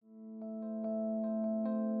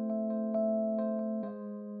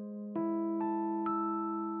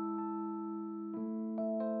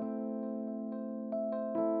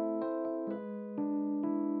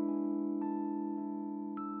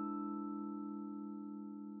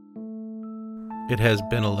It has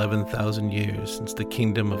been 11,000 years since the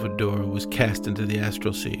kingdom of Adora was cast into the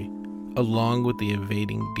astral sea, along with the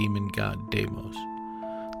invading demon god Deimos.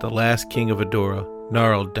 The last king of Adora,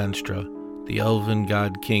 Gnarl Denstra, the elven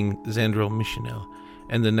god king Zandril Mishinel,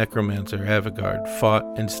 and the necromancer Avigard fought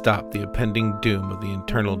and stopped the impending doom of the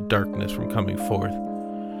eternal darkness from coming forth,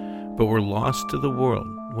 but were lost to the world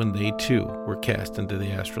when they too were cast into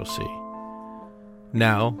the astral sea.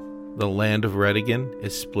 Now, the land of Redigan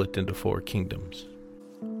is split into 4 kingdoms.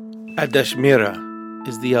 Adashmira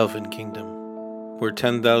is the elven kingdom, where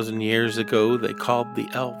 10,000 years ago they called the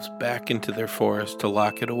elves back into their forest to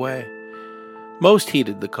lock it away. Most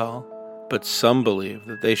heeded the call, but some believed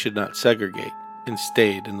that they should not segregate and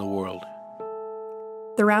stayed in the world.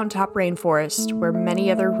 The Round Top Rainforest, where many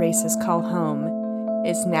other races call home,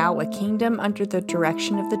 is now a kingdom under the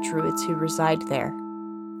direction of the druids who reside there.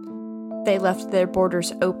 They left their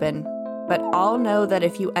borders open, but all know that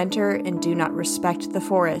if you enter and do not respect the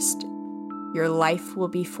forest, your life will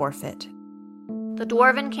be forfeit. The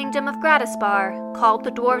Dwarven Kingdom of Gratispar called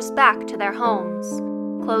the dwarves back to their homes,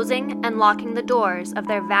 closing and locking the doors of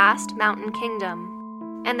their vast mountain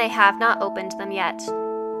kingdom, and they have not opened them yet.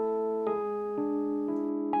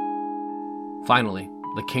 Finally,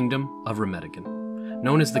 the Kingdom of Remedigan,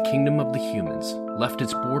 known as the Kingdom of the Humans, left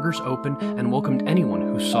its borders open and welcomed anyone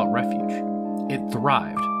who sought refuge. It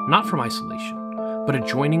thrived, not from isolation, but a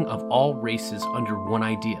joining of all races under one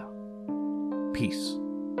idea: peace.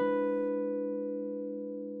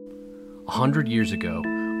 100 years ago,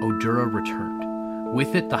 Odura returned.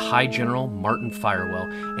 With it, the High General Martin Firewell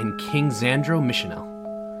and King Zandril Mishinel.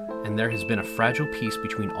 And there has been a fragile peace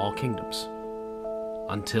between all kingdoms.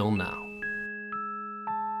 Until now.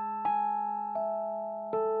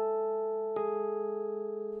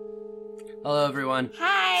 Hello, everyone.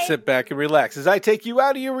 Hi! Sit back and relax as I take you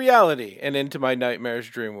out of your reality and into my nightmarish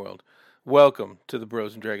dream world. Welcome to the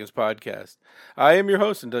Bros and Dragons podcast. I am your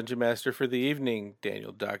host and Dungeon Master for the evening,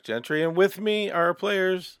 Daniel Doc Gentry, and with me are our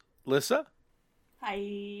players, Lissa.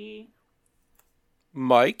 Hi.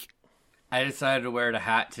 Mike. I decided to wear the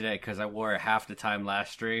hat today because I wore it half the time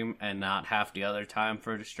last stream and not half the other time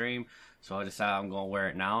for the stream. So I decided I'm going to wear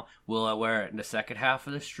it now. Will I wear it in the second half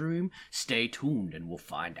of the stream? Stay tuned and we'll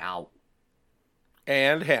find out.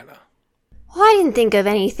 And Hannah. Well, I didn't think of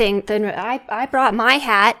anything. Then I brought my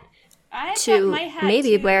hat to my hat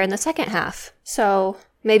maybe too. wear in the second half. So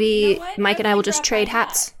maybe You know what? Mike and I will just Brought trade my hat.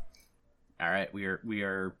 hats. All right, we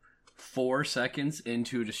are 4 seconds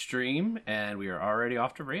into the stream and we are already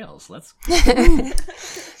off the rails. Let's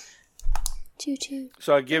Choo choo.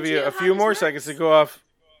 So I'll give you Don't you a know few how this more works? seconds to go off.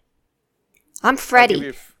 I'm I'll give Freddy.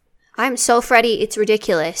 you I'm so Freddy, it's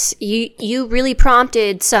ridiculous. You really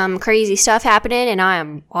prompted some crazy stuff happening, and I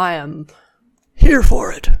am here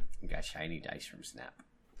for it. We got shiny dice from Snap.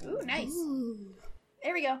 Ooh, nice.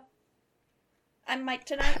 There we go. I'm Mike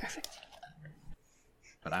tonight. Perfect.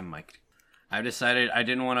 But I'm Mike. I've decided I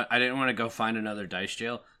didn't want to go find another dice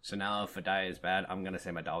jail. So now if a die is bad, I'm gonna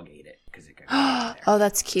say my dog ate it because it got Oh,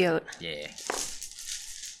 that's cute. Yeah.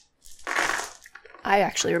 I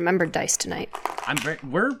actually remembered dice tonight.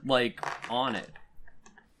 We're like on it.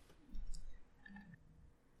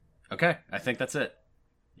 Okay, I think that's it.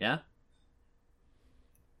 Yeah.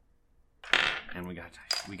 And we got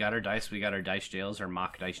dice. We got our dice. We got our dice jails, our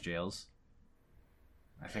mock dice jails.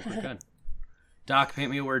 I think we're good. Doc,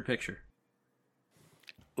 paint me a word picture.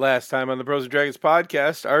 Last time on the Bros and Dragons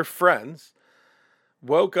podcast, our friends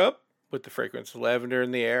woke up with the fragrance of lavender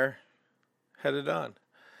in the air, headed on.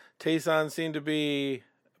 Tayson seemed to be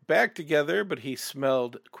back together, but he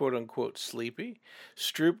smelled quote-unquote sleepy.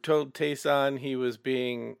 Stroop told Tayson he was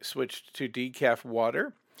being switched to decaf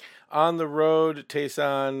water. On the road,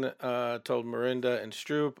 Tayson told Mirinda and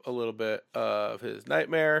Stroop a little bit of his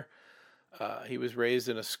nightmare. He was raised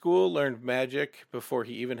in a school, learned magic before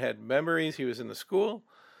he even had memories. He was in the school,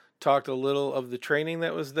 talked a little of the training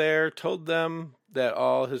that was there, told them that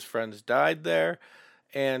all his friends died there,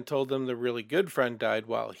 and told them the really good friend died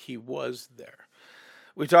while he was there.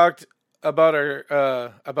 We talked about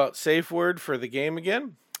our about safe word for the game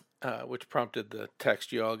again, which prompted the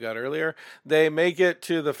text you all got earlier. They make it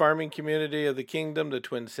to the farming community of the kingdom, the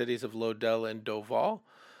twin cities of Lodell and Doval.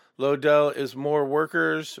 Lodell is more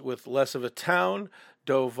workers with less of a town.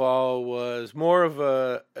 Doval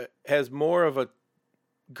has more of a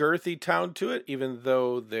girthy town to it, even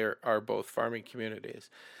though there are both farming communities.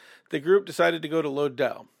 The group decided to go to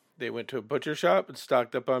Lodell. They went to a butcher shop and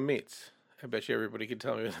stocked up on meats. I bet you everybody can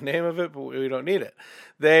tell me the name of it, but we don't need it.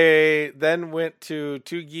 They then went to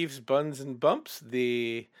Two Geefs Buns and Bumps,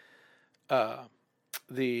 the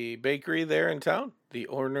bakery there in town. The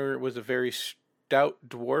owner was a very stout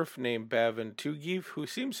dwarf named Bavin Tugif, who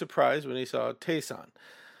seemed surprised when he saw Tayson.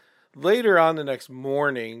 Later on the next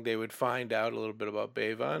morning, they would find out a little bit about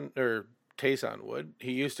Bavin, or Tayson would.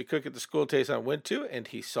 He used to cook at the school Tayson went to, and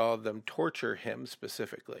he saw them torture him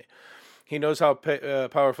specifically. He knows how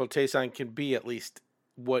powerful Tayson can be, at least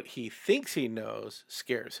what he thinks he knows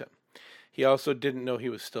scares him. He also didn't know he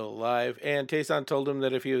was still alive, and Tayson told him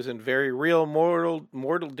that if he was in very real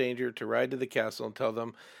mortal danger, to ride to the castle and tell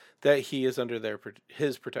them that he is under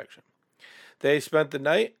his protection. They spent the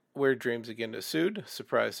night where dreams again ensued.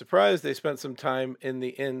 Surprise, surprise, they spent some time in the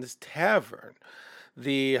inn's tavern.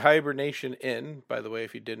 The Hibernation Inn, by the way,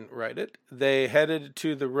 if you didn't write it. They headed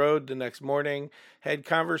to the road the next morning, had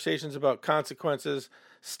conversations about consequences,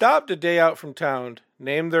 stopped a day out from town,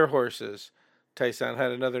 named their horses. Tayson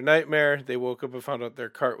had another nightmare. They woke up and found out their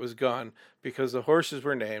cart was gone because the horses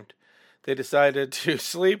were named. They decided to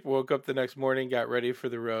sleep, woke up the next morning, got ready for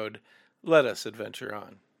the road. Let us adventure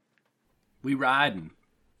on. We riding.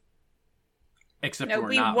 Except No, we're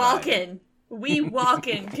we not walking. riding. We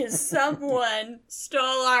walking because someone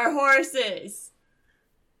stole our horses.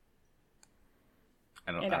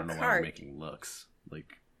 I don't In know our why we're cart. making looks.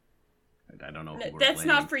 Like, I don't know. No, Who we're that's blaming.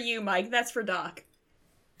 not for you, Mike. That's for Doc.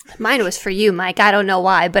 Mine was for you, Mike. I don't know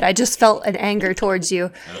why, but I just felt an anger towards you.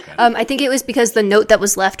 Okay. I think it was because the note that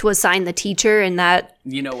was left was signed the teacher, and that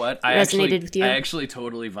You know what? resonated with you. I actually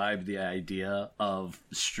totally vibed the idea of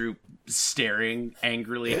Stroop staring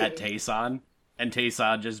angrily at Tayson, and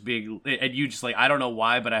Tayson just being, and you just like, I don't know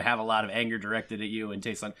why, but I have a lot of anger directed at you, and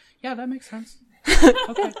Tayson, yeah, that makes sense.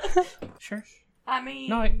 Okay, sure. I mean,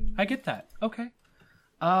 No, I get that. Okay.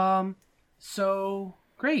 So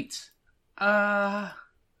great.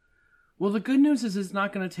 Well, the good news is it's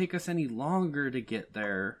not going to take us any longer to get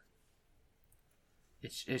there.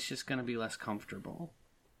 It's just going to be less comfortable.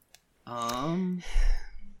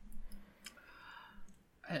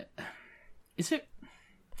 Is it,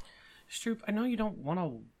 Stroop? I know you don't want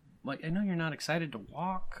to. Like, I know you're not excited to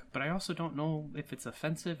walk, but I also don't know if it's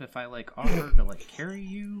offensive if I like offer to like carry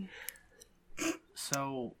you.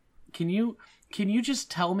 So, can you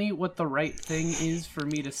just tell me what the right thing is for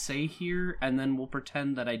me to say here, and then we'll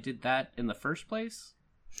pretend that I did that in the first place?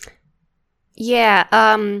 Yeah,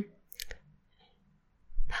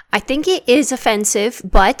 I think it is offensive,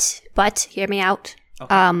 but hear me out.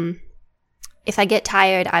 Okay. If I get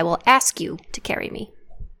tired, I will ask you to carry me.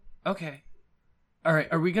 Okay. All right.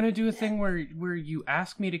 Are we gonna do a thing where you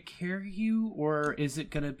ask me to carry you, or is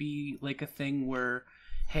it gonna be like a thing where,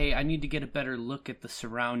 hey, I need to get a better look at the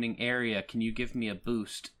surrounding area. Can you give me a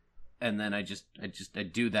boost? And then I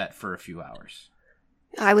do that for a few hours.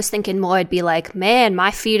 I was thinking more it'd be like, man,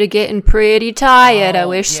 my feet are getting pretty tired. I Oh,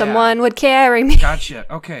 wish yeah. someone would carry me. Gotcha.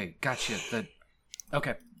 Okay. Gotcha.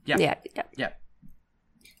 Okay. Yeah. Yeah.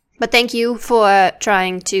 But thank you for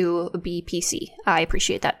trying to be PC. I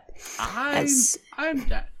appreciate that. I'm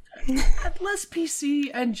less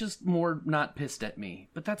PC and just more not pissed at me,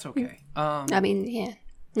 but that's okay. I mean, yeah.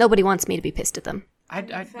 Nobody wants me to be pissed at them. I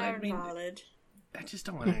mean, valid. I just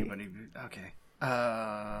don't want anybody. Okay.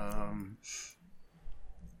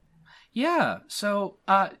 Yeah. So,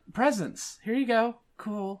 presents. Here you go.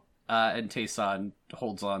 Cool. And Tayson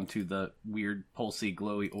holds on to the weird pulsy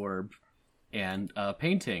glowy orb and a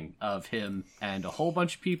painting of him and a whole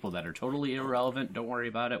bunch of people that are totally irrelevant. Don't worry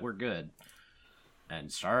about it. We're good.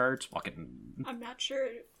 And starts walking. I'm not sure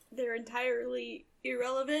they're entirely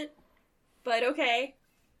irrelevant, but okay.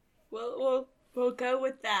 We'll go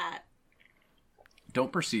with that.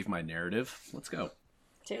 Don't perceive my narrative. Let's go.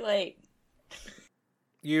 Too late.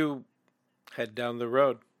 You head down the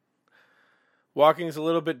road. Walking's a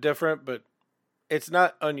little bit different, but it's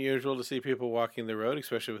not unusual to see people walking the road,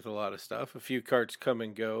 especially with a lot of stuff. A few carts come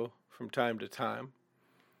and go from time to time.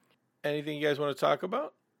 Anything you guys want to talk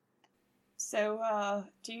about? So,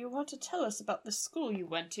 do you want to tell us about the school you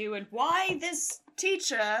went to and why this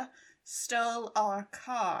teacher stole our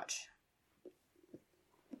cart?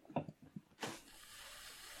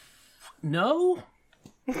 No.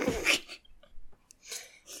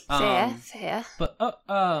 Fair. But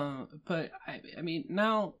I mean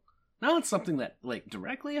now it's something that like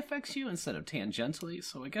directly affects you instead of tangentially,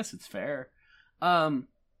 so I guess it's fair.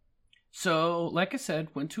 So like I said,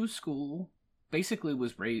 went to a school, basically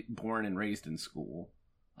was born and raised in school,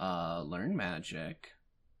 learned magic,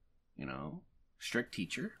 strict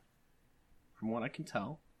teacher, from what I can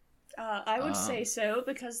tell. I would say so,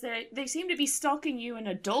 because they seem to be stalking you in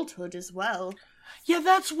adulthood as well. Yeah,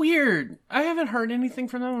 that's weird. I haven't heard anything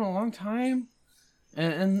from them in a long time.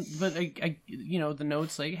 But I the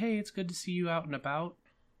note's like, hey, it's good to see you out and about.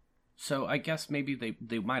 So I guess maybe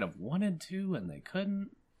they might have wanted to and they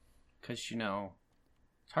couldn't, because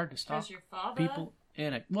It's hard to stalk Does your father? people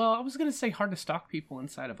in a... Well, I was going to say hard to stalk people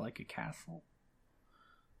inside of, like, a castle.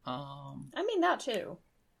 I mean, that too.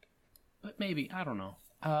 But maybe, I don't know.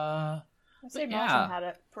 I say But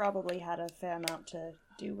Martin probably had a fair amount to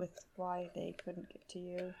do with why they couldn't get to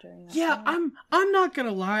you during that Yeah, time. I'm not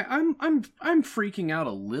gonna lie. I'm freaking out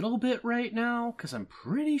a little bit right now because I'm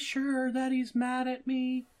pretty sure that he's mad at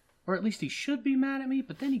me, or at least he should be mad at me.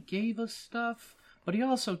 But then he gave us stuff, but he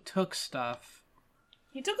also took stuff.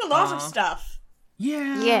 He took a lot of stuff.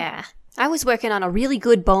 Yeah. Yeah, I was working on a really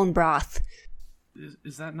good bone broth.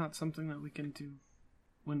 Is that not something that we can do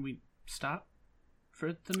when we stop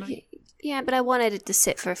for the night? Yeah, but I wanted it to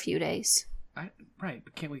sit for a few days. Right,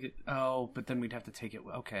 but can't we get... Oh, but then we'd have to take it...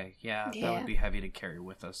 Okay, yeah, that Yeah. would be heavy to carry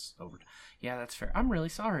with us over... Yeah, that's fair. I'm really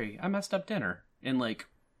sorry. I messed up dinner in,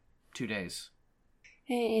 2 days.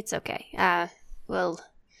 It's okay. We'll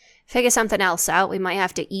figure something else out. We might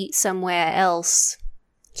have to eat somewhere else.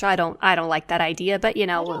 So I don't like that idea, but we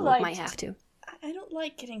might have to. I don't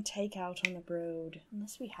like getting takeout on the road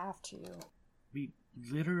unless we have to. We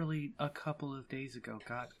literally, a couple of days ago,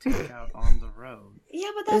 got takeout on the road. Yeah,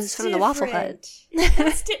 but It was that's from the Waffle Hut.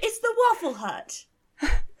 It's the Waffle Hut.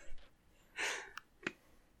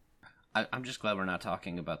 I'm just glad we're not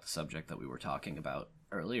talking about the subject that we were talking about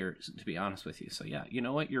earlier, to be honest with you. So yeah, you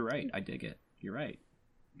know what? You're right. I dig it. You're right.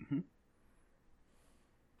 Mm-hmm.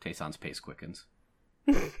 Tayson's pace quickens.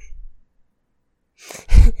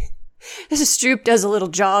 This Stroop does a little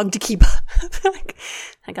jog to keep up.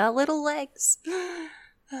 I got little legs.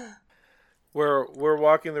 We're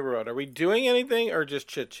walking the road. Are we doing anything or just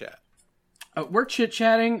chit chat? We're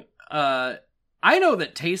chit-chatting. I know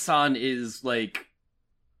that Tayson is,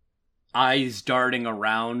 eyes darting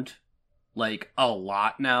around, a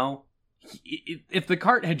lot now. If the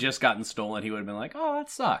cart had just gotten stolen, he would have been like, oh, that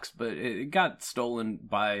sucks. But it got stolen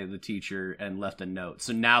by the teacher and left a note.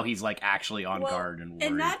 So now he's, actually on guard and worried.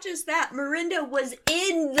 And not just that, Mirinda was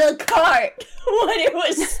in the cart when it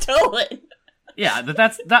was stolen. Yeah,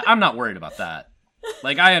 that I'm not worried about that.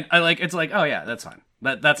 It's oh yeah, that's fine.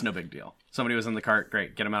 That's no big deal. Somebody was in the cart,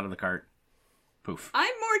 great, get him out of the cart. Poof.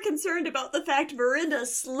 I'm more concerned about the fact Mirinda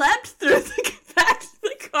slept through the fact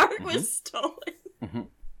the cart was stolen. Mm-hmm.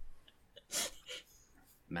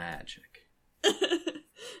 Magic.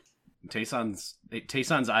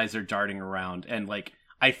 Tayson's eyes are darting around, and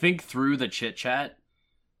I think through the chit chat,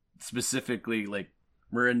 specifically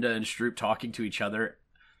Mirinda and Stroop talking to each other,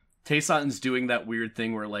 Tayson's doing that weird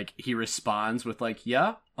thing where he responds with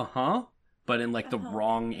yeah, but in the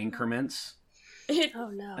wrong increments.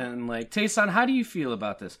 Oh no. And Tayson, how do you feel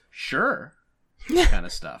about this? Sure. Kind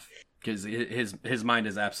of stuff. Because his mind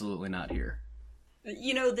is absolutely not here.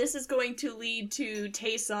 This is going to lead to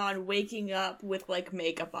Tayson waking up with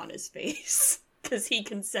makeup on his face. Because he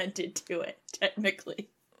consented to it,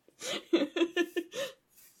 technically.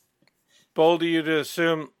 Bold of you to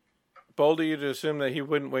assume that he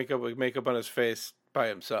wouldn't wake up with makeup on his face by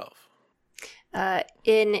himself.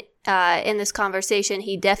 In this conversation,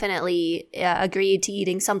 he definitely agreed to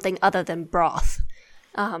eating something other than broth.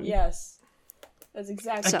 Yes. That's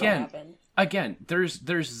exactly what happened. Again, there's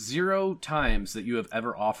 0 times that you have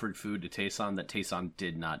ever offered food to Tayson that Tayson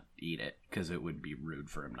did not eat it, because it would be rude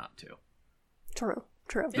for him not to. True.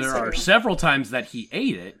 There are several times that he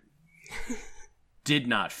ate it, did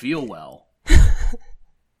not feel well,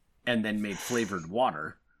 and then made flavored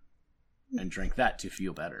water, and drank that to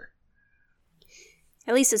feel better.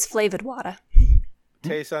 At least it's flavored water.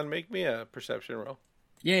 Tayson, make me a perception roll.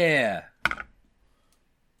 Yeah.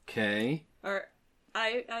 Okay.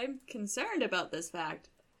 I'm concerned about this fact.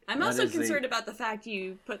 I'm That also is concerned about the fact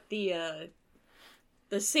you put the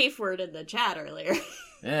safe word in the chat earlier.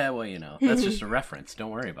 Yeah, well, that's just a reference.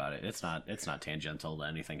 Don't worry about it. It's not tangential to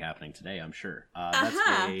anything happening today, I'm sure. That's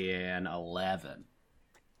an 11.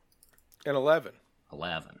 An 11.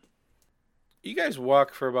 11. You guys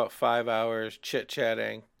walk for about 5 hours,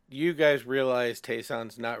 chit-chatting. You guys realize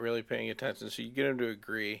Tayson's not really paying attention, so you get him to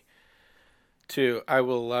agree to, I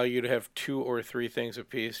will allow you to have 2 or 3 things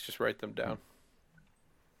apiece. Just write them down.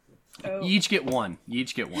 Oh. You each get one.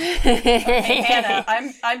 Hey, Hannah,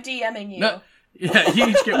 I'm DMing you. No, yeah, you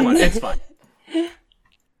each get one. It's fine.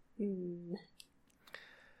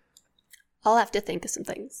 I'll have to think of some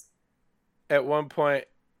things. At one point,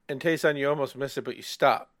 and Tayson, you almost missed it, but you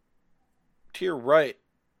stop. To your right,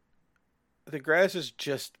 the grass is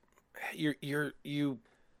just you.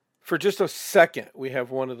 For just a second, we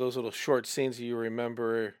have one of those little short scenes you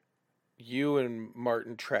remember you and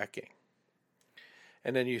Martin tracking.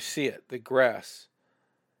 And then you see it, the grass.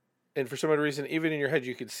 And for some odd reason, even in your head,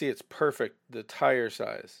 you can see it's perfect, the tire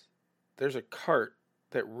size. There's a cart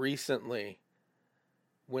that recently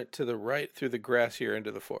went to the right through the grassier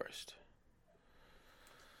into the forest.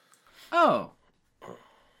 Oh.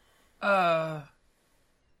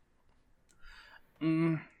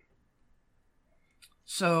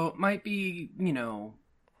 So it might be, how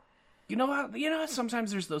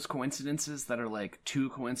sometimes there's those coincidences that are like too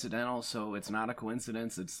coincidental, so it's not a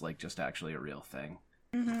coincidence, it's like just actually a real thing.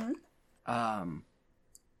 Mm-hmm.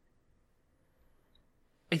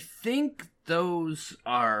 I think those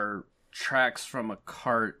are tracks from a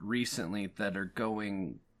cart recently that are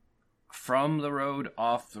going from the road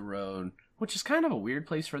off the road, which is kind of a weird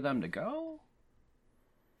place for them to go.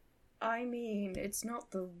 I mean, it's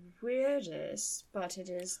not the weirdest, but it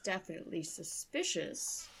is definitely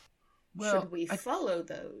suspicious. Well, Should we follow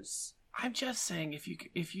those? I'm just saying, if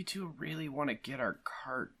you two really want to get our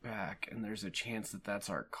cart back, and there's a chance that that's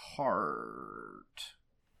our cart.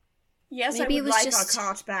 Yes, Maybe I it would was like just- our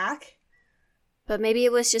cart back. But maybe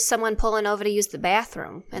it was just someone pulling over to use the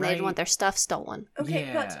bathroom, and they didn't Right. want their stuff stolen. Okay,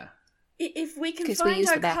 yeah. but if we can 'Cause we find use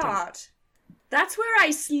our the bathroom. cart, that's where I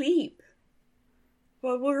sleep.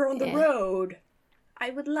 While we're on the Yeah. road. I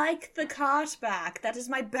would like the cart back. That is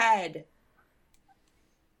my bed.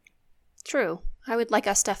 True. I would like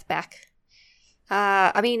our stuff back.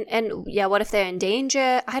 What if they're in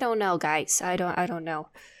danger? I don't know, guys. I don't know.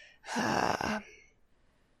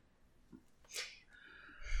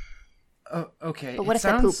 Oh, okay. But what it if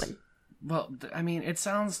they're sounds- pooping? Well, it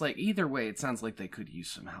sounds like either way, it sounds like they could use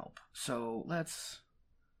some help. So let's.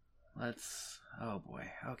 Oh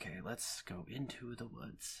boy. Okay, let's go into the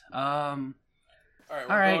woods. All right,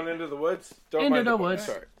 we're All right. going into the woods. Don't Into mind the book. woods.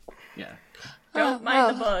 Sorry. Yeah. Don't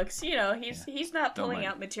mind the oh. books. You know, he's not Don't pulling mind-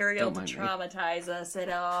 out material don't to mind me. traumatize us at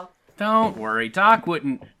all. Don't worry, Doc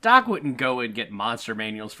wouldn't go and get monster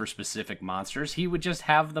manuals for specific monsters. He would just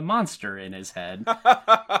have the monster in his head.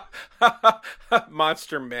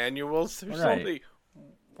 Monster manuals. There's Right. only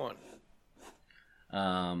one.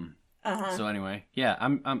 So anyway, yeah,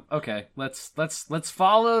 I'm okay. Let's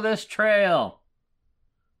follow this trail.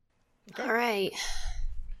 All right.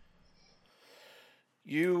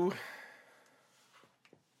 You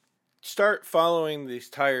start following this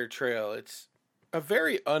tire trail. It's a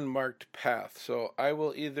very unmarked path, so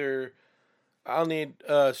I'll need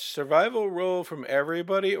a survival roll from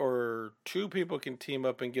everybody, or two people can team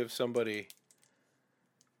up and give somebody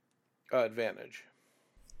advantage.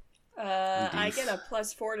 I Indeed. get a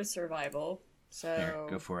 +4 to survival. So Here,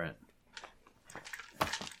 go for it.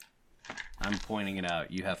 I'm pointing it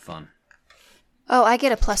out. You have fun. Oh, I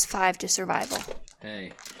get a +5 to survival.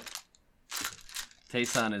 Hey.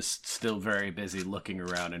 Tayson is still very busy looking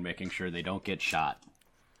around and making sure they don't get shot.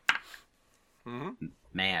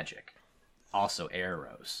 Magic. Also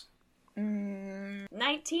arrows. 19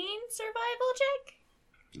 survival check?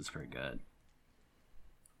 That's pretty good.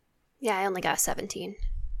 Yeah, I only got 17.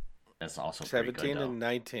 That's also pretty 17 good, and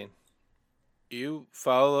 19. You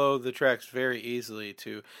follow the tracks very easily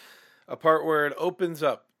to a part where it opens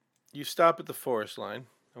up. You stop at the forest line.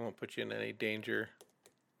 I won't put you in any danger.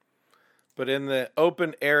 But in the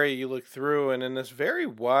open area, you look through, and in this very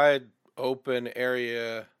wide open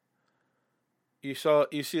area, you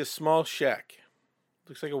see a small shack.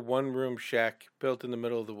 Looks like a one-room shack built in the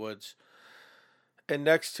middle of the woods. And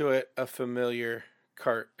next to it, a familiar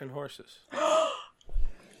cart and horses.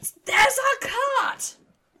 There's our cart!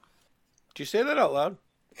 Did you say that out loud?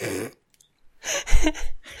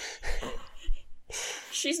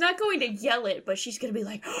 She's not going to yell it, but she's going to be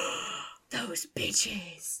like, those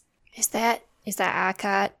bitches. Is that our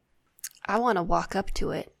cot? I want to walk up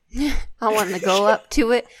to it. I want to go up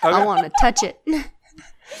to it. I Okay. want to touch it. Oh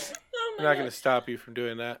I'm not going to stop you from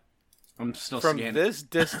doing that. I'm still From scanning. this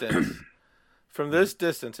distance,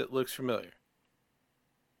 it looks familiar.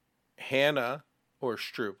 Hannah, or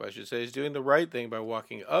Stroop, I should say, is doing the right thing by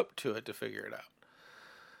walking up to it to figure it out.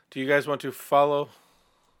 Do you guys want to follow?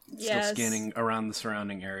 Still scanning around the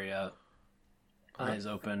surrounding area. Eyes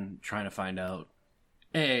open, trying to find out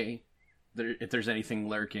A, if there's anything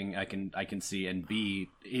lurking I can see, and B,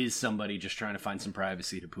 is somebody just trying to find some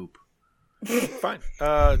privacy to poop. Fine.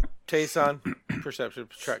 Tayson, perception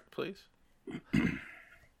check, please.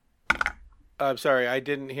 I'm sorry, I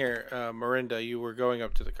didn't hear. Marinda, you were going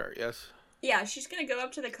up to the cart, yes? Yeah, she's going to go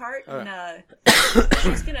up to the cart and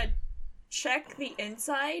she's going to check the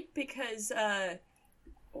inside because, her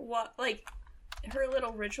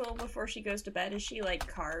little ritual before she goes to bed is she,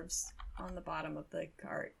 carves on the bottom of the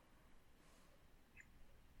cart.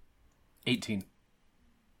 18.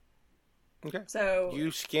 Okay. So,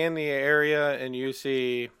 You scan the area and you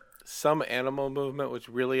see some animal movement, which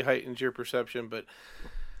really heightens your perception, but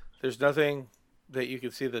there's nothing that you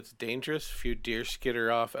can see that's dangerous. A few deer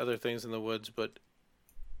skitter off, other things in the woods, but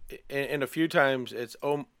and a few times it's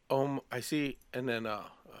I see, and then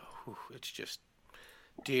it's just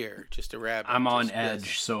deer, just a rabbit. I'm on just edge,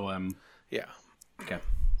 this. so Yeah. okay.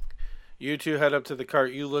 You two head up to the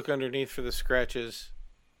cart. You look underneath for the scratches.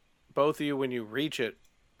 Both of you, when you reach it,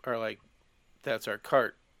 are like, that's our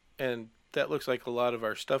cart. And that looks like a lot of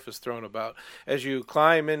our stuff is thrown about. As you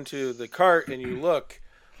climb into the cart and you look,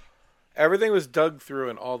 everything was dug through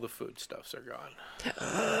and all the foodstuffs are gone.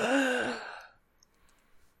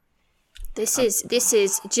 This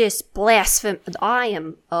is just blasphemy.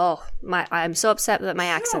 I'm so upset that my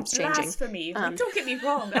accent's changing. Blasphemy. Don't get me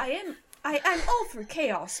wrong. I'm all for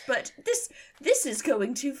chaos, but this is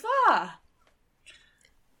going too far.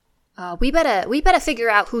 We better figure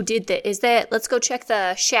out who did that. Let's go check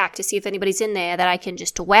the shack to see if anybody's in there that I can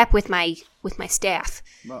just whap with my staff.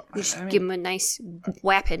 Well, We should give him a nice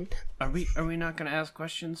whapping. Are we not going to ask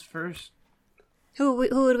questions first? Who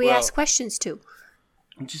would we ask questions to?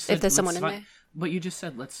 Said, if there's someone in there. But you just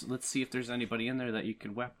said let's see if there's anybody in there that you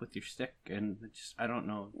can whack with your stick, and I don't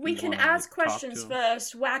know. We can ask questions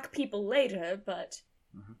first, whack people later, but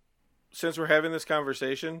Since we're having this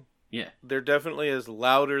conversation, yeah, there definitely is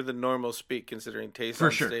louder than normal speak considering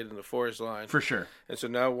Tayson sure. stayed in the forest line. for sure. And so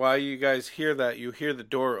now while you guys hear that, you hear the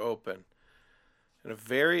door open. And a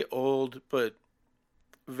very old, but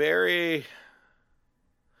very...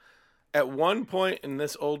 At one point in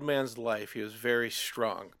this old man's life, he was very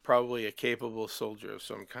strong, probably a capable soldier of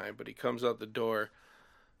some kind, but he comes out the door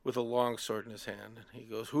with a long sword in his hand, and he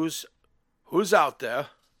goes, Who's out there?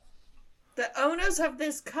 the owners of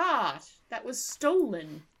this cart that was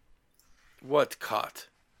stolen. What cot?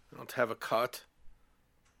 I don't have a cot.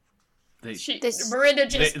 Miranda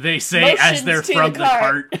just they say as they're motions to from the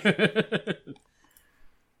the cart.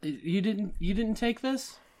 You didn't take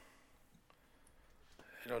this?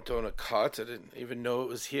 I don't own a cot. I didn't even know it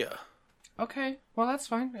was here. Okay, well that's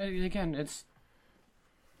fine. Again,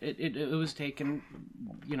 it was taken,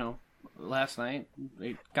 last night.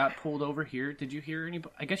 It got pulled over here. Did you hear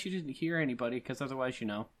anybody? I guess you didn't hear anybody, because otherwise, You'd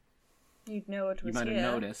know it was you might have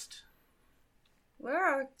here. noticed. Where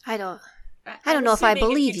are... I don't I'm know if I assuming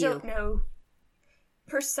believe if you. Don't know.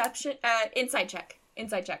 Perception... Insight check.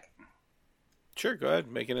 Sure, go ahead.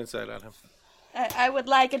 Make an insight on him. I would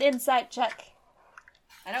like an insight check.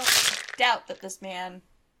 I don't doubt that this man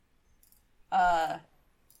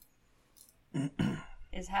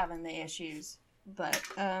is having the issues, but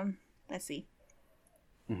let's see.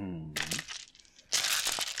 Mm-hmm.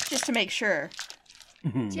 Just to make sure.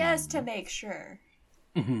 Just to make sure.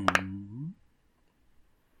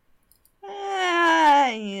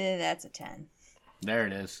 Yeah, that's a 10. There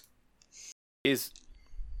it is. He's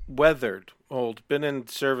weathered, old, been in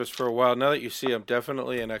service for a while. Now that you see him,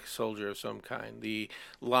 definitely an ex-soldier of some kind. The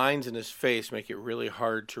lines in his face make it really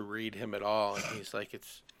hard to read him at all. And he's like,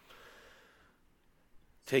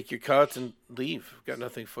 take your cots and leave. I've got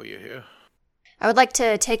nothing for you here. I would like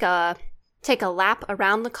to take a lap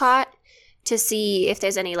around the cot to see if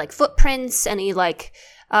there's any footprints, any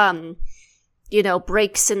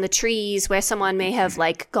breaks in the trees where someone may have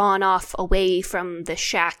gone off away from the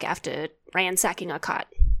shack after ransacking a cot.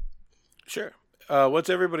 Sure. What's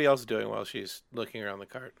everybody else doing while she's looking around the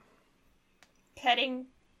cart? Petting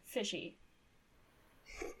Fishy.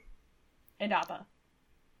 And Appa.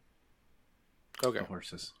 Okay. The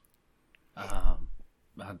horses. I'll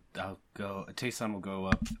go. Tayson will go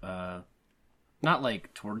up. Not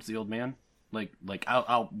towards the old man.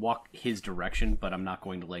 I'll walk his direction, but I'm not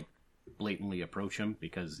going to blatantly approach him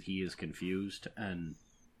because he is confused and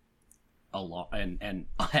and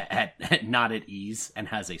not at ease and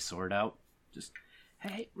has a sword out. Just,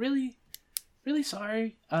 hey, really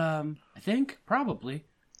sorry. I think probably.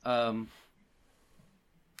 Hey,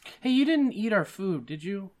 you didn't eat our food, did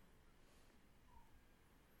you?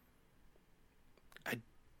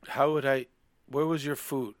 How would I... Where was your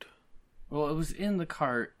food? Well, it was in the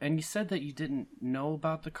cart, and you said that you didn't know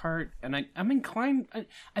about the cart, and I'm inclined...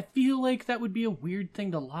 I feel like that would be a weird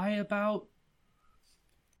thing to lie about,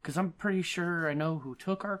 because I'm pretty sure I know who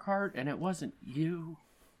took our cart, and it wasn't you.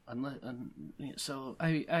 So,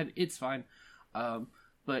 it's fine.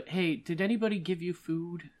 But, hey, did anybody give you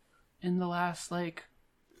food in the last, I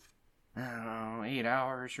don't know, 8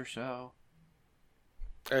 hours or so?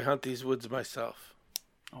 I hunt these woods myself.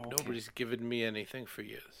 Oh, okay. Nobody's given me anything for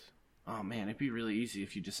years. Oh man, it'd be really easy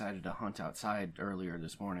if you decided to hunt outside earlier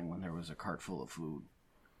this morning when there was a cart full of food.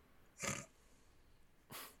 Oh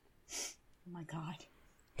my god.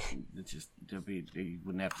 It's just, you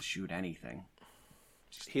wouldn't have to shoot anything.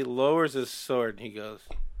 He lowers his sword and he goes,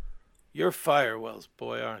 "You're Firewell's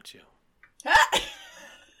boy, aren't you?"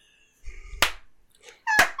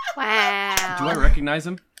 Wow. Do I recognize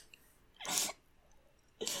him?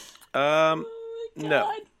 No.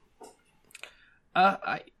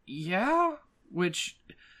 Yeah, which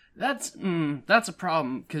that's a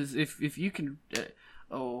problem because if you can,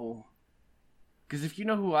 because if you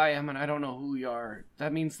know who I am and I don't know who you are,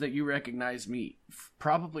 that means that you recognize me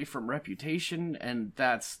probably from reputation, and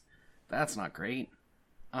that's not great.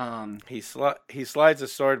 He slides a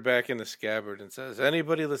sword back in the scabbard and says,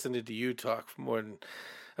 "Anybody listening to you talk for more than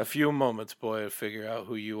a few moments, boy, will figure out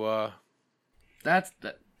who you are." That's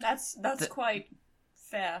quite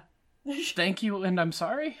fair. Thank you, and I'm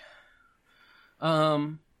sorry.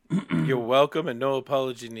 You're welcome, and no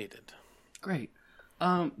apology needed. Great.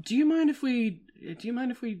 Do you mind if we?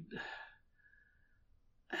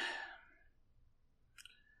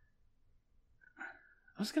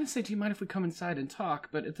 I was gonna say, do you mind if we come inside and talk?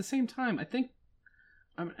 But at the same time, I think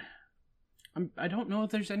I don't know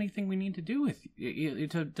if there's anything we need to do with you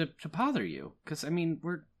to bother you. Because I mean,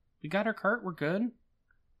 we got our cart, we're good.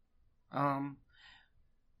 How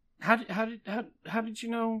did you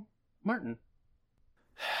know Martin?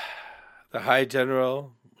 The High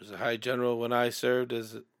General was a High General when I served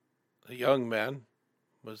as a young man.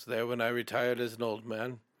 Was there when I retired as an old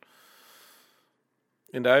man.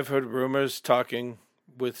 And I've heard rumors talking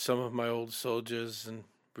with some of my old soldiers, and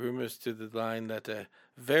rumors to the line that a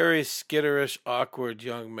very skitterish, awkward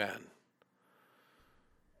young man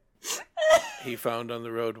he found on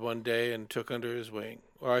the road one day and took under his wing.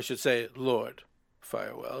 Or I should say, Lord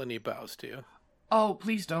Firewell, and he bows to you. Oh,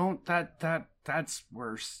 please don't. That's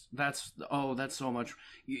worse. That's so much.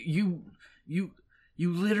 You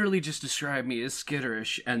literally just described me as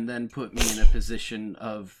skitterish and then put me in a position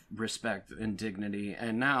of respect and dignity,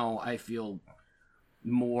 and now I feel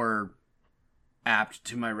more apt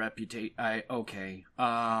to my reputation. Okay.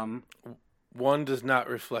 One does not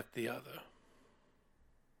reflect the other.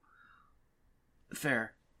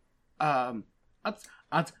 Fair. I'll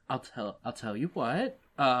tell you what.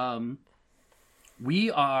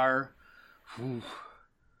 We are.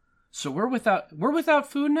 So we're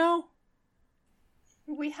without food now?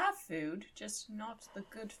 We have food, just not the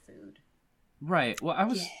good food. Right. Well, I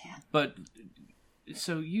was. Yeah. But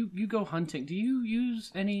so you go hunting. Do you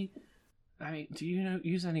use any? Do you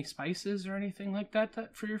use any spices or anything like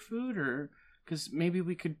that for your food, or because maybe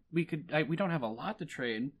we could we don't have a lot to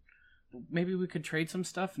trade. Maybe we could trade some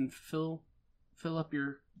stuff and fill up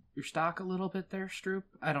your stock a little bit there, Stroop.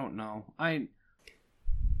 I don't know.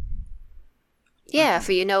 Yeah, if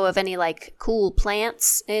you know of any, cool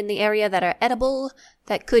plants in the area that are edible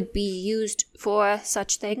that could be used for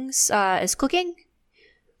such things as cooking,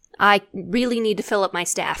 I really need to fill up my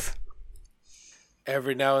staff.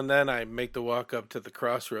 Every now and then I make the walk up to the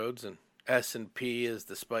crossroads, and S&P is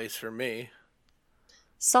the spice for me.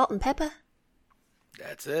 Salt and pepper?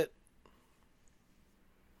 That's it.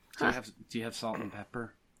 Do you have salt and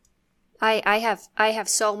pepper? I have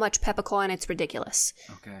so much peppercorn, it's ridiculous.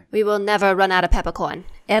 Okay. We will never run out of peppercorn.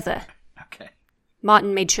 Ever. Okay.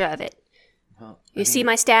 Martin made sure of it. Well, see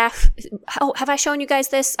my staff? Oh, have I shown you guys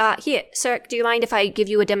this? Here, sir, do you mind if I give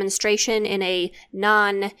you a demonstration in a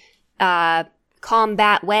non-combat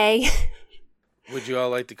way? Would you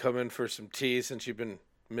all like to come in for some tea since you've been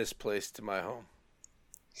misplaced to my home?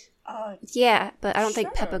 Yeah, but I don't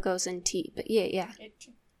think pepper goes in tea. But yeah.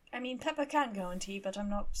 Pepper can go in tea, but I'm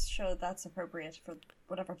not sure that's appropriate for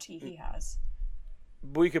whatever tea he has.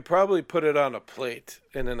 We could probably put it on a plate,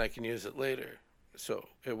 and then I can use it later. So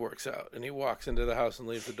it works out. And he walks into the house and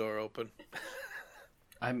leaves the door open.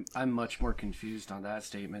 I'm much more confused on that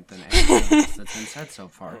statement than anything else that's been said so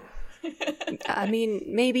far.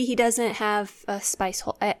 Maybe he doesn't have a spice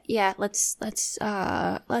hole. Yeah, let's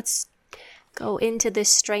go into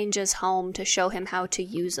this stranger's home to show him how to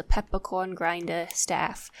use a peppercorn grinder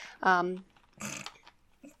staff. I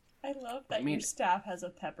love that your staff has a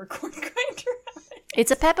peppercorn grinder.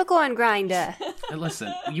 It's a peppercorn grinder. Hey,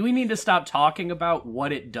 listen, we need to stop talking about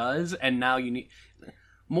what it does, and now you need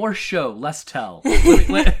more show, less tell.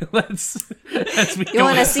 Let's as we go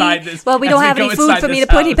inside this. Well, we don't have any food for me to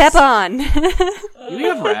put any pepper on. We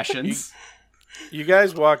have rations. You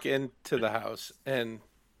guys walk into the house, and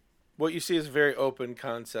what you see is a very open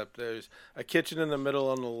concept. There's a kitchen in the middle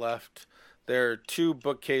on the left. There are two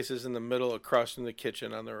bookcases in the middle across from the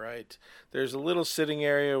kitchen on the right. There's a little sitting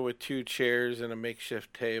area with two chairs and a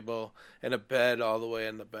makeshift table and a bed all the way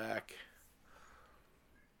in the back.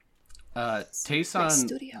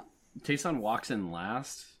 Tayson walks in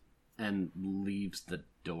last and leaves the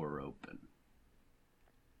door open.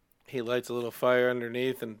 He lights a little fire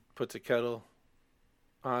underneath and puts a kettle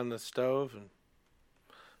on the stove and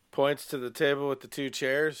points to the table with the two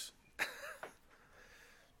chairs.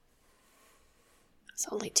 It's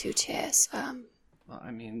only two chairs. Well,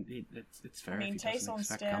 I mean, it's fair. I mean, if he doesn't Tayson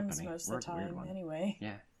expect stands company. most We're of the a weird time one. anyway.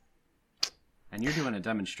 Yeah. And you're doing a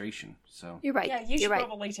demonstration, so. You're right. Yeah, you You're should right.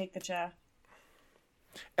 probably take the chair.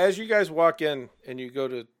 As you guys walk in and you go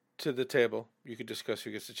to the table, you could discuss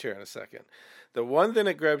who gets the chair in a second. The one thing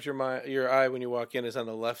that grabs your eye when you walk in is on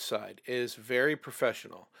the left side. It is very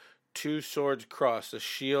professional. 2 swords crossed, a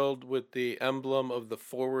shield with the emblem of the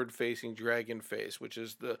forward-facing dragon face, which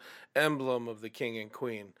is the emblem of the king and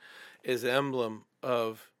queen, is the emblem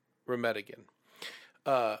of Remedigan.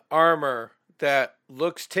 Armor that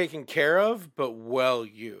looks taken care of, but well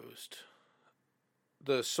used.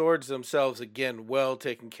 The swords themselves, again, well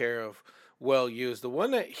taken care of, well used. The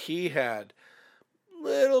one that he had,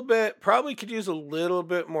 little bit, probably could use a little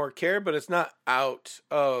bit more care, but it's not out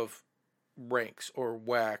of ranks or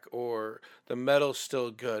whack, or the metal's still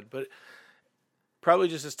good. But probably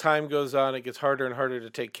just as time goes on, it gets harder and harder to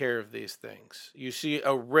take care of these things. You see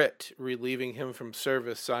a writ relieving him from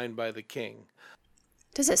service signed by the king.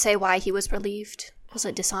 Does it say why he was relieved? Was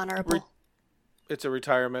it dishonorable? It's a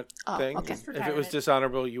retirement Oh, thing. okay. If it was Retirement.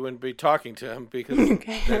 dishonorable, you wouldn't be talking to him because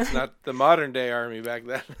Okay. that's not the modern day army back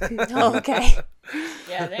then. Oh, okay.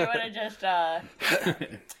 Yeah, they would have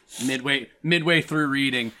just, Midway through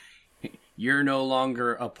reading, you're no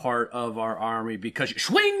longer a part of our army because you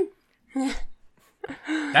swing.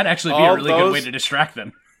 That'd actually be All a really good way those- to distract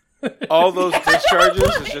them. All those discharges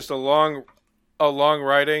is just a long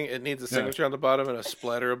writing. It needs a signature on the bottom and a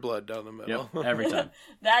splatter of blood down the middle. Yep, every time.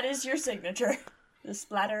 that is your signature. The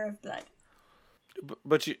splatter of blood.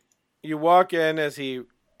 But you walk in as he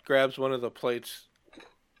grabs one of the plates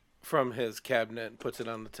from his cabinet and puts it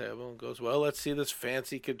on the table and goes, "Well, let's see this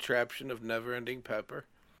fancy contraption of never-ending pepper."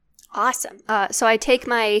 Awesome. So I take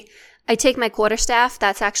my quarterstaff.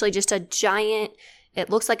 That's actually just a giant.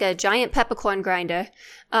 It looks like a giant peppercorn grinder.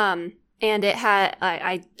 And it had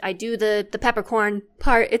I do the peppercorn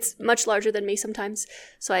part. It's much larger than me sometimes,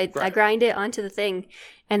 so I grind it onto the thing,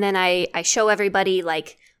 and then I show everybody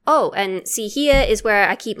like, oh, and see, here is where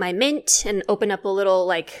I keep my mint, and open up a little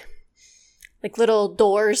like little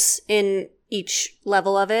doors in each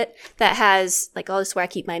level of it that has like, oh, this is where I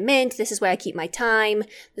keep my mint, this is where I keep my thyme,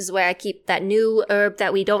 this is where I keep that new herb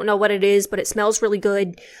that we don't know what it is, but it smells really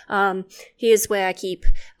good. Here's where I keep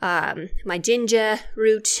my ginger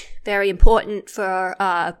root, very important for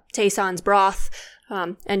Tayson's broth,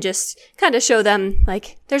 and just kind of show them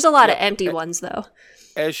like there's a lot of empty ones though.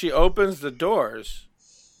 As she opens the doors,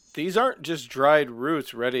 these aren't just dried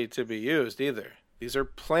roots ready to be used either. These are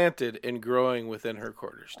planted and growing within her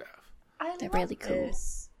quarterstaff. They're love really cool.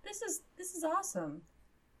 this. This is awesome.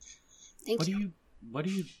 Thank What you.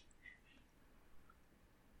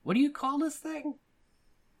 do you call this thing?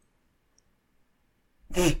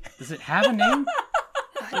 Does it have a name?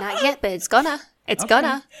 Not yet, but it's gonna. It's Okay.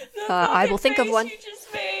 gonna. The I will fucking think of face one. You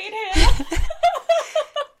just made him.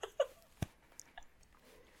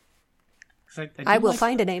 'Cause I do will like-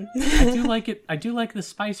 find a name. I do like it. I do like the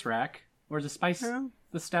spice rack, or the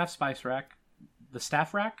staff spice rack, the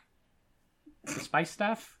staff rack, the spice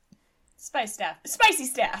staff. Spicy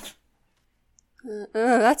staff.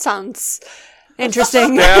 That sounds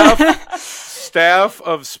interesting. Staff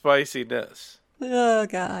of spiciness. Oh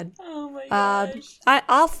God. Oh my gosh.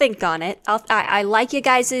 I'll think on it. I like you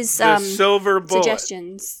guys' The silver bullet.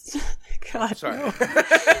 suggestions. God. Sorry.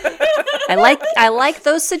 I like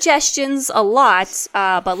those suggestions a lot,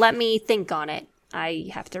 but let me think on it. I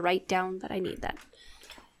have to write down that I need that.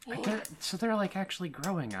 So they're like actually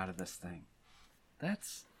growing out of this thing.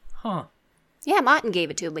 That's Yeah, Martin gave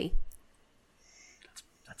it to me.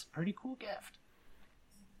 That's a pretty cool gift.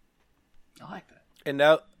 I like that. And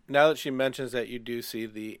now that she mentions that, you do see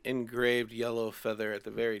the engraved yellow feather at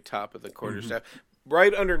the very top of the quarterstaff,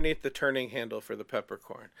 right underneath the turning handle for the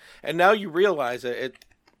peppercorn. And now you realize that it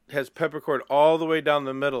has peppercorn all the way down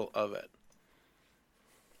the middle of it.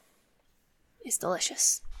 It's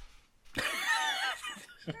delicious.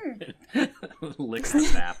 Licks the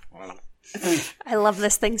sap. I love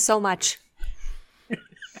this thing so much.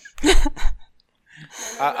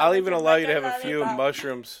 I'll even allow you to have a few lollipop.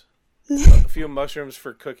 mushrooms. A few mushrooms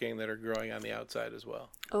for cooking that are growing on the outside as well.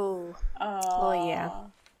 Oh. Oh yeah.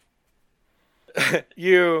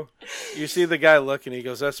 You see the guy look and he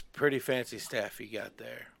goes, "That's pretty fancy staff you got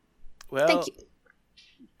there." Well, Thank you.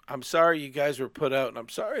 I'm sorry you guys were put out, and I'm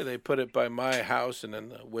sorry they put it by my house. And then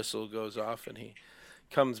the whistle goes off, and he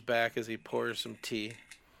comes back as he pours some tea.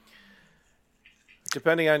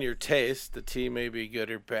 Depending on your taste, the tea may be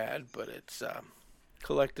good or bad, but it's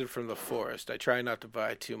collected from the forest. I try not to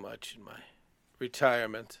buy too much in my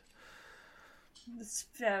retirement. It's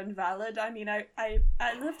fair and valid. I mean, I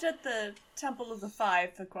lived at the Temple of the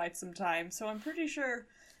Five for quite some time, so I'm pretty sure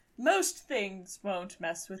most things won't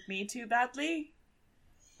mess with me too badly.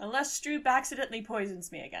 Unless Stroop accidentally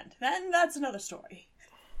poisons me again. Then that's another story.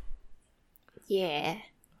 Yeah.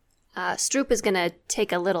 Stroop is gonna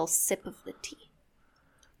take a little sip of the tea.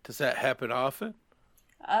 Does that happen often?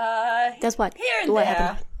 Does what? Here and What there.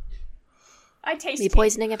 happened? I taste Me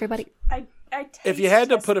poisoning everybody? I taste If you had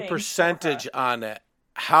to put a things percentage for on it,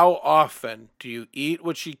 how often do you eat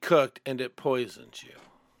what she cooked and it poisons you?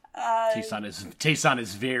 her. Tayson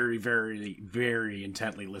is very, very, very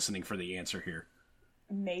intently listening for the answer here.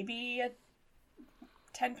 Maybe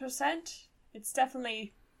 10%. It's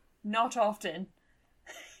definitely not often.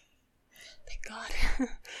 Thank God.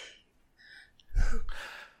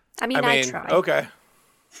 I mean, I try. Okay.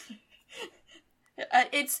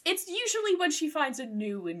 It's usually when she finds a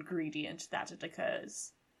new ingredient that it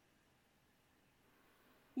occurs.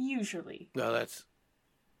 Usually. No, that's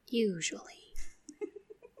Usually.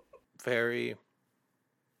 very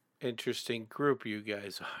interesting group you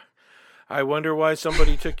guys are. I wonder why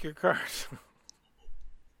somebody took your cars.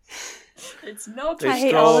 It's not They I hate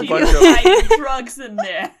stole all a of bunch you. of hiding drugs in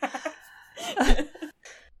there.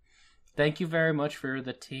 Thank you very much for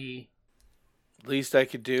the tea. Least I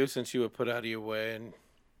could do since you would put out of your way. And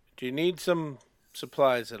do you need some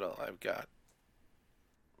supplies at all? I've got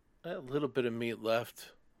a little bit of meat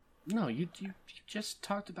left. No, you just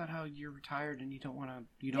talked about how you're retired and you don't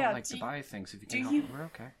Yeah, like to buy things. If you do can help you- it, we're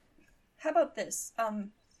okay. How about this?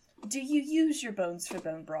 Do you use your bones for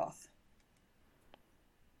bone broth?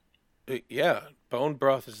 Yeah, bone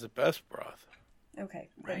broth is the best broth. Okay,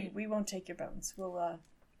 Right. then we won't take your bones. We'll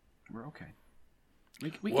We're okay.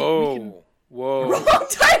 We can, Whoa. wrong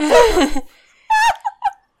type.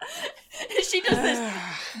 She does this.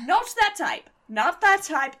 Not that type. Not that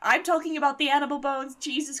type. I'm talking about the animal bones.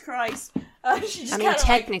 Jesus Christ. She just I mean, kinda,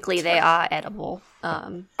 technically they are edible.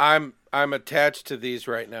 I'm attached to these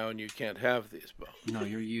right now, and you can't have these bones. No,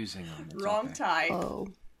 you're using them. It's wrong okay. type. Oh.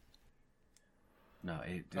 No,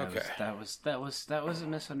 Okay. that was a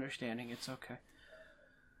misunderstanding. It's okay.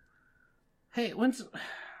 Hey,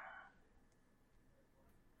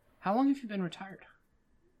 how long have you been retired?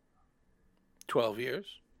 12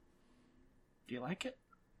 years. Do you like it?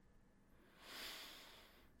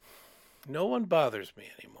 No one bothers me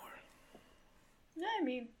anymore. Yeah, I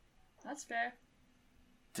mean, that's fair.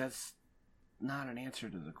 That's not an answer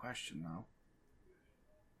to the question, though.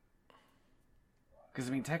 Because,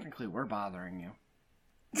 I mean, technically we're bothering you.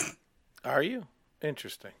 Are you?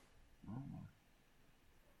 Interesting.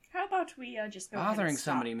 How about we just go ahead and Bothering stop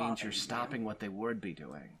somebody means bothering you're you? stopping what they would be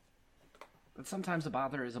doing. But sometimes a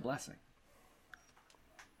bother is a blessing.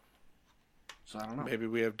 So I don't know. Maybe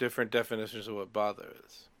we have different definitions of what bother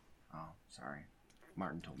is. Oh, sorry.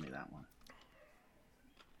 Martin told me that one.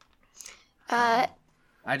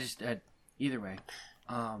 I just either way.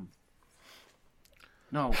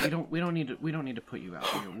 No, we don't need to put you out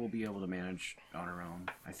here. We'll be able to manage on our own,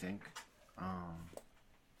 I think.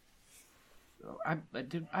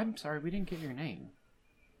 I'm sorry, we didn't get your name.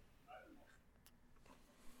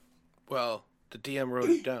 Well, the DM wrote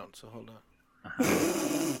it down, so hold on.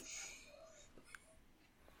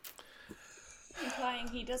 Implying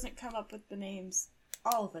he doesn't come up with the names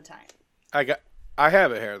all the time. I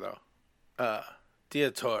have it here though.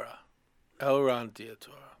 Diatora. Elrond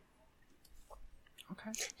Diatora.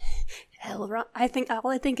 Okay. Elrond. All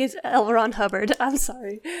I think is Elrond Hubbard. I'm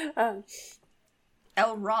sorry.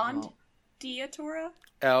 Elrond Diatora?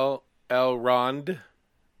 Elrond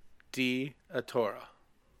Diatora.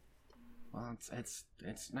 Well,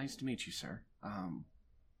 it's nice to meet you, sir.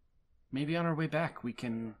 Maybe on our way back we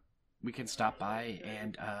can stop by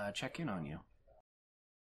and check in on you.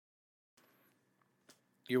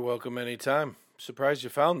 You're welcome anytime. Surprised you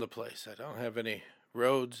found the place. I don't have any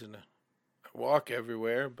roads and I walk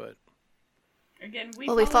everywhere, but Again, we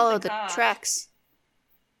follow the car. tracks.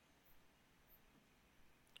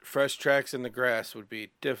 fresh tracks in the grass would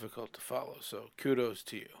be difficult to follow, so kudos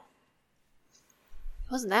to you.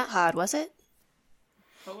 It wasn't that hard, was it?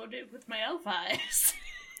 Followed it with my elf eyes.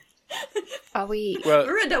 Are we... Well,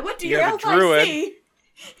 Miranda, what do you your have a elf eyes druid. see?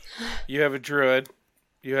 You have a druid,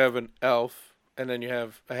 you have an elf, and then you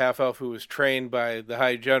have a half-elf who was trained by the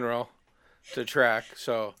High General to track,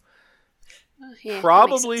 so Yeah, that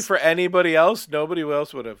probably makes sense. for anybody else, nobody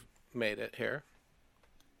else would have made it here.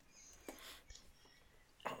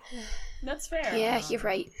 That's fair. Yeah, you're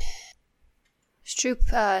right.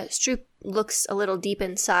 Stroop looks a little deep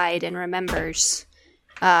inside and remembers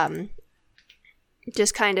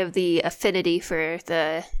just kind of the affinity for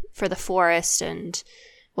the forest and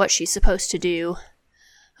what she's supposed to do.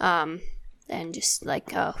 And just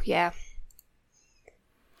like, oh, yeah.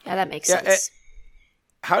 Yeah, that makes sense.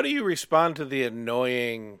 How do you respond to the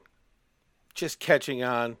annoying just catching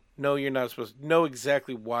on? No, you're not supposed to know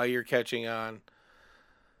exactly why you're catching on.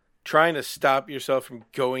 Trying to stop yourself from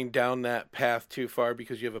going down that path too far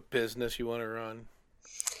because you have a business you want to run.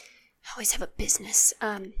 I always have a business.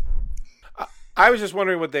 I was just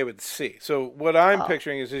wondering what they would see. So what I'm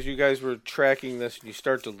picturing is as you guys were tracking this and you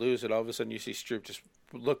start to lose it, all of a sudden you see Stroop just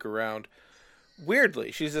look around.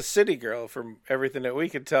 Weirdly, she's a city girl from everything that we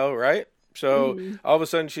could tell, right? So all of a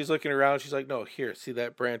sudden she's looking around. She's like, no, here, see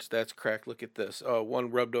that branch? That's cracked. Look at this. Oh,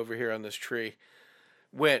 one rubbed over here on this tree.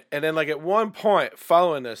 Went. And then like at one point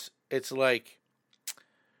following this, it's like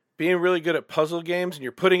being really good at puzzle games and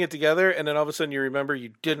you're putting it together. And then all of a sudden you remember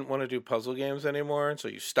you didn't want to do puzzle games anymore. And so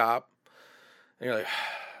you stop and you're like,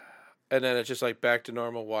 and then it's just like back to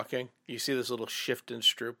normal walking. You see this little shift in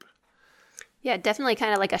Stroop. Yeah, definitely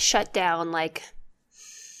kind of like a shutdown, like,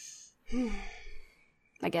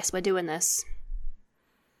 I guess we're doing this.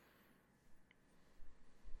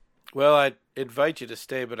 Well, I'd invite you to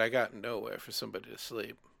stay, but I got nowhere for somebody to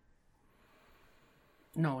sleep.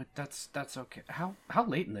 No, that's okay. How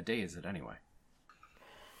late in the day is it anyway?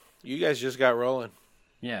 You guys just got rolling.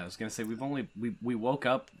 Yeah, I was gonna say we woke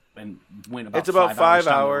up and went about. It's about 5 hours.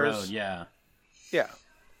 Down the road. Yeah. Yeah.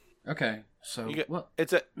 Okay, so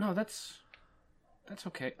that's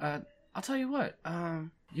okay. I'll tell you what.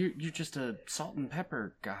 You're just a salt and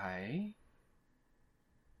pepper guy.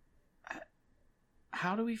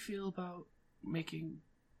 How do we feel about making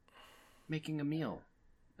a meal,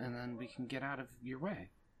 and then we can get out of your way?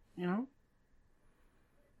 You know.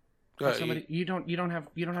 Somebody, you don't have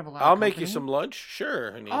a lot. I'll of make you some lunch, sure.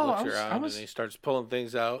 And he looks around and he starts pulling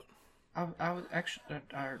things out. I was actually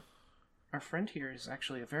our friend here is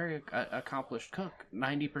actually a very accomplished cook.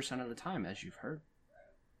 90% of the time, as you've heard.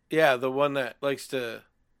 Yeah, the one that likes to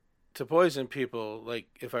poison people. Like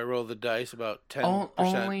if I roll the dice, about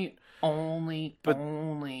 10%.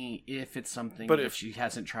 Only if it's something that she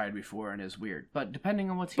hasn't tried before and is weird. But depending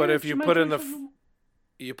on what's here, but if you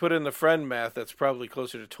put in the friend math, that's probably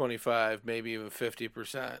closer to 25, maybe even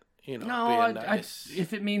 50%. You know, being nice.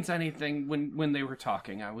 If it means anything, when they were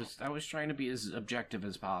talking, I was trying to be as objective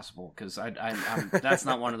as possible because I'm that's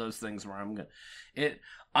not one of those things where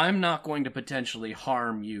I'm not going to potentially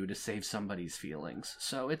harm you to save somebody's feelings,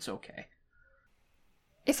 so it's okay.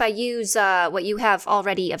 If I use what you have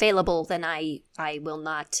already available, then I will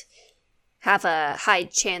not have a high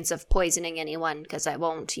chance of poisoning anyone because I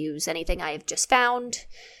won't use anything I have just found.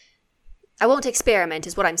 I won't experiment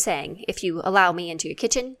is what I'm saying if you allow me into your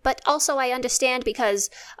kitchen, but also I understand because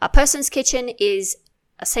a person's kitchen is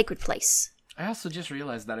a sacred place. I also just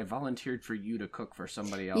realized that I volunteered for you to cook for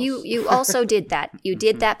somebody else. You also did that. You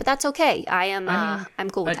did that, but that's okay. I'm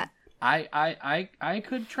cool with that. I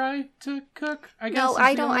could try to cook, I guess. No,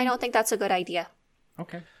 I don't think that's a good idea.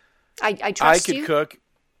 Okay. I trust you. I could cook.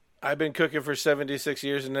 I've been cooking for 76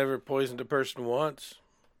 years and never poisoned a person once.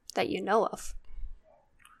 That you know of.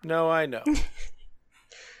 No, I know.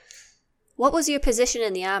 What was your position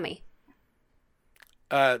in the army?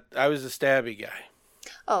 I was a stabby guy.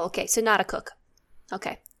 Oh, okay. So not a cook.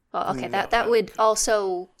 Okay. Well, okay. No, that would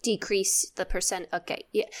also decrease the percent. Okay.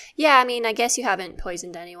 Yeah. I mean, I guess you haven't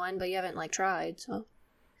poisoned anyone, but you haven't tried. So.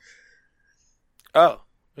 Oh,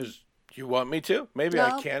 you want me to? Maybe no.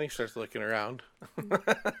 I can. He starts looking around.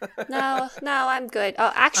 No, I'm good.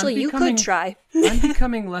 Oh, actually, you could try. I'm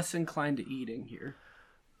becoming less inclined to eating here.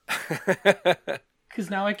 Because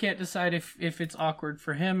now I can't decide if it's awkward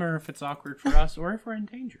for him or if it's awkward for us or if we're in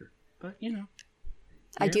danger. But, you know.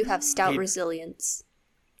 I do have stout resilience.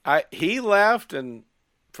 He laughed, and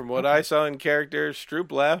from what I saw in character,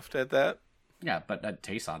 Stroop laughed at that. Yeah, but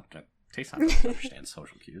Tayson doesn't understand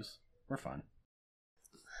social cues. We're fine.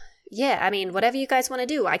 Yeah, I mean, whatever you guys want to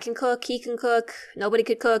do. I can cook, he can cook, nobody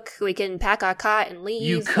could cook. We can pack our cot and leave.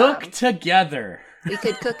 You cook together. We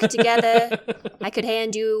could cook together. I could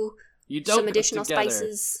hand you some additional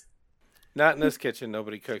spices. Not in this kitchen.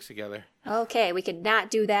 Nobody cooks together. Okay, we could not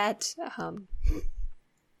do that.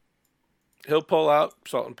 He'll pull out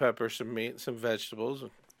salt and pepper, some meat, some vegetables,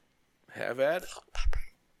 and have at it. Salt and pepper.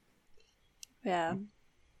 Yeah.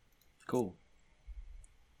 Cool.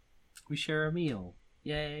 We share a meal.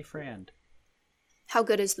 Yay, friend. How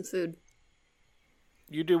good is the food?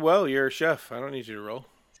 You do well. You're a chef. I don't need you to roll.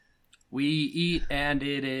 We eat, and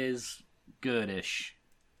it is goodish.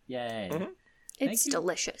 Yay. Mm-hmm. It's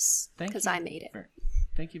delicious, because I made it.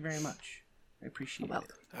 Thank you very much. I appreciate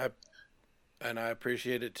it. I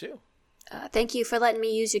appreciate it, too. Thank you for letting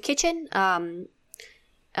me use your kitchen.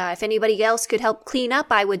 If anybody else could help clean up,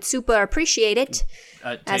 I would super appreciate it.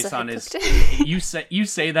 Tayson you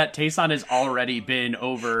say that Tayson has already been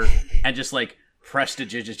over and just like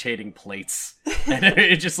prestidigitating plates, and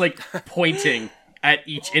it's just like pointing at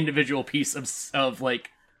each individual piece of like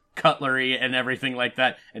cutlery and everything like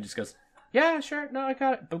that, and just goes, "Yeah, sure, no, I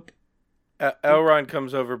got it." Boop. Elrond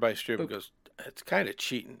comes over by Stroop and goes, "It's kind of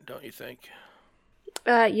cheating, don't you think?"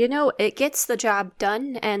 It gets the job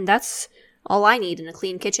done, and that's all I need in a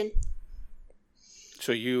clean kitchen.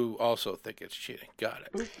 So you also think it's cheating. Got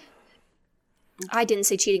it. I didn't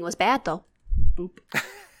say cheating was bad, though. Boop.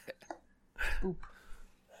 Boop.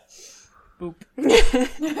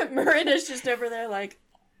 Boop. Miranda's just over there like...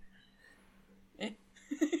 It's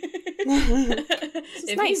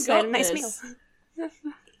nice. I had a nice meal.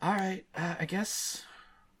 All right, I guess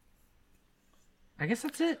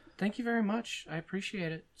that's it. Thank you very much. I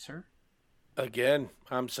appreciate it, sir. Again,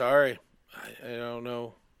 I'm sorry. I don't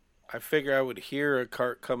know. I figure I would hear a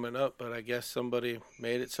cart coming up, but I guess somebody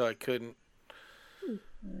made it so I couldn't.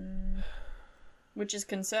 Which is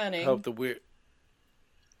concerning. I hope the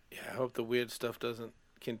weird stuff doesn't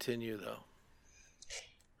continue, though.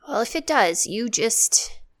 Well, if it does, you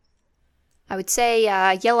just... I would say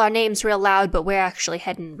yell our names real loud, but we're actually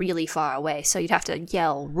heading really far away, so you'd have to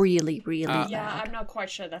yell really, really loud. Yeah, I'm not quite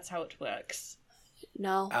sure that's how it works.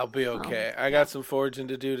 No? I'll be okay. I got some foraging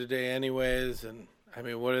to do today anyways, and, I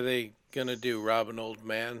mean, what are they going to do, rob an old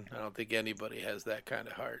man? I don't think anybody has that kind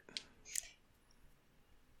of heart.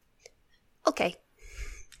 Okay.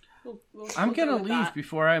 I'm going to leave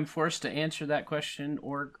before I'm forced to answer that question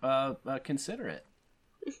or consider it.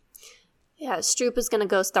 Yeah, Stroop is going to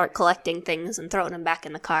go start collecting things and throwing them back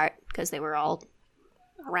in the cart, because they were all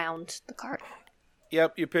around the cart.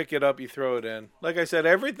 Yep, you pick it up, you throw it in. Like I said,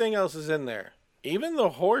 everything else is in there. Even the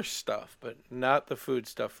horse stuff, but not the food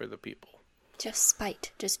stuff for the people. Just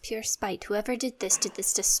spite. Just pure spite. Whoever did this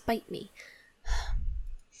to spite me.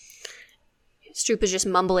 Stroop is just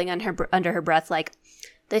mumbling under her breath like,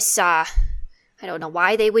 this, I don't know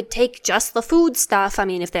why they would take just the food stuff. I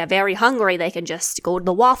mean, if they're very hungry, they can just go to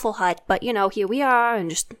the Waffle Hut. But, here we are, and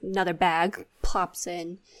just another bag plops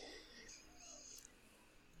in.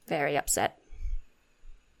 Very upset.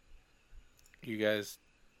 You guys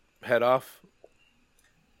head off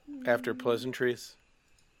after pleasantries?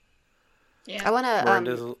 Yeah. I want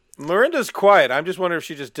to... Miranda's quiet. I'm just wondering if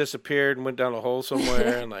she just disappeared and went down a hole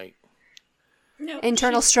somewhere and like... No,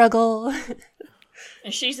 internal struggle.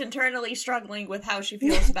 And she's internally struggling with how she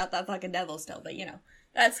feels about that fucking devil still, but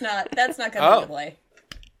that's not coming to play.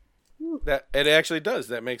 That it actually does.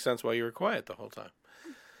 That makes sense why you were quiet the whole time.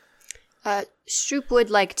 Stroop would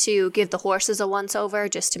like to give the horses a once over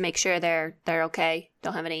just to make sure they're okay.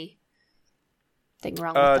 Don't have anything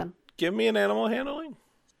wrong with them. Give me an animal handling.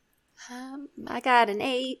 I got an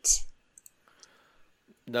 8.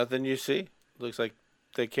 Nothing you see. Looks like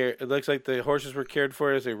it looks like the horses were cared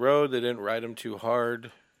for as they rode. They didn't ride them too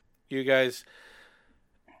hard. You guys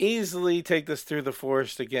easily take this through the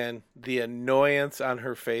forest again. The annoyance on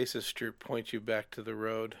her face as Stroop points you back to the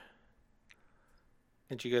road.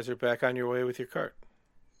 And you guys are back on your way with your cart.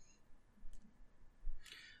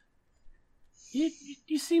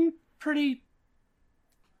 You seem pretty...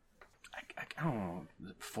 I don't know,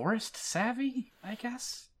 forest savvy, I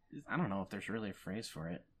guess? I don't know if there's really a phrase for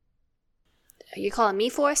it. Are you calling me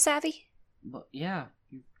forest savvy? But yeah,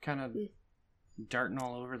 you're kind of darting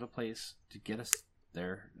all over the place to get us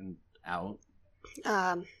there and out.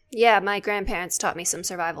 Yeah, my grandparents taught me some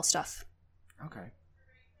survival stuff. Okay.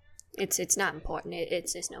 It's not important.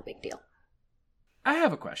 It's no big deal. I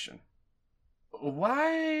have a question.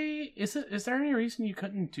 Why is there any reason you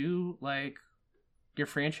couldn't do like your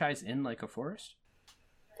franchise in like a forest?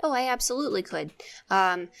 Oh, I absolutely could.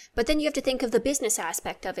 But then you have to think of the business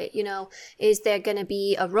aspect of it. Is there going to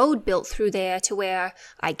be a road built through there to where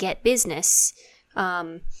I get business?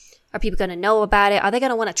 Are people going to know about it? Are they going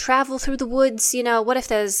to want to travel through the woods? What if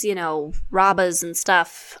there's, robbers and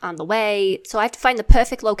stuff on the way? So I have to find the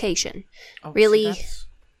perfect location. Oh, really? See,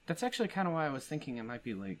 that's actually kind of why I was thinking it might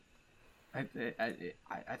be like, I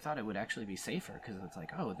thought it would actually be safer because it's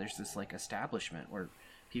like, oh, there's this like establishment where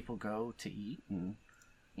people go to eat and,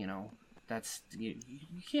 that's, you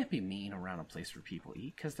can't be mean around a place where people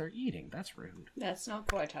eat because they're eating. That's rude. That's not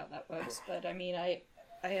quite how that works, but I mean, I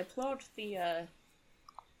applaud the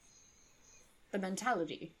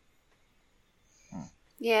mentality.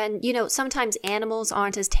 Yeah, and sometimes animals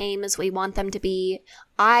aren't as tame as we want them to be.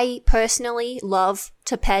 I personally love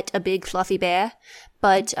to pet a big fluffy bear,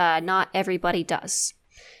 but not everybody does.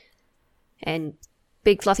 And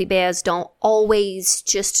big fluffy bears don't always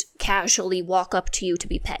just casually walk up to you to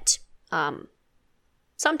be pet.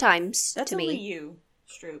 Sometimes That's to only me, you,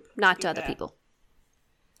 Stroop. not be to other fair. people.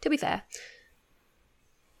 To be fair.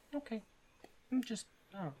 Okay. I was just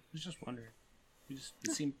wondering. You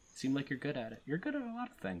seem like you're good at it. You're good at a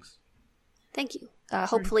lot of things. Thank you.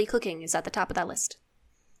 Hopefully cooking is at the top of that list.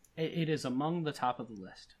 It is among the top of the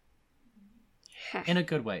list. In a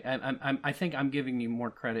good way. I think I'm giving you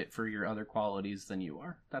more credit for your other qualities than you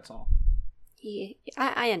are. That's all. Yeah,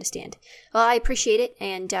 I understand. Well, I appreciate it,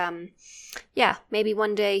 and yeah, maybe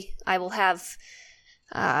one day I will have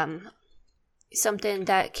something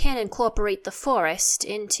that can incorporate the forest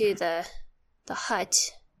into the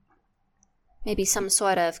hut. Maybe some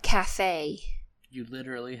sort of cafe. You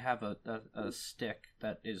literally have a stick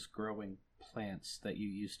that is growing plants that you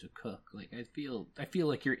use to cook. Like I feel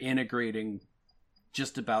like you're integrating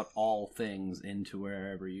just about all things into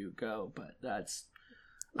wherever you go, but that's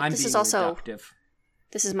This being is also reductive.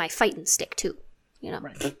 This is my fighting stick too. You know.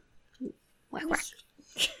 Right. Whack, whack.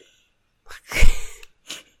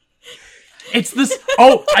 It's this.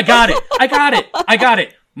 Oh, I got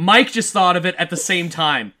it. Mike just thought of it at the same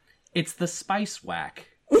time. It's the spice whack.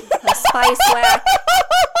 The spice whack.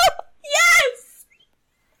 Yes!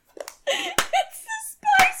 It's the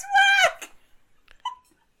spice whack!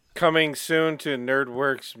 Coming soon to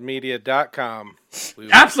nerdworksmedia.com. We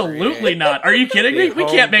will Absolutely create not. Are you kidding me? a We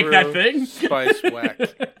can't make that homebrew thing. Spice whack.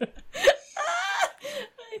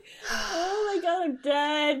 Oh my god, I'm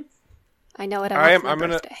dead. I know what I want for my I'm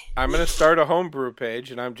birthday. gonna start a homebrew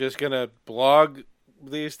page, and I'm just gonna blog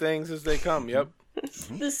these things as they come. Yep.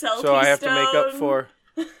 The selfie So I have to make up stone. for.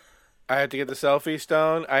 I have to get the selfie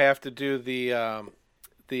stone. I have to do the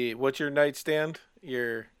what's your nightstand?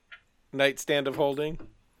 Your nightstand of holding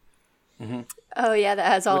Oh yeah, that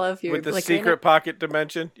has all of your with the liquor in secret it. pocket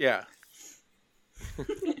dimension. Yeah.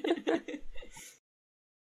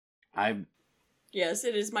 Yes,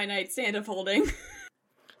 it is my nightstand of holding.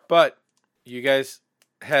 But you guys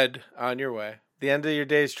head on your way. The end of your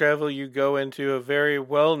day's travel, you go into a very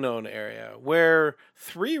well-known area where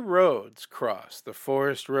 3 roads cross: the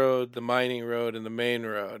forest road, the mining road, and the main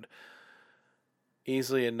road.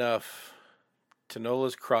 Easily enough to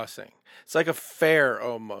Nola's Crossing. It's like a fair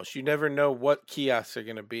almost. You never know what kiosks are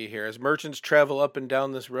going to be here. As merchants travel up and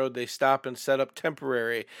down this road, they stop and set up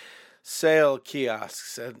temporary sale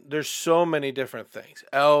kiosks, and there's so many different things.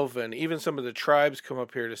 Elven, even some of the tribes come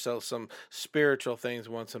up here to sell some spiritual things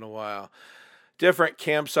once in a while. Different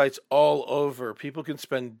campsites all over. People can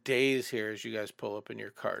spend days here as you guys pull up in your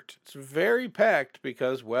cart. It's very packed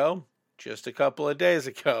because, well, just a couple of days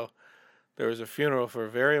ago, there was a funeral for a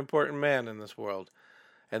very important man in this world.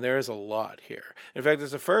 And there is a lot here. In fact,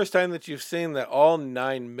 it's the first time that you've seen that all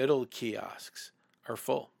 9 middle kiosks are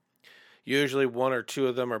full. Usually 1 or 2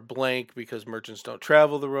 of them are blank because merchants don't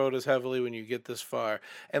travel the road as heavily when you get this far.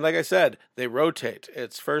 And like I said, they rotate.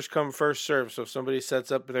 It's first come, first serve. So if somebody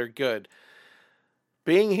sets up, they're good.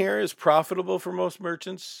 Being here is profitable for most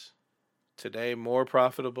merchants. Today, more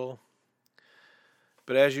profitable.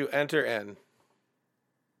 But as you enter in,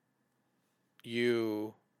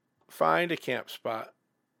 you find a camp spot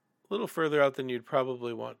a little further out than you'd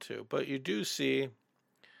probably want to. But you do see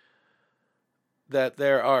that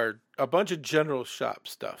there are a bunch of general shop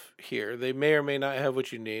stuff here. They may or may not have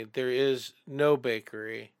what you need. There is no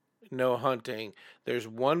bakery, no hunting. There's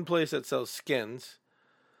one place that sells skins.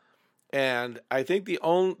 And I think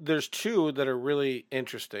there's 2 that are really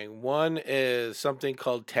interesting. One is something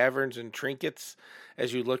called Taverns and Trinkets.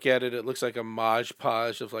 As you look at it, it looks like a Mod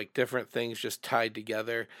Podge of like different things just tied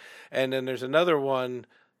together. And then there's another one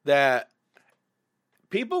that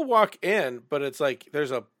people walk in, but it's like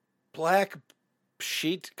there's a black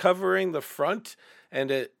sheet covering the front,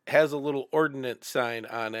 and it has a little ordinance sign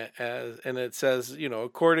on it, and it says,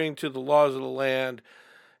 according to the laws of the land,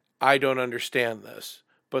 I don't understand this.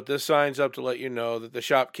 But this sign's up to let you know that the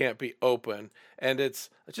shop can't be open. And it's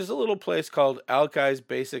just a little place called Alkai's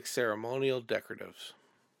Basic Ceremonial Decoratives.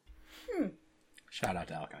 Shout out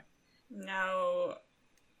to Alkai. Now,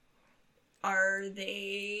 are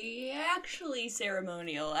they actually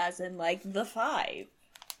ceremonial, as in, like, the 5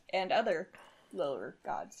 and other lower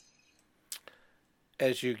gods?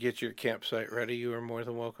 As you get your campsite ready, you are more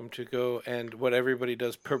than welcome to go and what everybody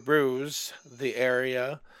does, peruse the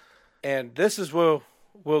area. And this is where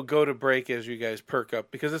we'll go to break as you guys perk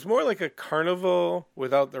up, because it's more like a carnival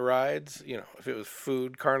without the rides. If it was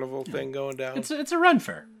food carnival thing going down. It's a run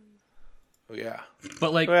fair. Oh, yeah.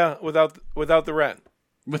 But like without the rent.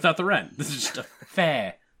 Without the rent. This is just a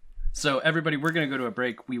fair. So everybody, we're going to go to a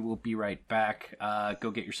break. We will be right back.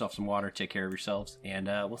 Go get yourself some water, take care of yourselves, and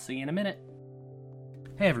we'll see you in a minute.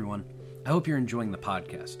 Hey everyone. I hope you're enjoying the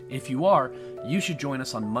podcast. If you are, you should join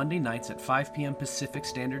us on Monday nights at 5 p.m. Pacific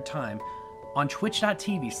Standard Time on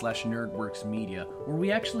twitch.tv/nerdworksmedia, where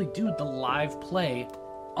we actually do the live play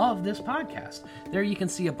of this podcast. There you can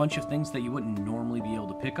see a bunch of things that you wouldn't normally be able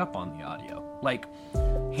to pick up on the audio, like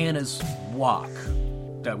Hannah's walk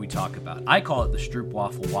that we talk about. I call it the Stroop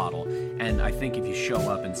Waffle Waddle, and I think if you show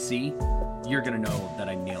up and see, you're going to know that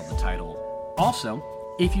I nailed the title. Also,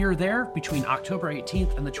 if you're there between October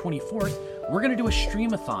 18th and the 24th, we're going to do a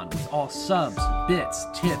streamathon with all subs, bits,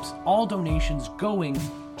 tips, all donations going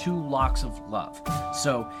to Locks of Love.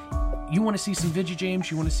 So, you want to see some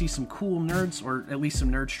Vigijames, you want to see some cool nerds, or at least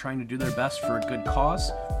some nerds trying to do their best for a good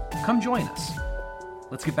cause, come join us.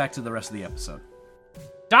 Let's get back to the rest of the episode.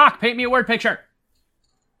 Doc, paint me a word picture!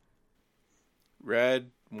 Red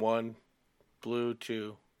 1, blue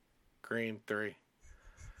 2, green 3.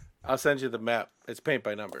 I'll send you the map. It's paint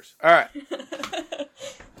by numbers. All right.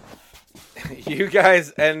 You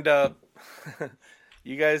guys end up.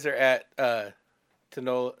 You guys are at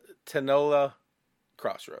Tanola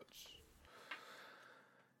Crossroads.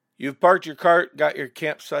 You've parked your cart, got your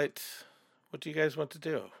campsite. What do you guys want to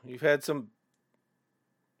do? You've had some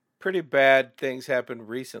pretty bad things happen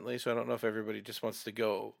recently, so I don't know if everybody just wants to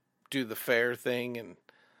go do the fair thing and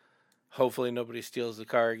hopefully nobody steals the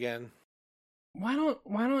car again. Why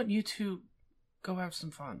don't you two go have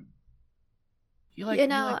some fun? You like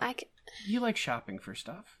you like shopping for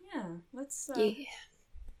stuff. Yeah, let's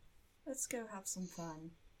go have some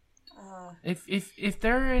fun. If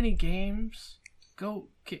there are any games,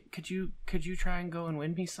 could you try and go and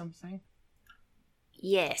win me something?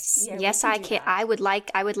 Yes, Yeah, yes, we I can do can.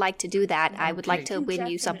 that. I would like to do that. I would like Okay. to win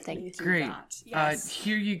you Definitely something. do Great. that. Yes.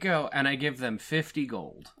 Here you go, and I give them 50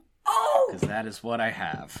 gold Oh! because that is what I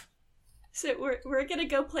have. So we're gonna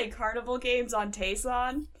go play carnival games on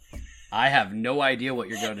Tayson? I have no idea what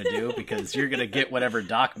you're going to do because you're going to get whatever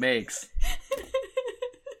Doc makes.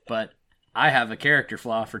 But I have a character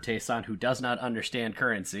flaw for Tayson who does not understand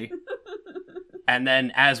currency. And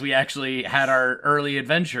then as we actually had our early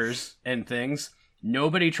adventures and things,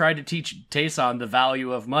 nobody tried to teach Tayson the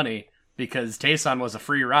value of money because Tayson was a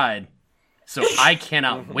free ride. So I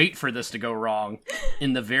cannot wait for this to go wrong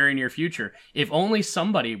in the very near future. If only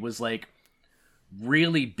somebody was like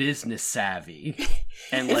really business savvy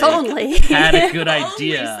and If like only. had a good Only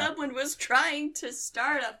idea. someone was trying to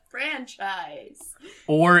start a franchise.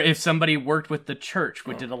 Or if somebody worked with the church,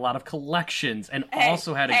 which did a lot of collections and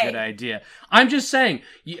also had a good idea. I'm just saying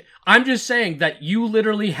that you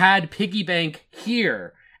literally had piggy bank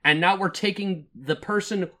here, and now we're taking the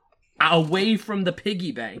person away from the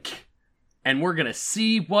piggy bank, and we're gonna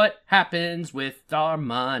see what happens with our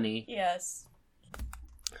money. Yes.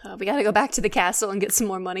 We gotta go back to the castle and get some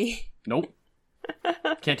more money. Nope.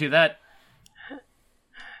 Can't do that.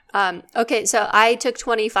 Okay, so I took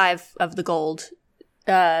 25 of the gold.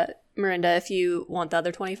 Miranda, if you want the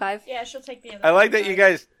other 25. Yeah, she'll take the other. I like that you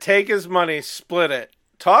guys take his money, split it,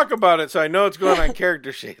 talk about it so I know it's going on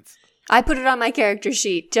character sheets. I put it on my character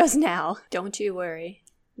sheet just now. Don't you worry.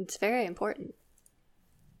 It's very important.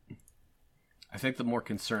 I think the more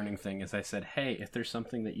concerning thing is I said, hey, if there's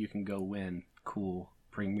something that you can go win, cool.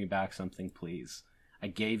 Bring me back something, please. I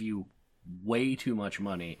gave you way too much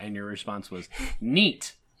money, and your response was,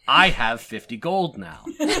 neat. I have 50 gold now.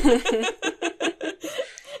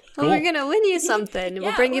 Well, we're gonna win you something.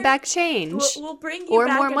 We'll bring you back change. We'll bring you Or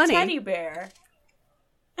back more a money. teddy bear.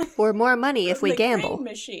 Or more money if we The gamble. crane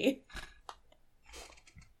machine.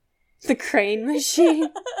 The crane machine.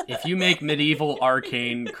 If you make medieval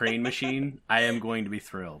arcane crane machine, I am going to be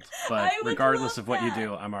thrilled. But I would regardless love of what you that.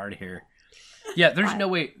 do, I'm already here. Yeah, there's no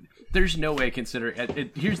way. There's no way.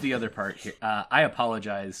 Considering here's the other part here. I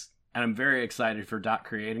apologize, and I'm very excited for Doc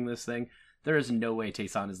creating this thing. There is no way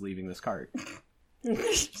Tayson is leaving this cart.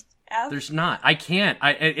 There's not. I can't.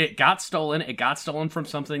 It got stolen. It got stolen from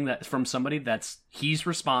somebody that's he's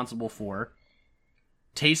responsible for.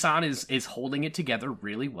 Tayson is holding it together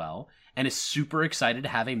really well and is super excited to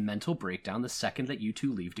have a mental breakdown the second that you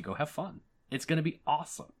two leave to go have fun. It's going to be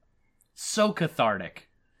awesome. So cathartic.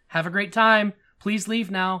 Have a great time. Please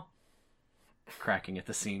leave now. Cracking at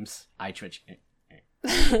the seams. Eye twitch.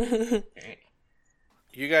 You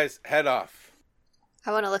guys head off.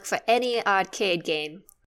 I want to look for any arcade game.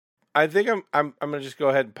 I think I'm gonna just go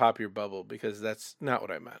ahead and pop your bubble because that's not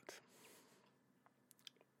what I meant.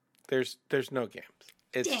 There's no games.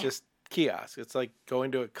 It's just kiosks. It's like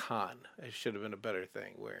going to a con. It should have been a better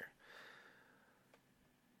thing where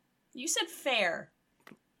You said fair.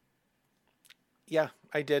 yeah,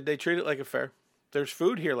 I did. They treat it like a fair. There's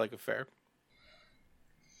food here like a fair.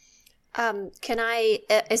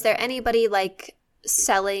 Is there anybody like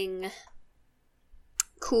selling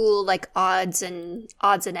cool, like, odds and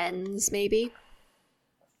ends, maybe.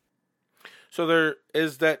 So there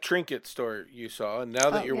is that trinket store you saw, and now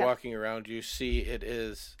that Oh, you're yeah. walking around, you see it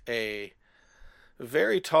is a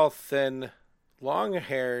very tall, thin,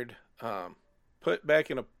 long-haired, put back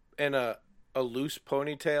in a loose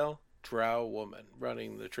ponytail drow woman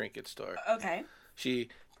running the trinket store. Okay. She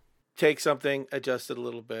takes something, adjusts it a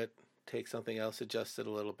little bit, takes something else, adjusts it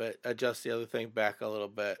a little bit, adjusts the other thing back a little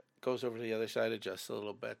bit, goes over to the other side, adjusts a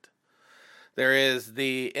little bit. There is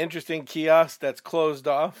the interesting kiosk that's closed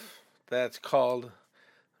off. That's called,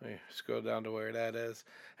 let me scroll down to where that is,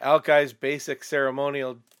 Alkai's Basic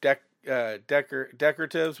Ceremonial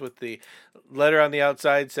Decoratives, with the letter on the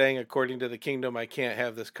outside saying, according to the kingdom, I can't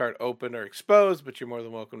have this cart open or exposed, but you're more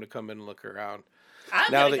than welcome to come in and look around.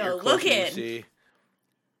 I'm Now gonna that go you're closer, look you in. see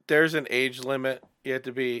there's an age limit. You have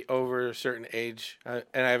to be over a certain age, and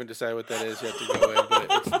I haven't decided what that is. You have to go in, but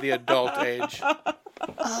it's the adult age.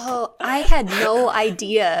 Oh, I had no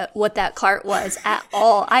idea what that cart was at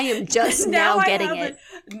all. I am just now getting it.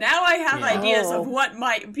 Now I have Yeah. ideas Oh. of what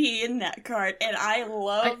might be in that cart, and I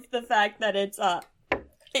love the fact that it's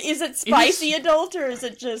is it spicy adult, or is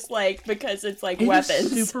it just like because it's like It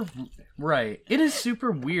weapons? is super right. It is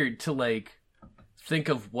super weird to like think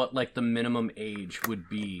of what like the minimum age would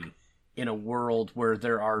be in a world where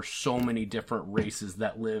there are so many different races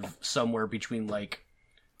that live somewhere between like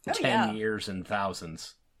 10 years and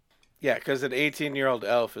thousands. Yeah, because an 18-year-old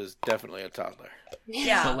elf is definitely a toddler.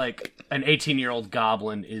 Yeah. But like an 18-year-old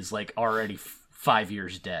goblin is like already 5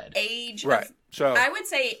 years dead. Age. Right. So I would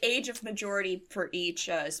say age of majority for each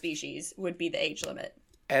species would be the age limit.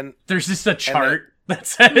 and There's just a chart that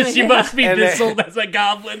says you must be And this they- old as a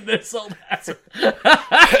goblin, this old as a...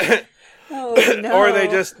 Oh, no. or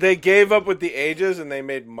they gave up with the ages and they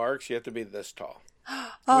made marks. You have to be this tall.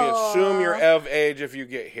 We assume you're of age if you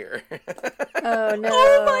get here. Oh, no.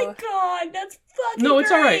 Oh my god, that's fucking No, it's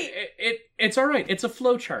great. all right. It's all right. It's a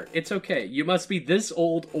flow chart. It's okay. You must be this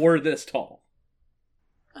old or this tall.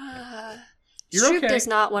 You're Stroop okay. does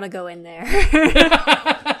not want to go in there.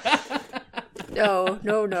 No.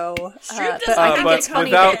 Stroop But doesn't I want think to it's funny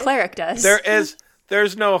without- that the cleric does.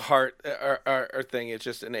 There's no heart or thing. It's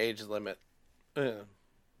just an age limit.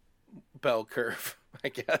 Bell curve, I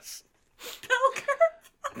guess. Bell curve.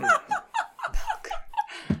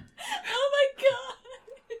 Oh my god.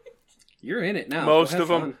 You're in it now. Most Go of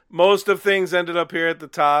have them, fun. most of things ended up here at the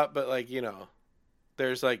top, but like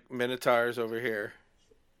there's like minotaurs over here,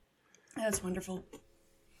 That's wonderful.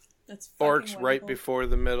 That's fucking orcs right wonderful. before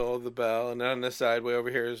the middle of the bell, and then on the side way over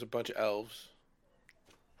here is a bunch of elves.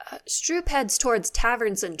 Stroop heads towards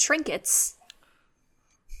taverns and trinkets,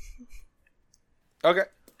 Okay,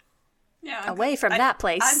 Yeah, away from that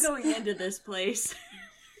place. I'm going into this place.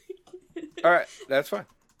 all right, that's fine.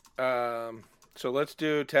 So let's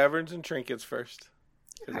do taverns and trinkets first,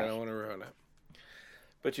 because I don't want to ruin it.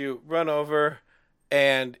 But you run over,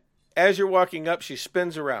 and as you're walking up, she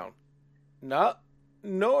spins around. Not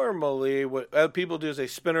normally what people do is they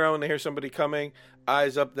spin around when they hear somebody coming,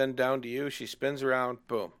 eyes up, then down to you. She spins around,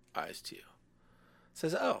 boom, eyes to you.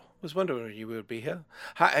 Says, "Oh, was wondering when you would be here.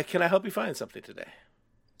 Hi, can I help you find something today?"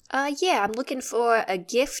 Yeah, I'm looking for a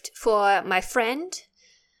gift for my friend.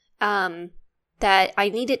 That I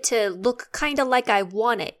need it to look kind of like I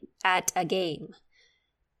won it at a game.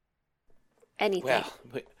 Anything.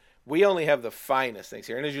 Well, we only have the finest things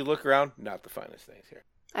here, and as you look around, not the finest things here.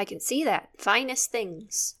 I can see that. Finest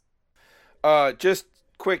things. Just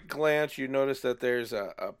quick glance, you notice that there's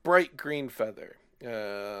a bright green feather.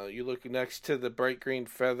 You look next to the bright green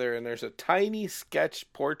feather, and there's a tiny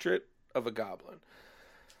sketch portrait of a goblin.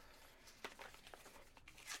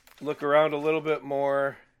 Look around a little bit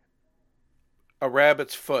more. A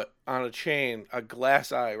rabbit's foot on a chain, a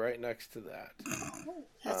glass eye right next to that.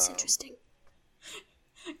 That's interesting.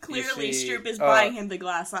 Clearly, see, Stroop is buying him the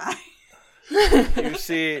glass eye.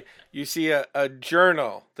 You see a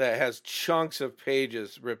journal that has chunks of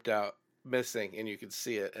pages ripped out, missing, and you can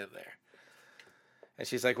see it in there. And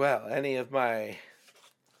she's like, "Well, any of my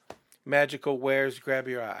magical wares grab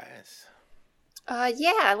your eyes?"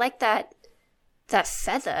 Yeah, I like that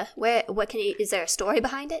feather. Is there a story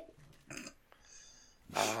behind it?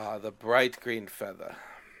 Ah, the bright green feather.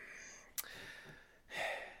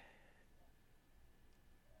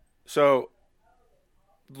 So,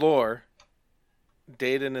 lore,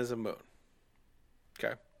 Dedan is a moon.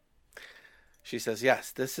 Okay. She says,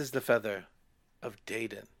 "Yes, this is the feather of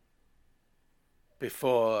Dedan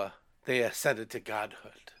before they ascended to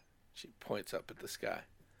godhood." She points up at the sky.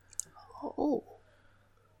 Oh.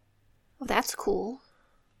 Well, that's cool.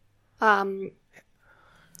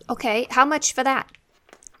 Okay, how much for that?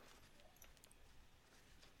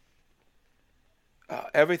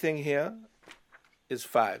 everything here is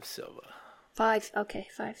 5 silver. 5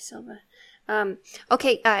 silver.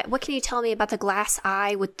 Okay, what can you tell me about the glass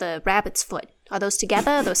eye with the rabbit's foot? Are those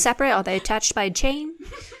together? Are those separate? Are they attached by a chain?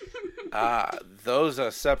 Those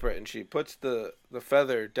are separate, and she puts the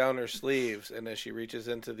feather down her sleeves, and as she reaches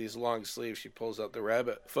into these long sleeves, she pulls out the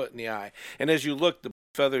rabbit foot in the eye. And as you look, the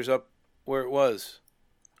feather's up where it was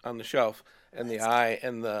on the shelf, and the eye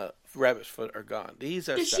and the rabbit's foot are gone. These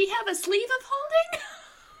are Does she have a sleeve of holding?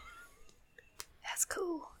 That's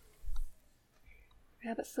cool.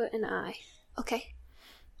 Rabbit foot and eye. Okay.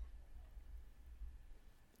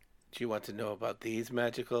 Do you want to know about these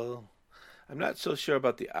magical? I'm not so sure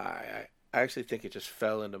about the eye. I actually think it just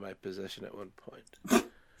fell into my possession at one point.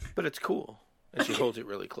 But it's cool. And she holds it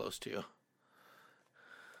really close to you.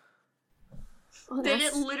 Oh, Did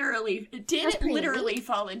it literally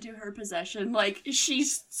fall into her possession? Like, she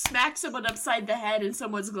smacked someone upside the head and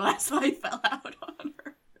someone's glass eye fell out on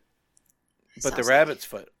her. But the rabbit's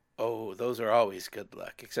foot, oh, those are always good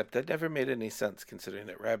luck. Except that never made any sense considering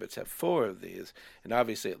that rabbits have 4 of these. And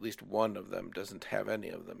obviously at least one of them doesn't have any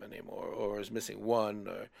of them anymore. Or is missing one.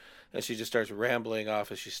 And she just starts rambling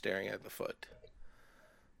off as she's staring at the foot.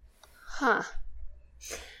 Huh.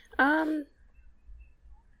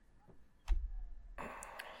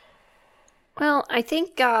 Well, I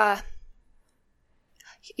think, can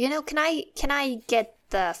I get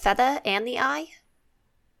the feather and the eye?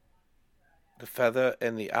 The feather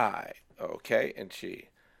and the eye. Okay. And she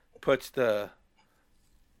puts the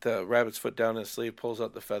rabbit's foot down in his sleeve, pulls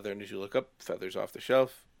out the feather, and as you look up, feather's off the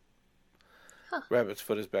shelf. Huh. Rabbit's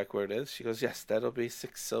foot is back where it is. She goes, yes, that'll be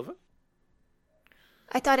 6 silver.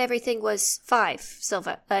 I thought everything was 5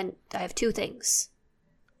 silver, and I have 2 things.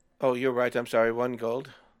 Oh, you're right. I'm sorry. 1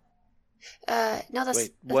 gold. No, that's...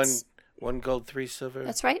 Wait, that's, 1 gold, 3 silver?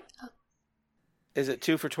 That's right? Oh. Is it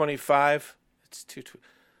 2 for 25? It's 2...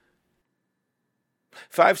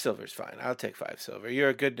 5 silver's fine. I'll take 5 silver. You're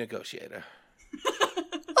a good negotiator.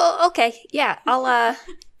 Oh, okay. Yeah, I'll,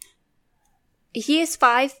 here's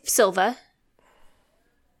 5 silver.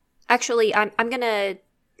 Actually, I'm gonna...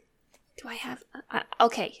 Do I have...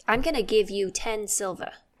 okay, I'm gonna give you 10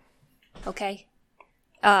 silver. Okay?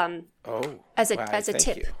 As a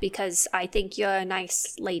tip, you. because I think you're a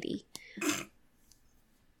nice lady.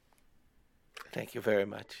 Thank you very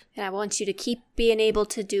much. And I want you to keep being able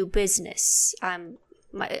to do business.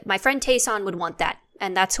 My friend Tayson would want that,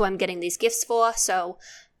 and that's who I'm getting these gifts for. So,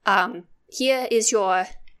 here is your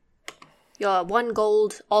 1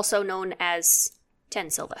 gold, also known as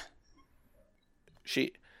 10 silver.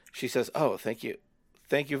 She says, "Oh, thank you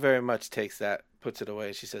very much." Takes that, puts it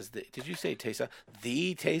away. She says, "Did you say Tayson?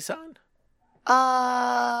 The Tayson?"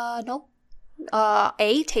 No.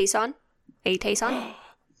 A Tayson. A Tayson.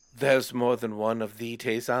 There's more than one of the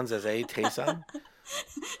Taysons as a Tayson?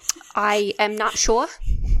 I am not sure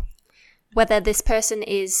whether this person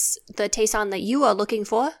is the Tayson that you are looking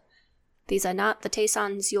for. These are not the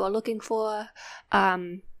Taysons you are looking for.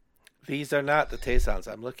 These are not the Taysons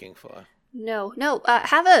I'm looking for. No.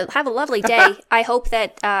 Have a lovely day. I hope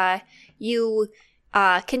that you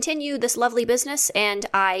continue this lovely business, and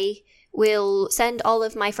I will send all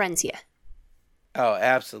of my friends here. Oh,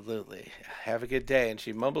 absolutely. Have a good day. And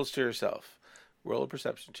she mumbles to herself. Roll a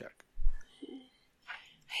perception check.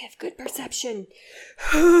 I have good perception.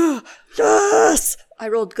 Yes! I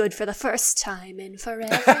rolled good for the first time in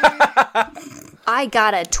forever. I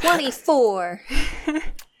got a 24.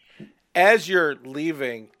 As you're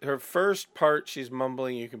leaving, her first part she's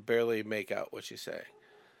mumbling, you can barely make out what she's saying.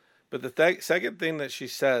 But the second thing that she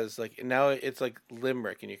says, like now it's like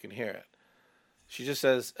limerick and you can hear it. She just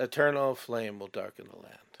says, "Eternal flame will darken the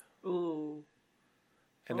land." Ooh.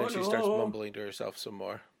 And then she starts mumbling to herself some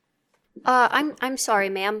more. I'm sorry,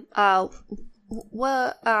 ma'am.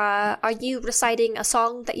 What are you reciting a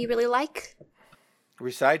song that you really like?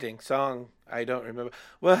 Reciting song, I don't remember.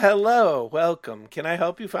 Well, hello, welcome. Can I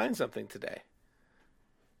help you find something today?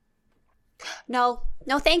 No,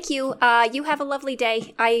 thank you. You have a lovely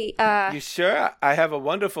day. You sure? I have a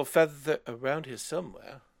wonderful feather around here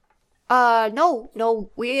somewhere. No,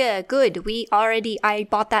 we're good. I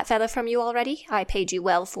bought that feather from you already. I paid you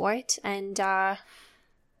well for it, and,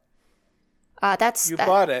 that's... You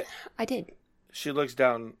bought it. I did. She looks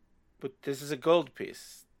down, but this is a gold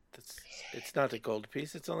piece. It's not a gold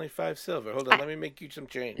piece. It's only 5 silver. Hold on, let me make you some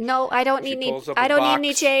change. No, I don't need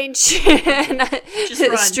any change.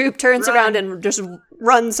 Stroop turns around and just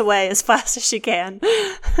runs away as fast as she can.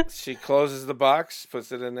 She closes the box,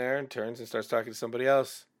 puts it in there, and turns and starts talking to somebody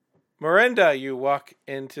else. Miranda, you walk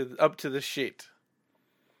up to the sheet.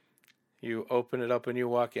 You open it up and you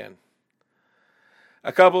walk in.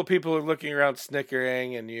 a couple of people are looking around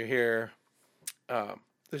snickering, and you hear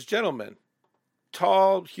this gentleman,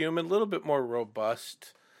 tall, human, a little bit more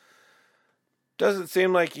robust. Doesn't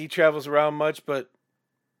seem like he travels around much, but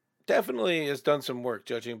definitely has done some work,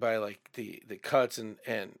 judging by like the cuts and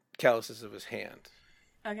calluses of his hand.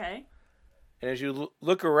 Okay. And as you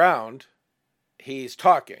look around, he's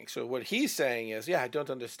talking. So what he's saying is, yeah, I don't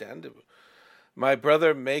understand. My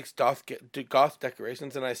brother makes goth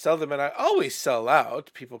decorations, and I sell them, and I always sell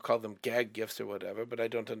out. People call them gag gifts or whatever, but I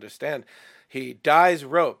don't understand. He dyes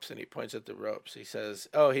ropes, and he points at the ropes. He says,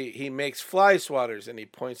 oh, he makes fly swatters, and he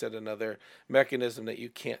points at another mechanism that you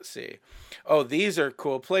can't see. Oh, these are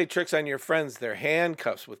cool. Play tricks on your friends. They're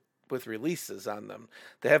handcuffs with releases on them.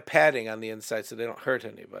 They have padding on the inside so they don't hurt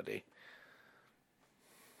anybody.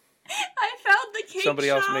 I found the cake Somebody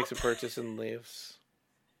shop. else makes a purchase and leaves.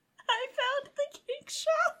 I found the cake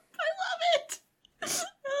shop. I love it.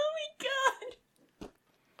 Oh my god.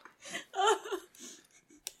 Oh.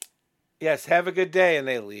 Yes, have a good day, and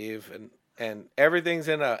they leave, and everything's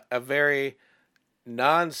in a very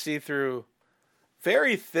non-see-through,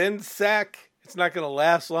 very thin sack. It's not going to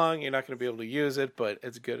last long. You're not going to be able to use it, but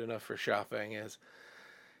it's good enough for shopping. As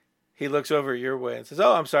he looks over your way and says,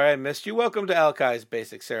 oh, I'm sorry I missed you. Welcome to Alkai's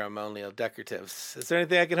Basic Ceremonial Decoratives. Is there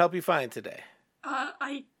anything I can help you find today?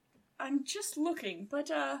 I'm just looking, but,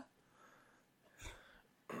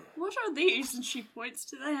 what are these? And she points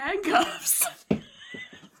to the handcuffs.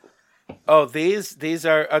 Oh, these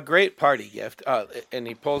are a great party gift. And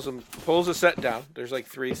he pulls a set down. There's like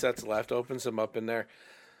 3 sets left. Opens them up in there.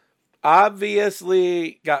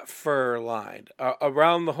 Obviously got fur lined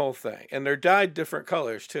around the whole thing. And they're dyed different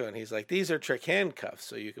colors too. And he's like, these are trick handcuffs,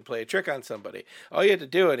 so you can play a trick on somebody. All you have to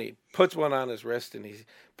do, and he puts one on his wrist and he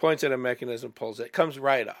points at a mechanism, pulls it. It comes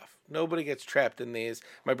right off. Nobody gets trapped in these.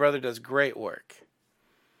 My brother does great work.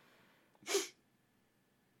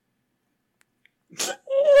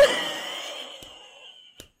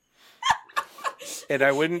 And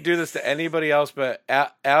I wouldn't do this to anybody else, but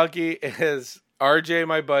Algie is RJ,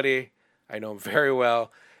 my buddy. I know him very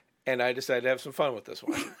well. And I decided to have some fun with this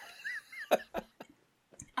one.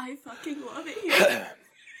 I fucking love it here.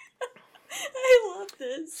 I love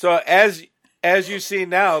this. So as you see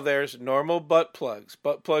now, there's normal butt plugs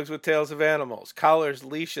with tails of animals, collars,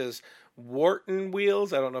 leashes, Wharton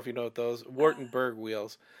wheels. I don't know if you know what those, Wartenberg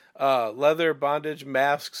wheels, leather bondage,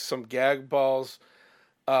 masks, some gag balls,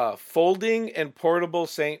 folding and portable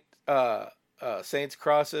saints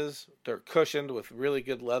crosses. They're cushioned with really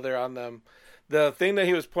good leather on them. The thing that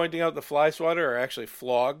he was pointing out, the fly swatter, are actually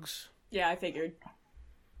flogs. Yeah, I figured.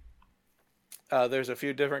 There's a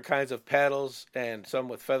few different kinds of paddles and some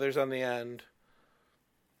with feathers on the end.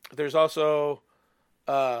 There's also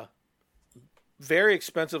very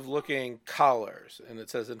expensive looking collars, and it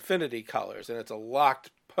says Infinity collars, and it's a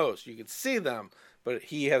locked post. You can see them, but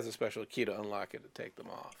he has a special key to unlock it to take them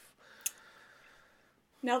off.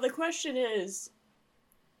 Now the question is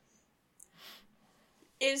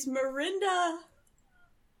Mirinda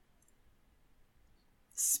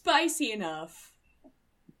spicy enough?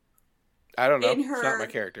 I don't know. It's not my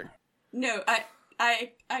character. No,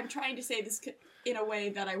 I'm trying to say this in a way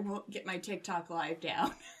that I won't get my TikTok live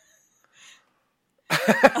down.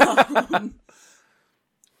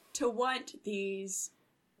 To want these,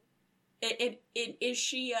 is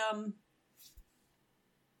she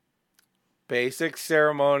basic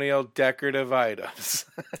ceremonial decorative items.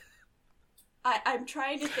 I'm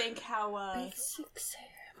trying to think how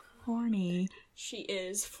horny she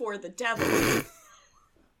is for the devil.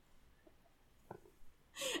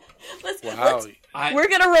 We're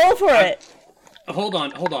gonna roll for it. Hold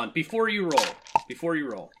on. Before you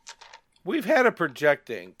roll. We've had a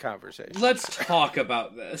projecting conversation. Let's talk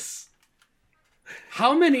about this.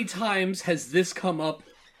 How many times has this come up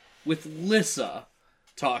with Lissa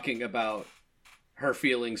talking about her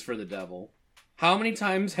feelings for the devil? How many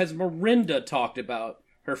times has Mirinda talked about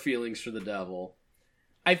her feelings for the devil?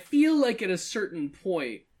 I feel like at a certain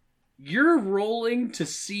point, you're rolling to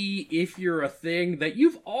see if you're a thing that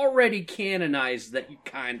you've already canonized that you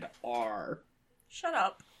kind of are. Shut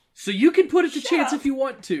up. So you can put it to chance if you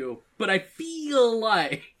want to, but I feel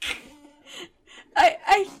like...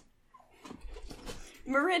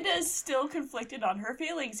 Mirinda is still conflicted on her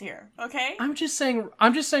feelings here, okay? I'm just saying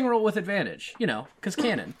roll with advantage, because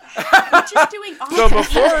canon. I'm just doing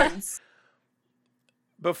options.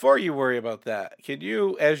 Before you worry about that, can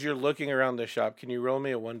you, as you're looking around the shop, can you roll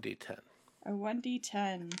me a 1d10? A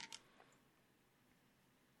 1d10.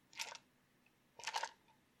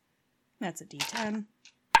 That's a d10.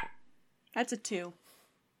 That's a 2.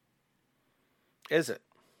 Is it?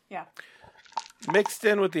 Yeah. Mixed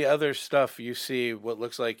in with the other stuff, you see what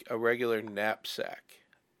looks like a regular knapsack.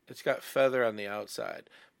 It's got feather on the outside.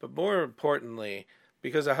 But more importantly,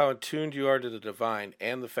 because of how attuned you are to the divine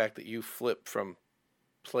and the fact that you flip from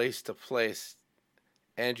place to place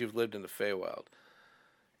and you've lived in the Feywild,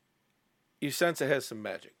 you sense it has some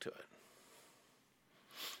magic to it.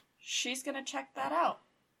 She's gonna check that out.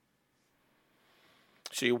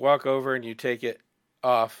 So you walk over and you take it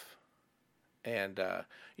off, and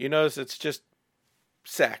you notice it's just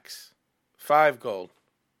sacks. 5 gold.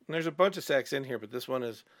 And there's a bunch of sacks in here, but this one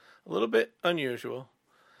is a little bit unusual.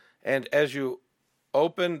 And as you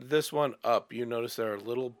open this one up, you notice there are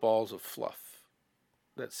little balls of fluff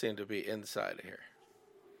that seem to be inside of here.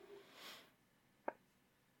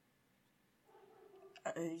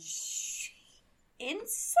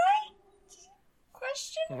 Insight?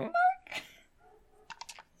 Question mark?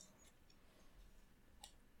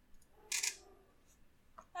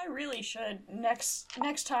 I really should next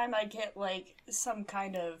time I get like some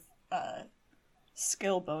kind of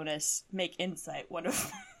skill bonus, make insight one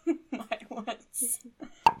of my ones.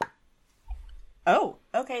 Oh,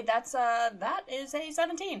 okay, that is a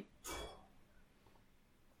 17.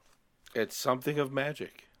 It's something of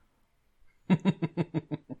magic.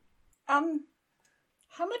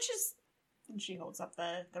 How much is... And she holds up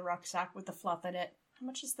the rucksack with the fluff in it. How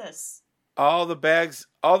much is this? All the bags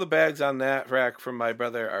on that rack from my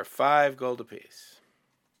brother are 5 gold apiece.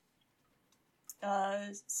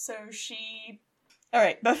 So she...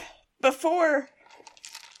 Alright, before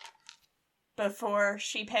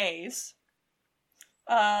she pays,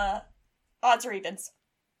 odds or evens?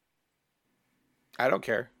 I don't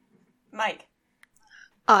care. Mike.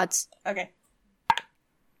 Odds. Okay.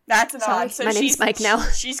 That's an Sorry, odd. So my name's Mike now.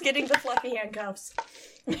 She's getting the fluffy handcuffs.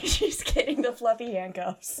 She's getting the fluffy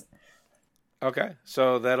handcuffs. Okay,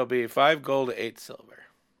 so that'll be 5 gold, 8 silver.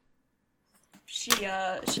 She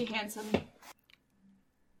hands him.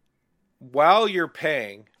 While you're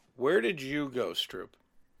paying, where did you go, Stroop?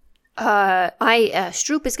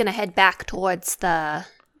 Stroop is gonna head back towards the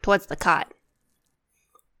cot.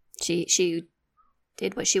 She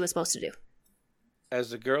did what she was supposed to do.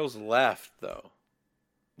 As the girls left, though,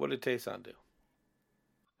 what did Tayson do?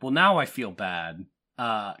 Well, now I feel bad,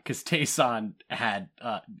 because Tayson had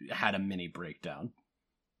a mini breakdown.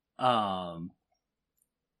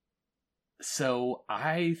 So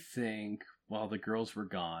I think while the girls were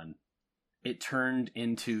gone, it turned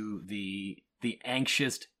into the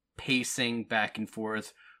anxious pacing back and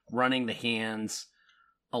forth, running the hands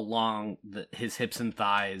along his hips and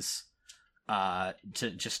thighs,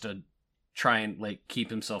 to try and like keep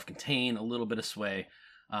himself contained, a little bit of sway,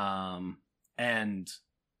 and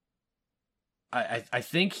I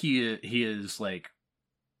think he is like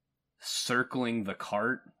circling the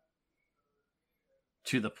cart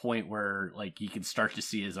to the point where like you can start to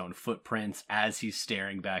see his own footprints as he's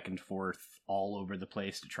staring back and forth all over the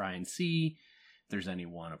place to try and see if there's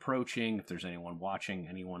anyone approaching, if there's anyone watching,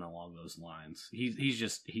 anyone along those lines. He's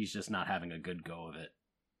just not having a good go of it.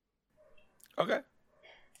 Okay.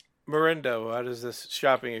 Merindo, how does this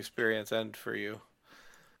shopping experience end for you?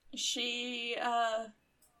 She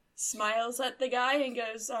smiles at the guy and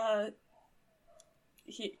goes,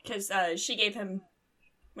 because she gave him,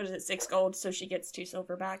 6 gold, so she gets 2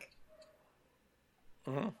 silver back.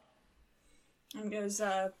 Mm-hmm. And goes,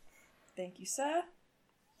 thank you, sir.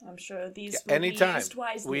 I'm sure these will anytime. be used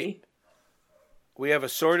wisely. We have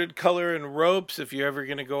assorted color and ropes. If you're ever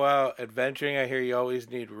going to go out adventuring, I hear you always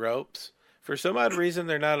need ropes. For some odd reason,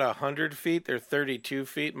 they're not 100 feet. They're 32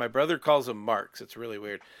 feet. My brother calls them marks. It's really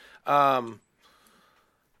weird.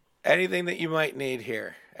 Anything that you might need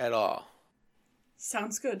here at all.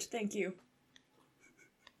 Sounds good, thank you.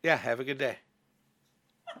 Yeah, have a good day.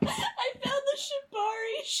 I found the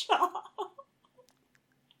Shibari shop.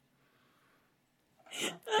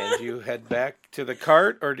 And do you head back to the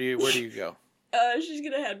cart, or where do you go? She's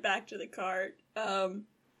gonna head back to the cart.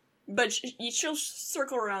 But she'll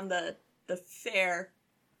circle around the fair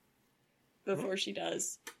before she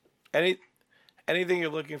does. Anything you're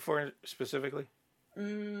looking for specifically?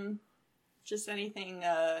 Just anything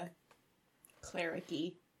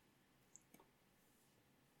cleric-y.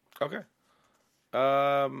 Okay.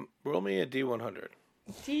 Roll me a D100.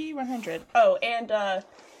 D100. Oh, and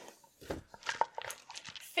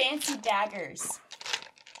fancy daggers.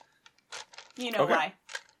 You know why.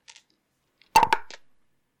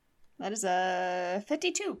 That is a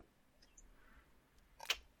 52.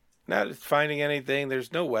 Not finding anything.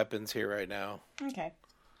 There's no weapons here right now. Okay.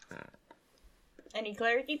 Any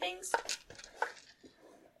cleric-y things?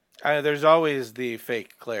 There's always the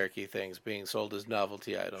fake cleric-y things being sold as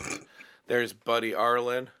novelty items. There's Buddy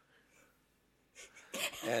Arlen.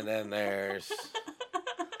 And then there's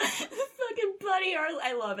Fucking Buddy Harley.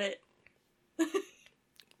 I love it.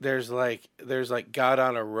 there's like God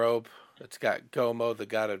on a rope. It's got Gomo, the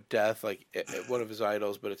god of death, like one of his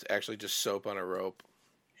idols, but it's actually just soap on a rope.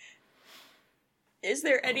 Is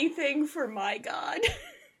there anything for my god?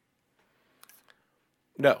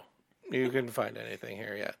 No, you couldn't find anything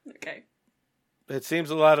here yet. Okay. It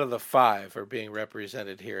seems a lot of the 5 are being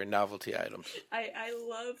represented here in novelty items. I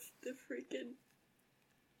love the freaking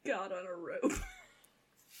god on a rope.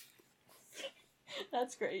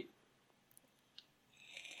 That's great.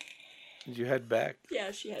 Did you head back?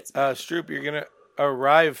 Yeah, she heads. Stroop, you're gonna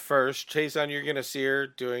arrive first. Chason, you're gonna see her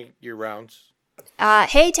doing your rounds.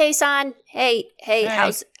 Hey, Tayson. Hey,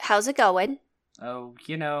 how's it going? Oh,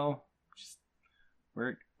 just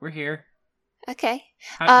we're here. Okay.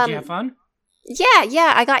 Did you have fun?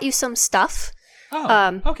 Yeah, I got you some stuff.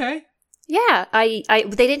 Oh, okay. Yeah, I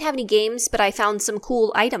they didn't have any games, but I found some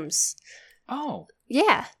cool items. Oh,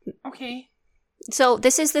 Yeah. okay. So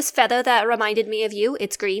this is this feather that reminded me of you.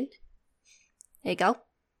 It's green. There you go.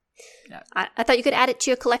 Yeah. I thought you could add it to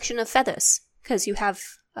your collection of feathers, because you have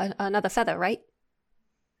another feather, right?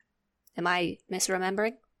 Am I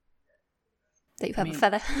misremembering? That you have a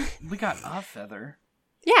feather? We got a feather.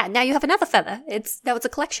 Yeah, now you have another feather. That was a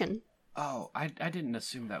collection. Oh, I didn't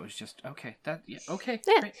assume that was just okay. Okay.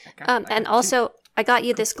 Yeah. Great. I got And two. also, I got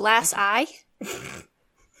you this glass eye.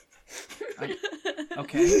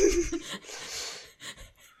 Okay.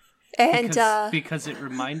 And because it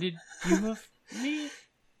reminded you of me.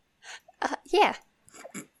 yeah,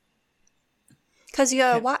 because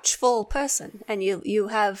you're a watchful person, and you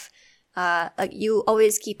have you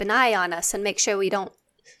always keep an eye on us and make sure we don't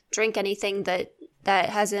drink anything that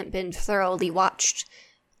hasn't been thoroughly watched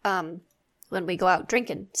when we go out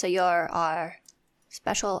drinking. So you're our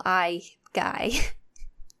special eye guy.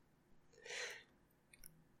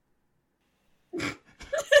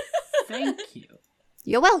 Thank you.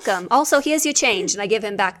 You're welcome. Also, here's your change, and I give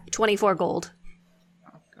him back 24 gold.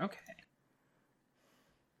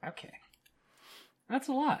 Okay. That's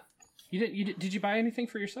a lot. Did you buy anything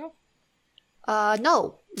for yourself?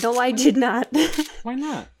 No, I did not. Why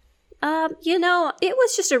not? It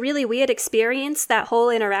was just a really weird experience, that whole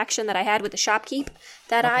interaction that I had with the shopkeep,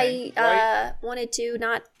 that Okay. I wanted to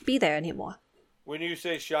not be there anymore. When you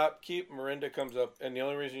say shopkeep, Miranda comes up, and the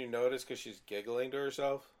only reason you know it is because she's giggling to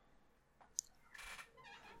herself.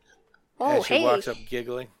 Oh, As she hey. walks up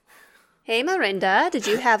giggling. Hey, Miranda, did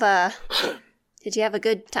you have a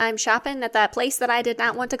good time shopping at that place that I did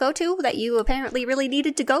not want to go to, that you apparently really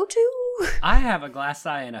needed to go to? I have a glass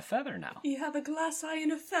eye and a feather now. You have a glass eye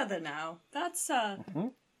and a feather now. That's Mm-hmm.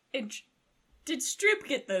 Did Stroop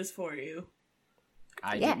get those for you?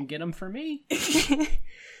 I Yeah. didn't get them for me.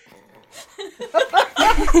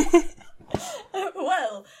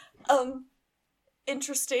 Well,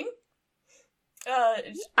 interesting.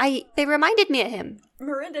 They reminded me of him.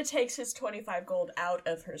 Miranda takes his 25 gold out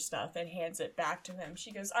of her stuff and hands it back to him.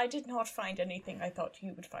 She goes, I did not find anything I thought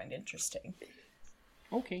you would find interesting.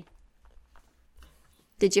 Okay.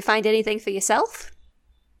 Did you find anything for yourself?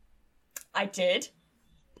 I did.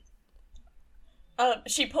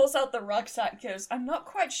 She pulls out the rucksack and goes, I'm not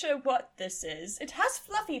quite sure what this is. It has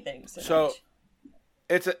fluffy things in So,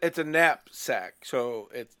 it. it's a knapsack, so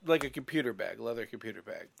it's like a computer bag, leather computer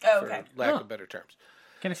bag, Oh, okay. for lack Huh. of better terms.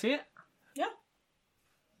 Can I see it? Yeah.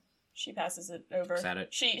 She passes it over. Looks at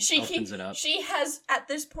it, She opens it up. She has at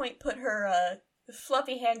this point put her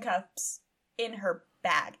fluffy handcuffs in her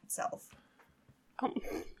bag itself.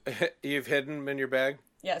 You've hidden them in your bag?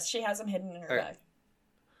 Yes, she has them hidden in her Okay. bag.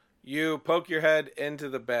 You poke your head into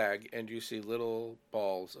the bag, and you see little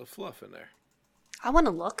balls of fluff in there. I want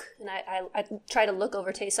to look, and I try to look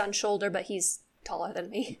over Tayson's shoulder, but he's taller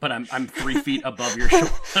than me. But I'm 3 feet above your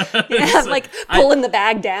shoulder. Yeah, I'm like pulling the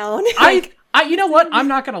bag down. I you know what? I'm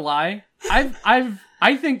not gonna lie.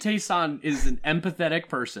 I think Tayson is an empathetic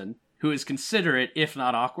person who is considerate, if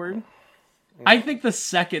not awkward. I think the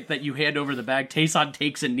second that you hand over the bag, Tayson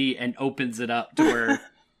takes a knee and opens it up to where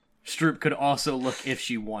Stroop could also look if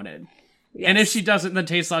she wanted. Yes. And if she doesn't, then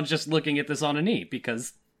Tayson's just looking at this on a knee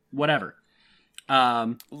because whatever.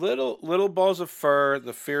 Little balls of fur.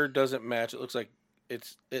 The fur doesn't match. It looks like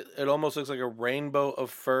it almost looks like a rainbow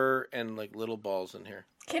of fur and like little balls in here.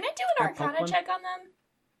 Can I do an I'll poke Arcana one. check on them?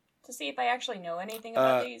 To see if I actually know anything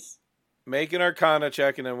about these? Make an Arcana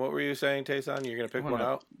check, and then what were you saying, Tayson? You're gonna pick one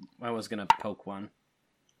out. I was gonna poke one.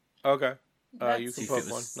 Okay. You That's- can If poke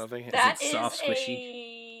it was- one. Nothing. That it is soft, a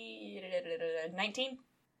 19.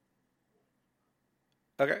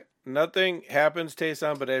 Okay. Nothing happens,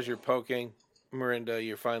 Tayson, but as you're poking Miranda,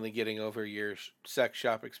 you're finally getting over your sex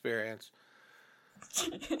shop experience.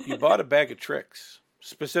 You bought a bag of tricks,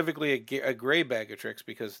 specifically a gray bag of tricks,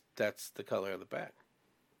 because that's the color of the bag.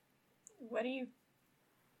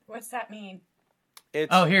 What's that mean?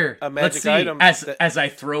 It's here. a magic Let's see. item. As I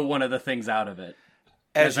throw one of the things out of it.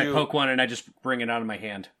 As I you poke one and I just bring it out of my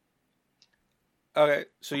hand. Okay,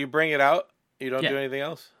 so you bring it out. You don't do anything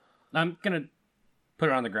else. I'm gonna put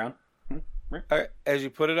it on the ground. Okay, as you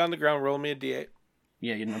put it on the ground, roll me a d8.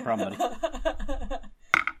 Yeah, no problem, buddy.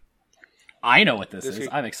 I know what this is.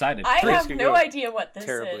 I'm excited. I have no idea what this is.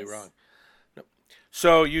 Terribly wrong. No.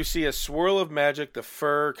 So you see a swirl of magic. The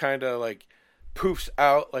fur kind of like poofs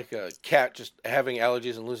out like a cat just having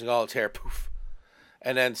allergies and losing all its hair. Poof.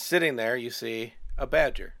 And then sitting there, you see a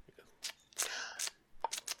badger.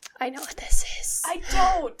 I know what this is. I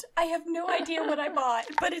don't. I have no idea what I bought,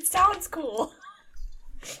 but it sounds cool.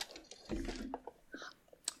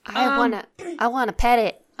 I wanna pet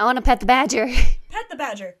it. I wanna pet the badger. Pet the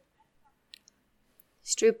badger.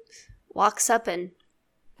 Stroop walks up and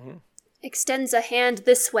extends a hand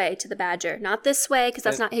this way to the badger. Not this way, because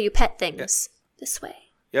that's not how you pet things. This way.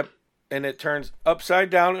 Yep. And it turns upside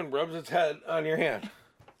down and rubs its head on your hand.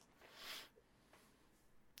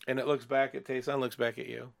 And it looks back at Tayson, looks back at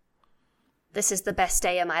you. This is the best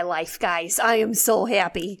day of my life, guys. I am so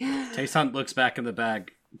happy. Tayson looks back in the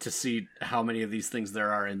bag to see how many of these things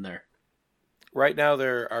there are in there. Right now,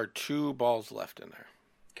 there are 2 balls left in there.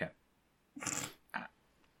 Okay.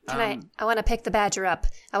 I want to pick the badger up.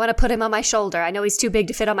 I want to put him on my shoulder. I know he's too big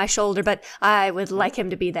to fit on my shoulder, but I would like him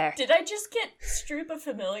to be there. Did I just get Stroop a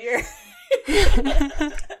familiar?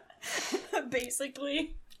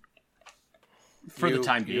 Basically. For the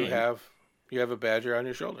time being. You have a badger on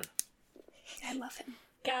your shoulder. I love him.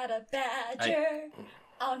 Got a badger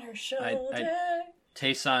on her shoulder.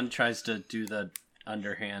 Tayson tries to do the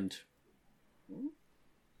underhand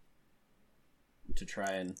to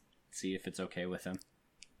try and see if it's okay with him.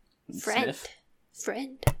 Friend.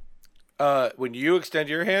 When you extend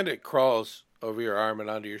your hand, it crawls over your arm and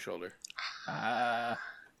onto your shoulder.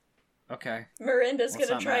 Okay. Miranda's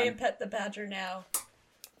gonna try and pet the badger now.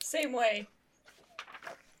 Same way.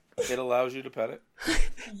 It allows you to pet it.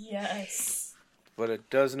 Yes. But it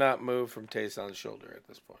does not move from Tayson's shoulder at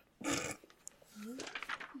this point.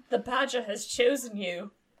 The badger has chosen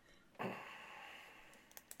you.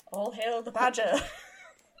 All hail the badger.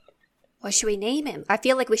 What should we name him? I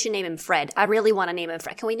feel like we should name him Fred. I really want to name him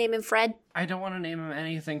Fred. Can we name him Fred? I don't want to name him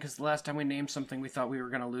anything because the last time we named something, we thought we were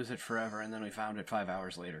going to lose it forever, and then we found it 5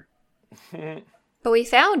 hours later. But we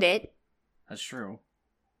found it. That's true.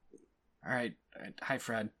 All right. Hi,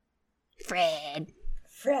 Fred. Fred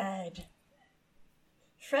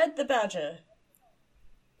the badger.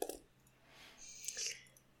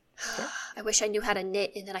 I wish I knew how to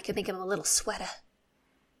knit, and then I could make him a little sweater.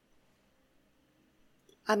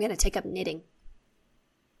 I'm going to take up knitting.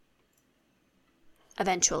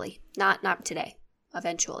 Eventually. Not today.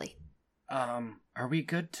 Eventually. Are we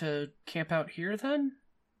good to camp out here then?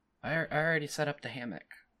 I already set up the hammock.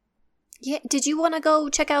 Yeah, did you want to go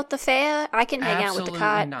check out the fair? I can hang out with the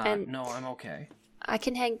cot. Not. And no, I'm okay. I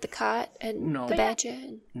can hang the cot and No. the badger.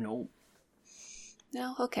 No.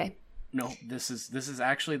 No? Okay. No, this is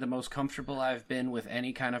actually the most comfortable I've been with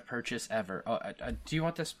any kind of purchase ever. Oh, do you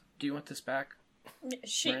want this? Do you want this back?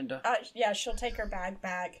 Miranda? Yeah, she'll take her bag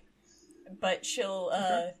back, but she'll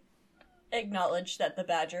acknowledge that the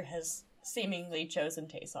badger has seemingly chosen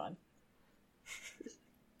Tayson.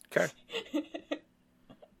 Okay.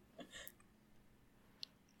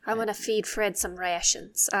 I want to feed Fred some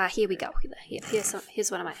rations. Here we go. Here's a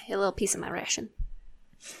little piece of my ration.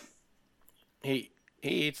 He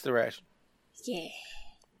eats the ration. Yeah.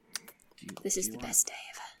 This is the best day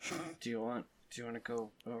ever. Do you want to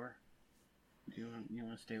go over? Do you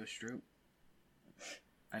want to stay with Stroop?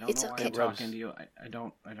 I don't know why I'm talking to you. I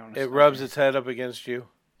don't. It rubs its head up against you.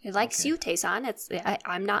 It likes you, Tayson.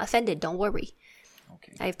 I'm not offended. Don't worry.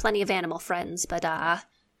 Okay. I have plenty of animal friends, but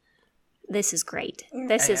this is great.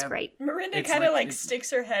 This is great. Miranda kind of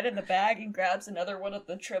sticks her head in the bag and grabs another one of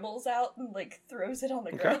the tribbles out and throws it on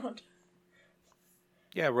the ground.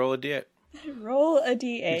 Yeah, roll a d8. Roll a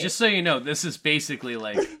d8. Just so you know, this is basically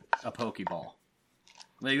like a Pokeball.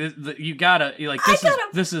 Like you gotta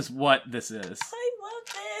this is what this is. I love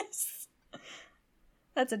this.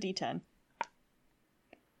 That's a d10.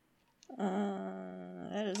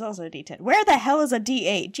 That is also a d10. Where the hell is a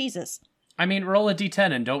d8? Jesus. I mean, roll a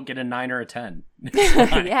d10 and don't get a 9 or a 10.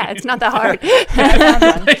 Yeah, it's not that hard.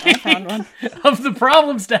 I found one. Of the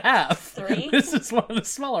problems to have, 3? This is one of the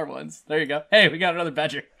smaller ones. There you go. Hey, we got another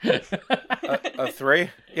badger. A 3?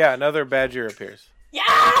 Yeah, another badger appears.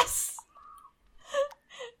 Yes!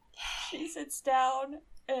 She sits down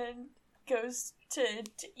and goes goes to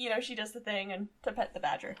she does the thing and to pet the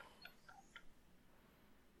badger.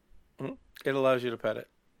 It allows you to pet it.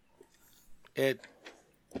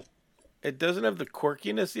 It doesn't have the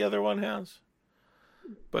quirkiness the other one has,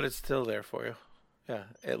 but it's still there for you. Yeah,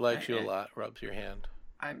 it likes you a lot, rubs your hand.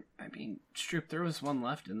 I mean, Stroop, there was one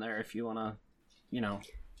left in there if you want to,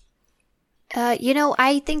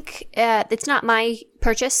 I think it's not my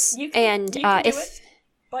purchase, You can and do if it,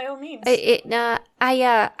 by all means.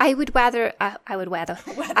 I would rather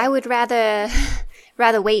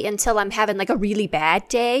wait until I'm having like a really bad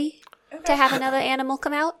day to have another animal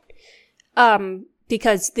come out.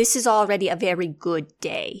 Because this is already a very good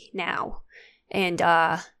day now, and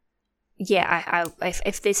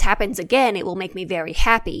if this happens again, it will make me very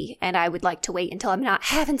happy, and I would like to wait until I'm not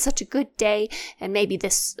having such a good day, and maybe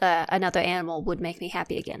this another animal would make me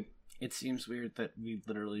happy again. It seems weird that we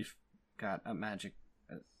literally got a magic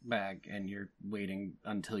bag and you're waiting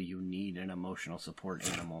until you need an emotional support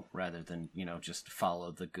animal rather than, just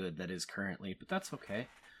follow the good that is currently, but that's okay.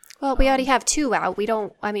 Well, we already have 2 out. We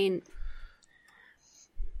don't, I mean...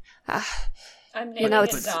 I'm naming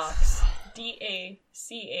it Docs.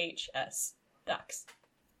 DACHS. Docs.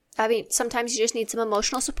 I mean, sometimes you just need some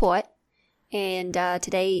emotional support, and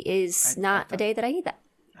today is not a day that I need that.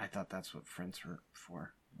 I thought that's what friends were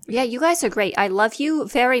for. Yeah, you guys are great. I love you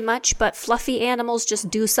very much, but fluffy animals just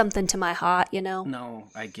do something to my heart, No,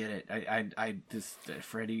 I get it.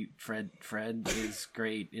 Fred is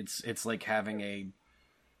great. It's like having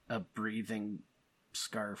a breathing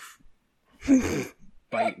scarf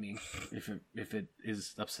bite me if it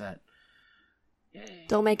is upset. Yay.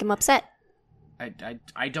 Don't make him upset. I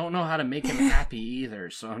don't know how to make him happy either,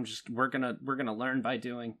 so we're gonna learn by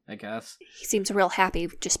doing, I guess. He seems real happy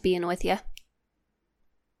just being with you.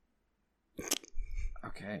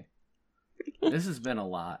 Okay. This has been a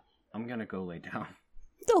lot. I'm gonna go lay down.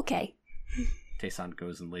 Okay. Tayson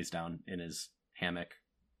goes and lays down in his hammock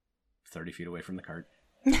 30 feet away from the cart.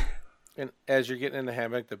 And as you're getting in the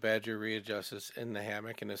hammock, the badger readjusts in the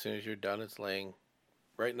hammock, and as soon as you're done, it's laying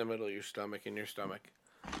right in the middle of your stomach, in your stomach.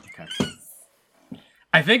 Okay.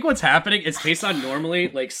 I think what's happening is Tayson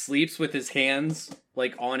normally sleeps with his hands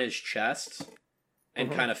on his chest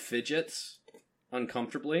and kind of fidgets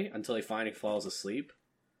uncomfortably until he finally falls asleep.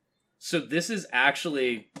 So this is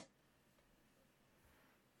actually,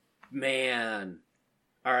 man.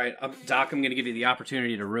 All right, Doc, I'm going to give you the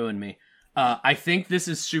opportunity to ruin me. I think this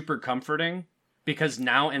is super comforting because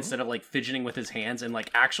now instead of fidgeting with his hands and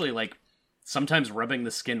actually sometimes rubbing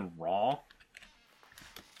the skin raw,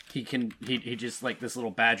 he just this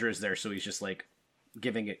little badger is there, so he's just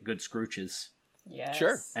giving it good scrooches. Yes.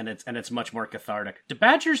 Sure. And it's much more cathartic. Do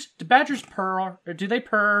badgers purr? Or do they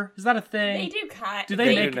purr? Is that a thing? They do kind.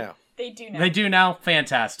 They do now. They do now. They do now?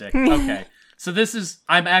 Fantastic. Okay. So this is,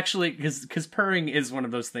 I'm actually, because purring is one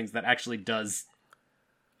of those things that actually does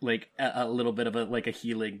a little bit of a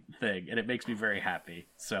healing thing, and it makes me very happy.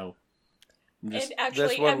 So It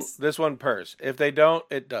actually, this one purrs. If they don't,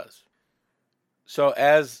 it does. So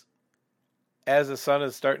as the sun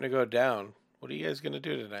is starting to go down, what are you guys going to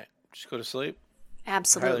do tonight? Just go to sleep?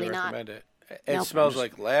 Absolutely Highly not. recommend it. It smells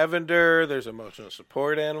like lavender. There's emotional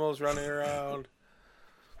support animals running around.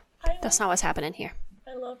 That's not what's happening here.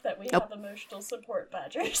 I love that we have emotional support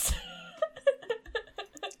badgers.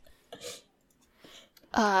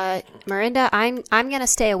 Miranda, I'm gonna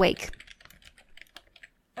stay awake.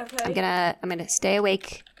 Okay. I'm gonna stay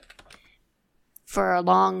awake for a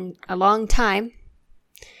long time,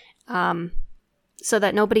 so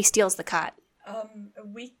that nobody steals the cot.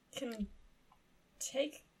 We can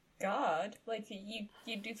take God. You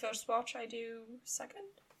do first watch, I do second.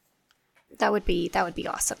 That would be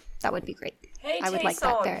awesome. That would be great. Hey, I would like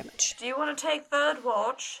that very much. Do you want to take third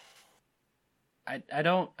watch? I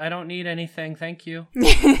don't need anything, thank you.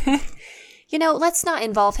 Let's not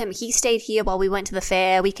involve him. He stayed here while we went to the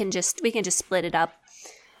fair. We can just split it up.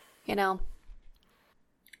 I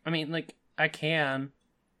mean, I can.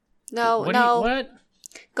 No. What?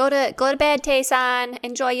 Go to bed, Tayson.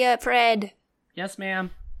 Enjoy your Fred. Yes,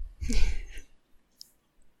 ma'am.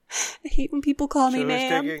 I hate when people call me So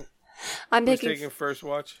ma'am. who's taking first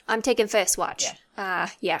watch? I'm taking first watch.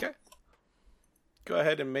 Yeah. Okay. Go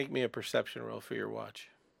ahead and make me a perception roll for your watch.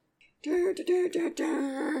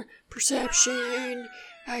 Perception.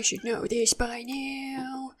 I should know this by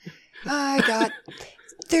now. I got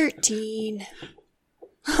 13.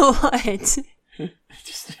 What?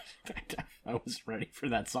 I was ready for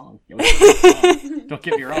that song. Don't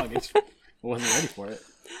get me wrong. I wasn't ready for it.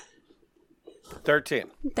 13.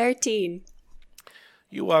 13.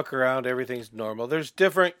 You walk around, everything's normal. There's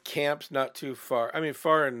different camps not too far. I mean,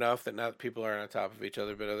 far enough that not people aren't on top of each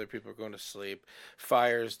other, but other people are going to sleep.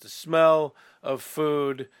 Fires, the smell of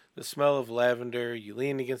food, the smell of lavender. You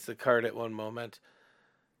lean against the cart at one moment,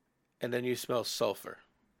 and then you smell sulfur.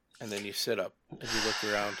 And then you sit up and you look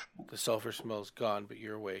around. The sulfur smell's gone, but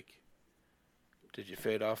you're awake. Did you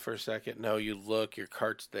fade off for a second? No, you look, your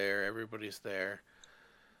cart's there, everybody's there.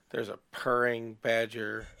 There's a purring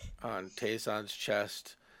badger on Tayson's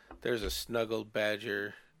chest. There's a snuggled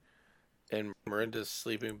badger in Miranda's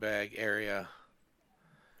sleeping bag area.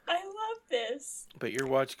 I love this. But your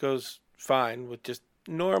watch goes fine with just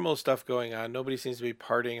normal stuff going on. Nobody seems to be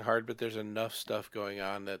partying hard, but there's enough stuff going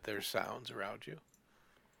on that there's sounds around you.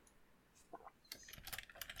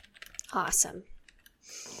 Awesome.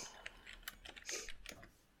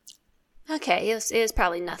 Okay, it was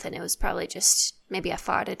probably nothing. It was probably just maybe I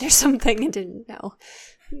farted or something and didn't know.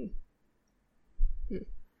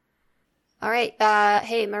 All right.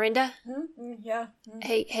 Hey, Mirinda. Yeah.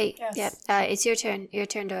 Hey. Yes. Yeah. It's your turn. Your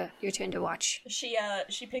turn to watch. She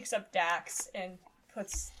picks up Dax and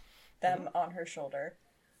puts them on her shoulder.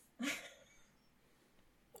 Okay.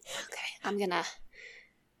 I'm gonna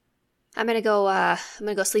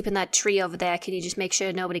go sleep in that tree over there. Can you just make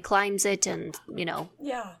sure nobody climbs it and,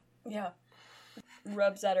 Yeah.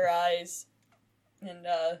 Rubs at her eyes and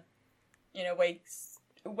wakes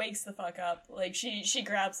the fuck up. Like she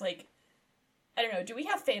grabs like, I don't know, do we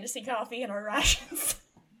have fantasy coffee in our rations?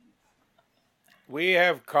 We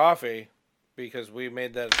have coffee because we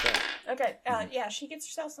made that a thing. Okay. Yeah, she gets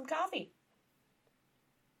herself some coffee.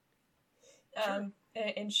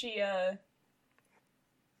 And she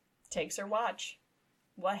takes her watch.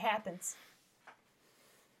 What happens?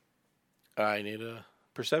 I need a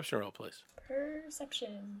perception roll, please.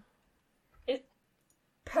 Perception.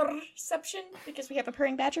 Perception? Because we have a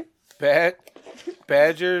purring badger?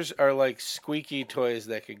 Badgers are like squeaky toys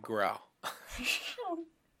that could growl.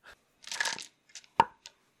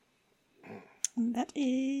 That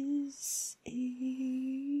is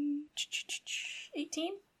 18.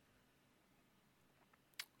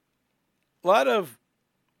 A lot of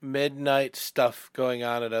midnight stuff going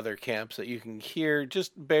on at other camps that you can hear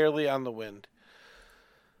just barely on the wind.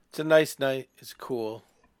 It's a nice night. It's cool.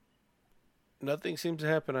 Nothing seems to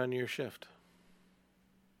happen on your shift.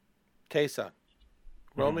 Tayson,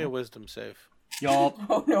 roll me a wisdom save. Yup.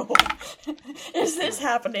 Oh no. Is this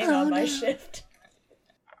happening on my shift?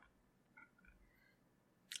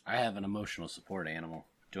 I have an emotional support animal.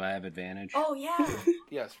 Do I have advantage? Oh yeah.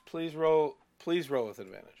 Yes, please roll with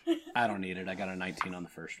advantage. I don't need it. I got a 19 on the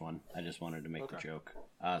first one. I just wanted to make the joke.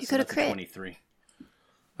 You So could have that's a crit. 23.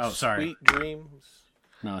 Oh, sorry. Sweet dreams.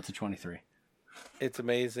 No, it's a 23. It's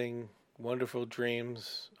amazing. Wonderful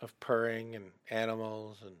dreams of purring and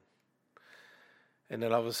animals and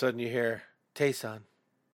then all of a sudden you hear Tayson.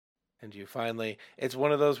 And you finally, it's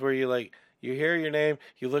one of those where you hear your name,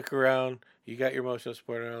 you look around, you got your emotional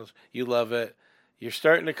support animals, you love it. You're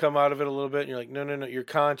starting to come out of it a little bit, and you're like, no, you're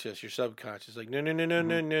conscious, you're subconscious. Like, no,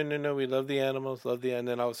 we love the animals, and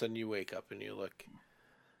then all of a sudden you wake up and you look.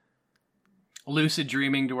 Lucid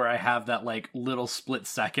dreaming to where I have that, like, little split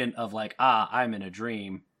second of, like, I'm in a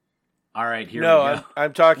dream. All right, here we go.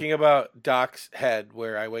 I'm talking about Doc's head,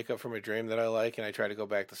 where I wake up from a dream that I like, and I try to go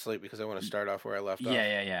back to sleep because I want to start off where I left off.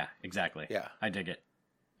 Yeah, exactly. Yeah. I dig it.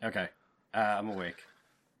 Okay, I'm awake.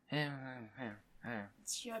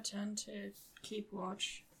 It's your turn to keep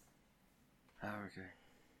watch. Oh, okay.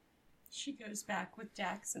 She goes back with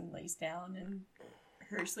Dax and lays down in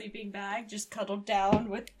her sleeping bag, just cuddled down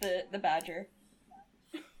with the badger.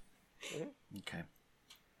 Okay.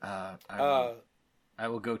 I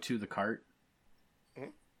will go to the cart.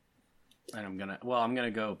 And I'm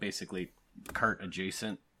gonna go basically cart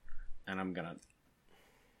adjacent, and I'm gonna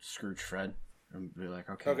Scrooge Fred and be like,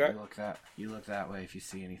 okay. You look that way. If you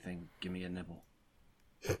see anything, give me a nibble.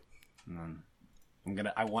 And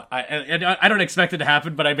then I don't expect it to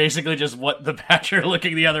happen, but I basically just want the badger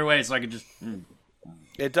looking the other way so I can just.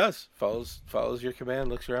 It does. Follows your command,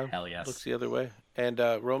 looks around. Hell yes. Looks the other way. And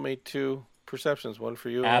roll me 2 perceptions, one for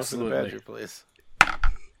you and Absolutely. one for the badger, please.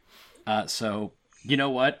 So, you know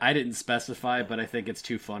what? I didn't specify, but I think it's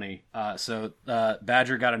too funny. So,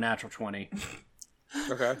 Badger got a natural 20.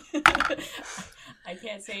 Okay. I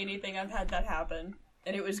can't say anything. I've had that happen,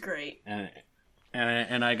 and it was great. And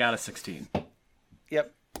I got a 16.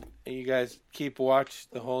 Yep. And you guys keep watch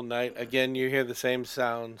the whole night. Again, you hear the same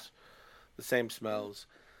sounds, the same smells.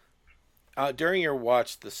 During your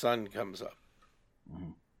watch, the sun comes up.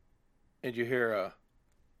 Mm-hmm. And you hear a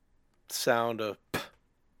sound of...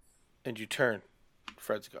 And you turn.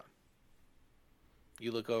 Fred's gone.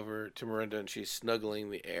 You look over to Miranda, and she's snuggling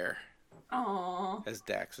the air Aww. as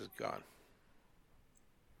Dax is gone.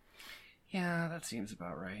 Yeah, that seems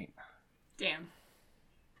about right. Damn.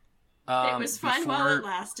 It was fun while it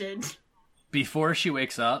lasted. Before she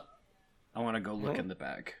wakes up, I want to go look in the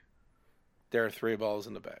bag. There are 3 balls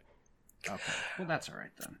in the bag. Okay. Well, that's all right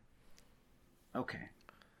then. Okay.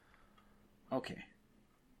 All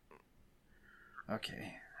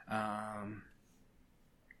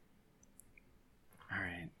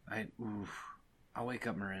right. I'll wake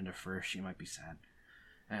up Miranda first. She might be sad.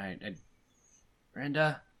 All right.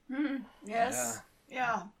 Miranda. Yes.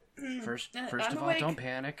 Yeah. First I'm of all, awake. don't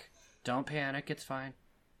panic. Don't panic. It's fine.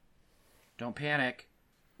 Don't panic.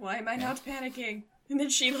 Why am I not panicking? And then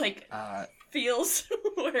she, feels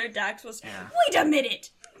where Dax was. Yeah. Wait a minute!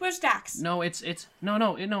 Where's Dax? No,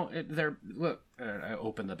 they're, look, I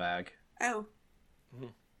opened the bag. Oh.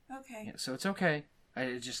 Okay. Yeah, so it's okay.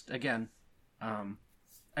 I just, again,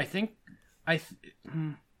 I think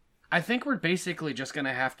we're basically just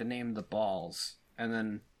gonna have to name the balls, and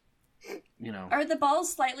then, Are the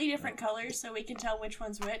balls slightly different colors so we can tell which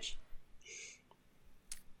one's which?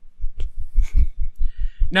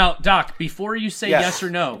 Now, Doc, before you say yes or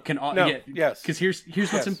no, yes. Because here's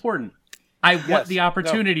what's important. I want the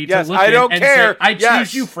opportunity to Yes, look I in don't and care. say, I Yes.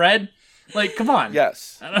 choose you, Fred. Like, come on.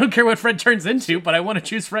 Yes. I don't care what Fred turns into, but I want to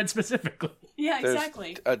choose Fred specifically. Yeah, There's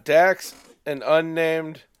exactly. a Dax, an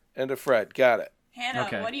unnamed, and a Fred. Got it. Hannah,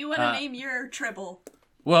 Okay. what do you want to name your tribble?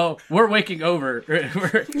 Well, we're waking over.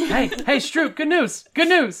 Hey, Stroop, good news.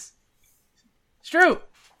 Stroop.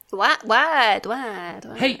 What?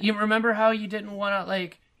 Hey, you remember how you didn't want to,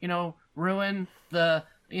 ruin the,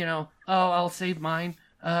 I'll save mine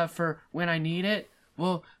for when I need it?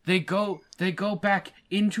 Well, they go back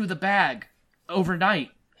into the bag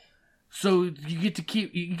overnight. So you get to do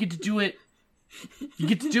it. You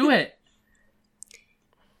get to do it.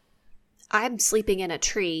 I'm sleeping in a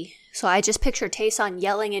tree, so I just picture Tayson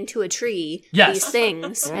yelling into a tree Yes. these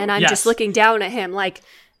things, and I'm Yes. just looking down at him like,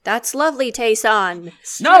 "That's lovely, Tayson."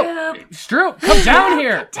 No, Stroop, come down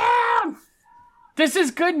here. Down! This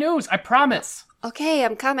is good news. I promise. Okay,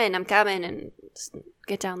 I'm coming, and just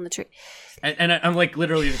get down the tree. And I'm like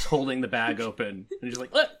literally just holding the bag open, and just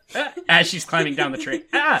like as she's climbing down the tree.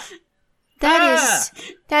 Ah!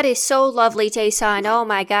 That is so lovely, Tayson. Oh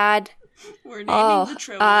my God. We're naming the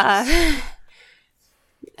tribbles.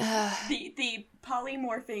 The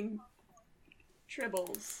polymorphing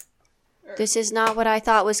tribbles. This is not what I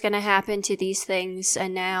thought was going to happen to these things,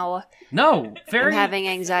 and now No, I'm having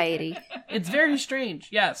anxiety. It's very strange.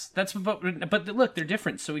 Yes, that's but look, they're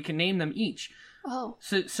different, so we can name them each. Oh.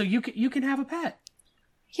 So you can have a pet.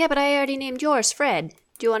 Yeah, but I already named yours, Fred.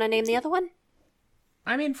 Do you want to name the other one?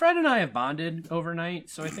 I mean, Fred and I have bonded overnight,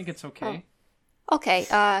 so I think it's okay. Okay,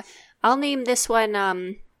 I'll name this one,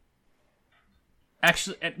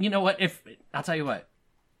 Actually, you know what? I'll tell you what.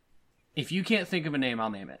 If you can't think of a name, I'll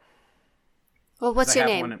name it. well, what's I your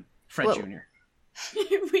have name? one, Fred Well- Jr.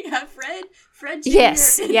 We have Fred Jr.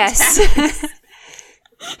 Yes, and yes.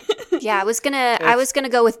 Yeah, I was gonna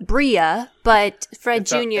go with Bria, but Fred It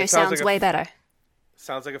sounds Jr. sounds like a- way better.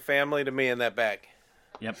 Sounds like a family to me in that bag.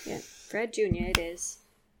 Yep. Yeah, Fred Jr. it is.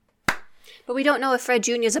 But we don't know if Fred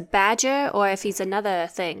Jr. is a badger or if he's another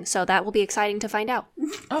thing, so that will be exciting to find out.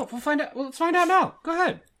 Oh, we'll find out. Well, let's find out now. Go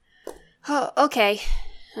ahead. Oh, okay.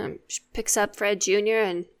 She picks up Fred Jr.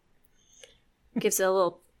 and gives it a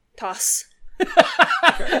little toss.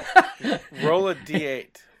 Roll a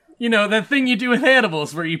d8. You know, that thing you do with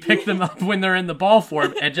animals where you pick them up when they're in the ball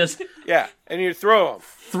form and just Yeah, and you throw them.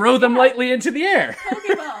 throw them lightly into the air.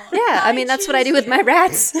 Pokeball. Yeah, I mean, that's what I do with my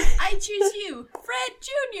rats. I choose you, Fred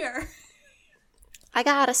Jr. I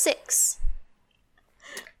got a 6.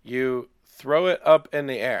 You throw it up in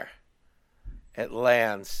the air. It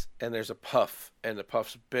lands, and there's a puff, and the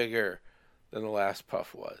puff's bigger than the last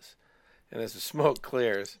puff was. And as the smoke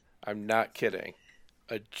clears, I'm not kidding,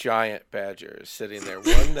 a giant badger is sitting there,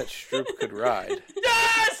 one that Stroop could ride.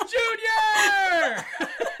 Yes, Junior!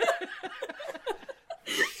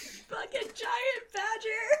 Fucking giant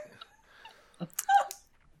badger.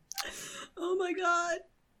 Oh my god.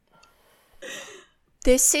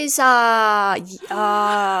 This is, Fred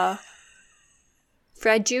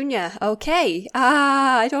Jr. Okay.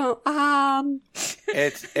 I don't,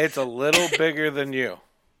 It's a little bigger than you.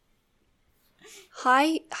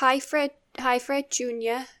 Hi, Fred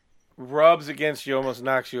Jr. Rubs against you, almost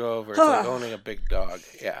knocks you over. It's like owning a big dog.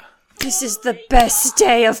 Yeah. This is the best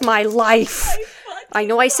day of my life. I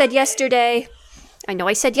know I said yesterday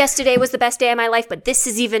was the best day of my life, but this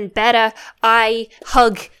is even better. I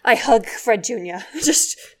hug Fred Jr.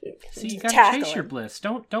 Just See, you gotta tackle chase your him. bliss.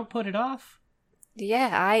 Don't put it off.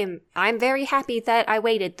 Yeah, I'm very happy that I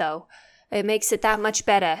waited, though. It makes it that much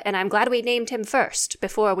better, and I'm glad we named him first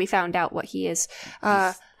before we found out what he is.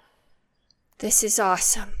 This is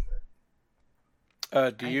awesome.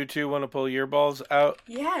 Do you two want to pull your balls out?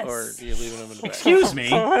 Yes. Or are you leaving them in the back? Excuse me.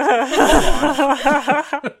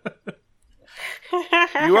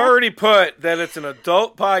 You already put that it's an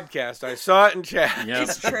adult podcast. I saw it in chat. Yep.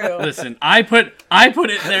 It's true. Listen, I put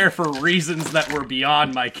it there for reasons that were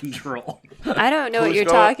beyond my control. I don't know what Who's you're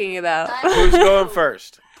going- talking about. Who's going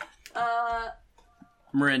first?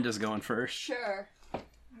 Miranda's going first. Sure.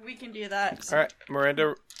 We can do that. All right,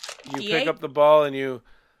 Miranda, you D8? pick up the ball and you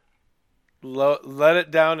let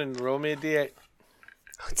it down and roll me a d8.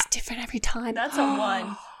 Oh, it's different every time. That's a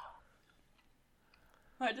 1.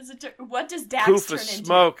 What does Dax Poof turn of into?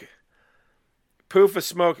 smoke. Poof of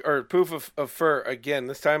smoke, or poof of fur. Again,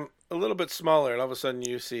 this time a little bit smaller, and all of a sudden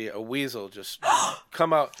you see a weasel just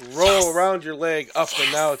come out, roll around your leg up,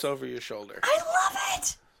 and now it's over your shoulder. I love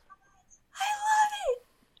it! I love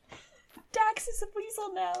it! Dax is a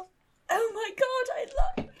weasel now. Oh my god,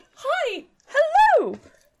 I love... Hi! Hello!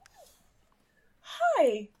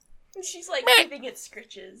 Hi! And she's like giving it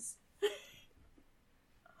scritches.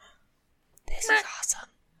 This is awesome.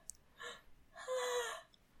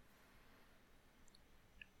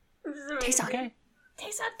 Tayson, Okay.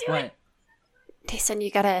 Tayson, do it! Tayson,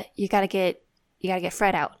 you gotta get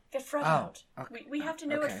Fred out. Get Fred Oh, out. okay. We have to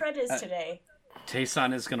know what Okay. Fred is today.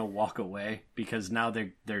 Tayson is gonna walk away because now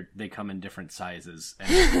they come in different sizes and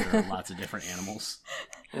there are lots of different animals.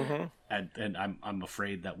 Mm-hmm. And I'm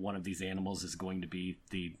afraid that one of these animals is going to be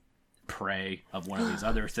the prey of one of these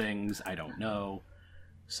other things. I don't know.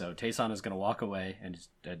 So Tayson is gonna walk away and just,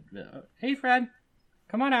 hey Fred,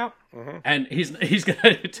 come on out. Mm-hmm. And he's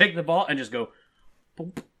gonna take the ball and just go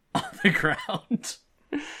boop on the ground.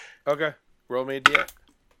 Okay, roll me a d8.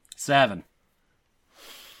 7.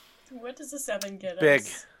 What does a 7 get Big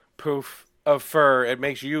us? poof of fur. It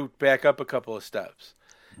makes you back up a couple of steps.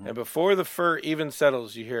 And before the fur even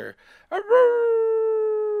settles, you hear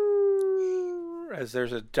as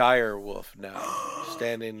there's a dire wolf now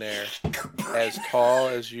standing there as tall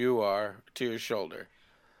as you are to your shoulder.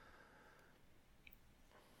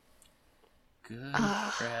 Good,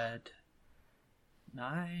 Fred.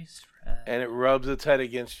 Nice, Fred. And it rubs its head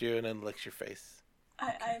against you and then licks your face.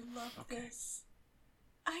 I love this.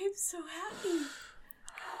 I am so happy.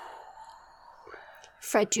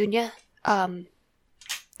 Fred Jr.,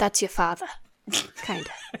 that's your father. Kinda.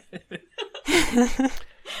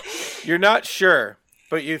 You're not sure,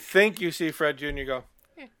 but you think you see Fred Jr. go,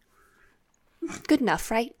 Good enough,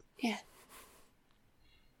 right? Yeah.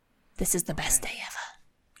 This is the best day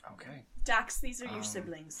ever. Okay. Dax, these are your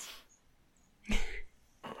siblings.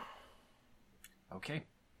 Okay.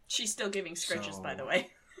 She's still giving scritches, So- by the way.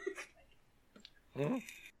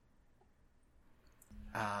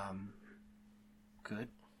 Good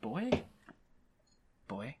boy.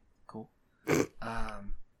 Cool.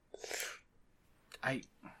 I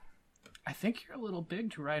think you're a little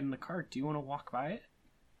big to ride in the cart. Do you want to walk by it?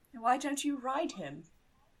 Why don't you ride him?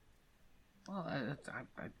 Well,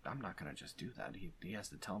 I'm not gonna just do that. He has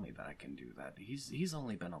to tell me that I can do that. He's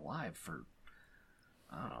only been alive for,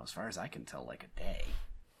 I don't know, as far as I can tell, like a day.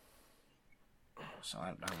 So I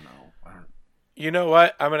don't know. you know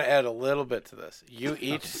what? I'm going to add a little bit to this. You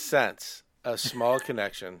each sense a small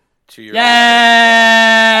connection to your... Yay!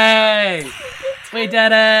 We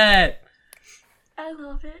did it! I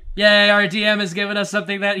love it. Yay! Our DM has given us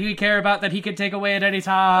something that we care about that he can take away at any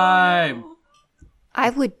time. I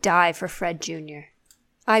would die for Fred Jr.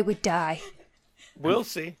 I would die. We'll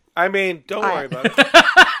see. I mean, don't worry about it.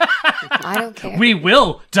 I don't care. We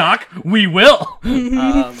will, Doc. We will.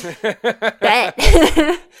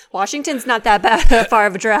 Bet. Washington's not that far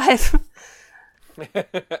of a drive.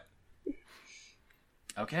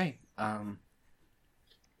 Okay.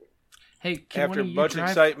 Hey, can After one a of bunch you of drive?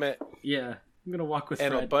 excitement Yeah, I'm gonna walk with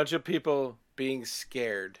and a Fred. bunch of people being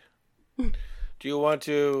scared, do you want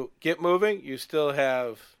to get moving? You still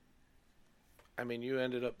have... I mean, you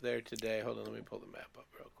ended up there today. Hold on, let me pull the map up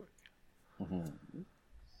real quick.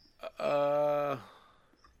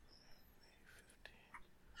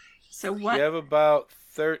 So You what? have about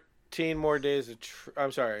 13 more days of...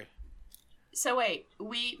 I'm sorry. So wait,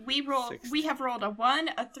 we rolled. 16. We have rolled a 1,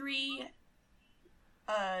 a 3,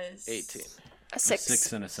 18. A 6.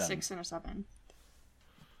 6 and a 7. 6 and a 7.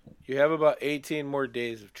 You have about 18 more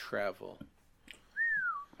days of travel.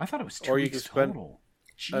 I thought it was 2 Or you weeks could spend total.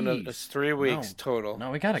 It's 3 weeks No. total.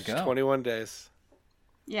 No, we gotta It's go. 21 days.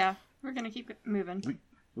 Yeah, we're gonna keep it moving.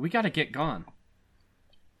 We gotta get gone.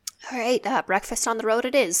 All right, breakfast on the road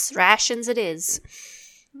it is. Rations it is.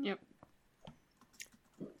 Yep.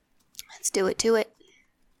 Let's do it to it.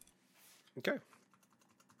 Okay.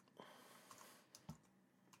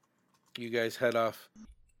 You guys head off.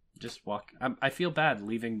 Just walk. I feel bad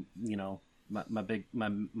leaving, my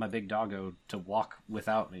big doggo to walk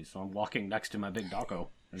without me, so I'm walking next to my big doggo.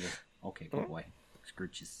 Okay, good boy.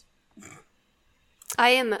 Scrooches. I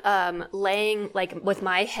am laying with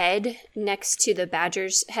my head next to the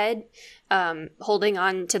badger's head, holding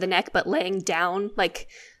on to the neck, but laying down like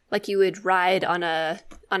you would ride on a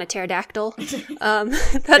pterodactyl.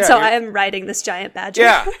 That's how I am riding this giant badger.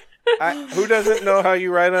 Yeah. Who doesn't know how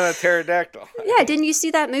you ride on a pterodactyl? Yeah, didn't you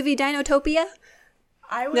see that movie Dinotopia?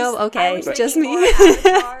 I was just me. More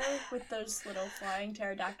Avatar with those little flying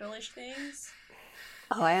pterodactyl-ish things.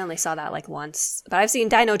 Oh, I only saw that once. But I've seen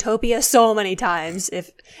Dinotopia so many times.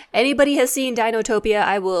 If anybody has seen Dinotopia,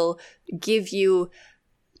 I will give you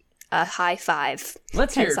a high five.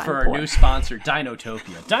 Let's hear it for our new sponsor,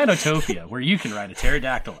 Dinotopia. Dinotopia, where you can ride a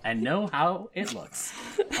pterodactyl and know how it looks.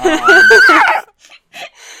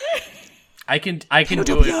 I can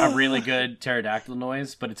do a really good pterodactyl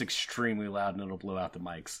noise, but it's extremely loud and it'll blow out the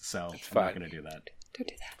mics, so I'm not going to do that. Don't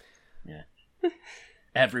do that. Yeah.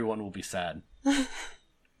 Everyone will be sad.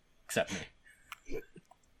 Except me.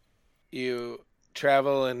 You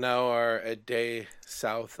travel and now are a day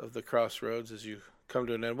south of the crossroads as you come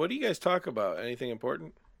to an end. What do you guys talk about? Anything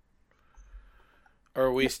important? Or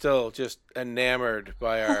are we still just enamored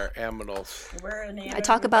by our aminals? We're enamored. I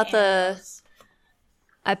talk about the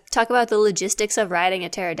logistics of riding a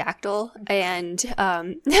pterodactyl and how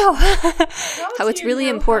it's really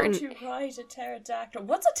important. How to ride a pterodactyl?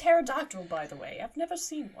 What's a pterodactyl, by the way? I've never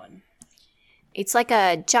seen one. It's like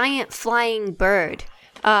a giant flying bird.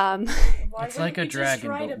 It's like a dragon,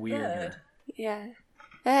 but weirder. Yeah.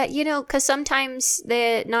 Because sometimes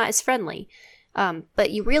they're not as friendly.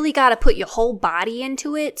 But you really got to put your whole body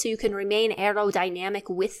into it so you can remain aerodynamic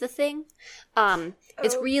with the thing.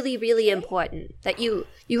 It's really, really important that you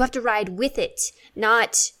have to ride with it.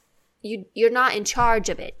 You're not in charge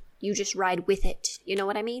of it. You just ride with it. You know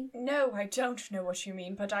what I mean? No, I don't know what you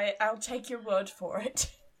mean, but I'll take your word for it.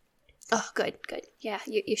 Oh, good. Yeah,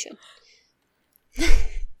 you should.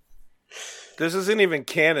 This isn't even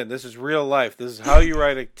canon. This is real life. This is how you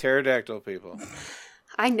ride a pterodactyl, people.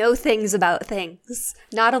 I know things about things.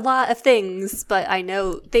 Not a lot of things, but I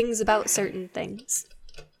know things about certain things.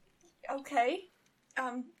 Okay.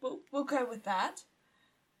 We'll go with that.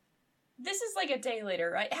 This is a day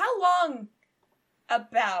later, right? How long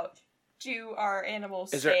about do our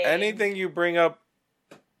animals Is there anything you bring up?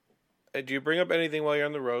 Do you bring up anything while you're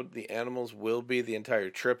on the road? The animals will be the entire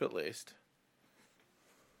trip at least.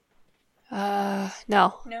 No.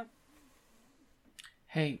 No.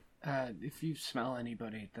 Hey, if you smell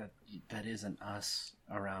anybody that isn't us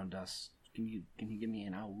around us, can you give me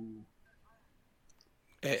an ow?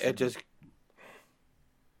 It just.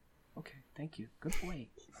 Okay, thank you. Good boy.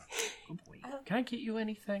 Good boy. Can I get you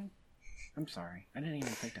anything? I'm sorry, I didn't even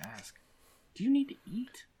think to ask. Do you need to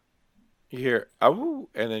eat? You hear "ow,"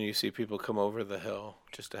 and then you see people come over the hill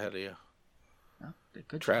just ahead of you. Oh,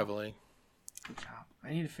 good traveling. Job. Good job.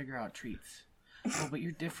 I need to figure out treats. Oh, but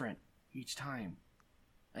you're different each time.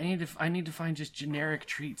 I need to find just generic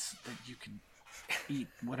treats that you can eat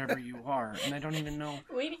whatever you are, and I don't even know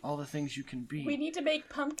all the things you can be. We need to make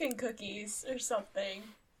pumpkin cookies or something.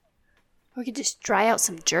 We could just dry out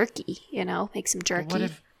some jerky, make some jerky.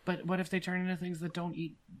 But what if they turn into things that don't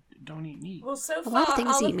eat meat? Well, so far lot of things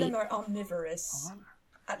all eat of them meat. are omnivorous,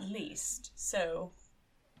 at least. So,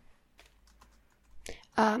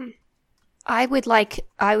 I would like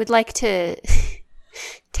to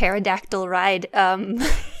pterodactyl ride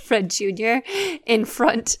Fred Jr. in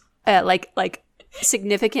front,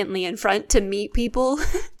 significantly in front to meet people,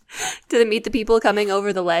 to meet the people coming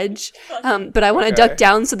over the ledge. But I want to duck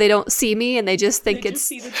down so they don't see me and they just think it's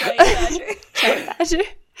see the giant badger. giant badger.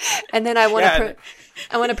 And then I want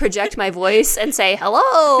to project my voice and say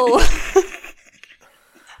hello.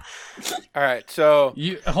 All right, so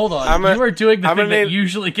hold on. You are doing the thing that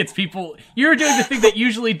usually gets people. You're doing the thing that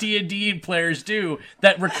usually D&D players do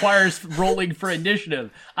that requires rolling for initiative.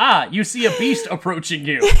 You see a beast approaching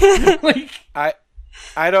you.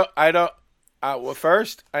 I don't. Well,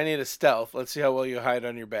 first I need a stealth. Let's see how well you hide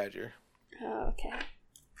on your badger. Oh, okay.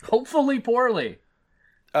 Hopefully poorly.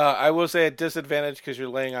 I will say a disadvantage because you're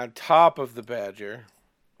laying on top of the badger.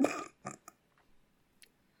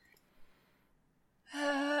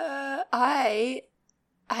 I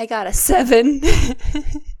got a 7.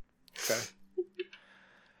 Okay.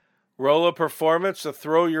 Roll a performance to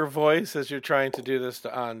throw your voice as you're trying to do this to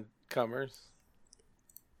oncomers.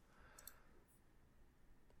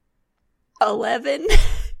 11.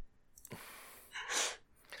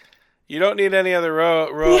 You don't need any other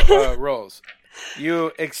roles.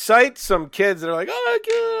 You excite some kids that are like, oh,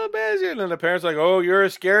 cute little badger. And then the parents are like, oh, you're a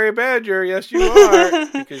scary badger. Yes, you are.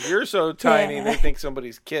 Because you're so tiny, they think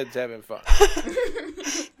somebody's kid's having fun.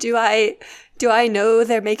 Do I know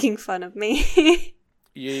they're making fun of me?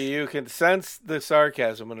 You can sense the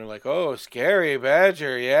sarcasm when they're like, oh, scary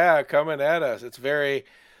badger. Yeah, coming at us. It's very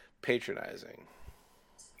patronizing.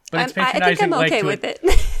 But it's I patronizing. think I'm okay with it.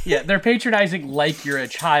 Yeah, they're patronizing like you're a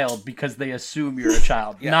child because they assume you're a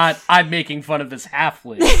child. Yes. Not, I'm making fun of this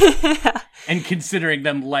halfling and considering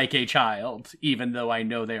them like a child, even though I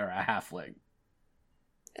know they are a halfling.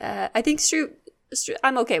 I think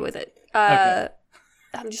I'm okay with it. Okay.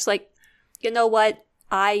 I'm just like, you know what?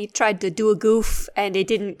 I tried to do a goof, and it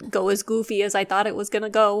didn't go as goofy as I thought it was gonna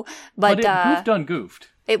go. But it goofed ungoofed.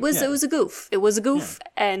 It was a goof. It was a goof,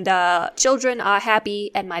 and children are happy,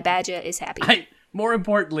 and my badger is happy. More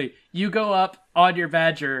importantly, you go up on your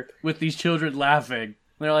badger with these children laughing.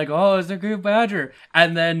 They're like, oh, it's a good badger.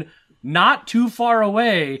 And then, not too far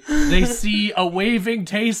away, they see a waving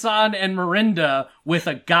Tayson and Miranda with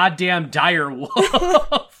a goddamn dire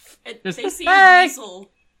wolf. They see a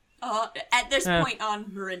weasel at this point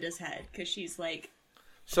on Miranda's head, because she's like...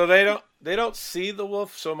 So they don't see the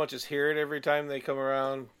wolf so much as hear it every time they come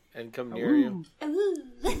around and come near you?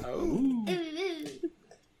 Oh.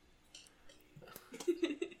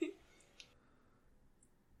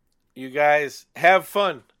 You guys have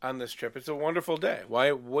fun on this trip. It's a wonderful day.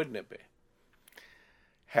 Why wouldn't it be?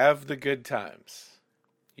 Have the good times.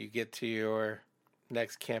 You get to your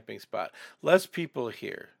next camping spot. Less people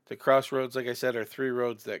here. The crossroads, like I said, are 3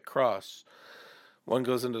 roads that cross. One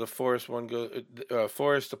goes into the forest, one goes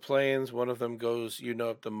forest to plains. One of them goes,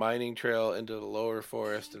 up the mining trail into the lower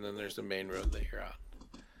forest, and then there's the main road that you're on.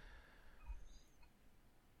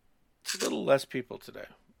 It's a little less people today.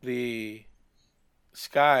 The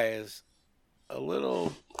sky is a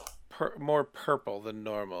little more purple than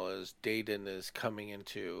normal as Dedan is coming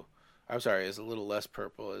into... is a little less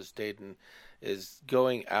purple as Dedan is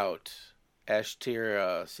going out.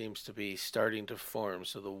 Ashtira seems to be starting to form,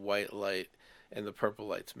 so the white light and the purple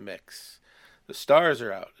lights mix. The stars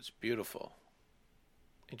are out. It's beautiful.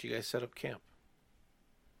 And you guys set up camp.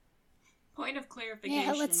 Point of clarification.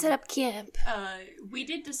 Yeah, let's set up camp. We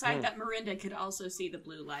did decide that Miranda could also see the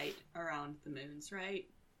blue light around the moons, right?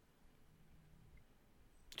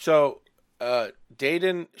 So,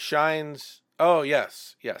 Dedan shines... Oh,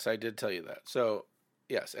 yes. Yes, I did tell you that. So,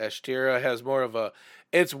 yes, Ashtira has more of a...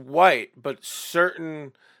 It's white, but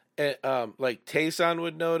certain... like Tayson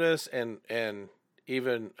would notice, and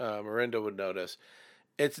even Miranda would notice,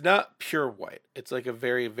 it's not pure white. It's like a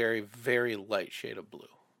very, very, very light shade of blue.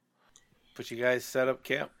 But you guys set up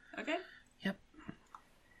camp. Okay. Yep.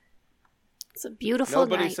 It's a beautiful night.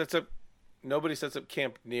 Nobody sets up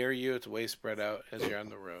camp near you. It's way spread out as you're on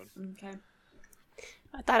the road. Okay.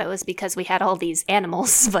 I thought it was because we had all these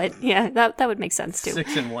animals, but yeah, that would make sense too.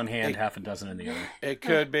 6 in one hand, half a dozen in the other. It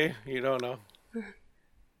could be. You don't know.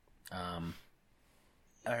 All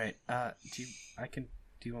right. Do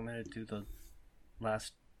you want me to do the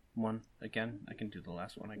last one again? I can do the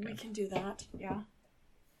last one again. We can do that. Yeah.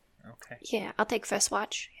 Okay. Yeah, I'll take first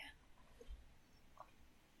watch.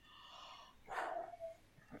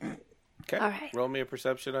 Yeah. Okay. All right. Roll me a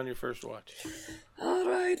perception on your first watch. All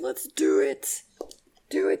right, let's do it.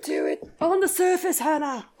 Do it. On the surface,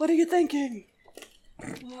 Hannah. What are you thinking?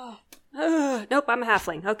 Nope, I'm a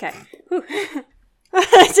halfling. Okay.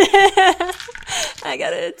 I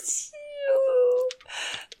got a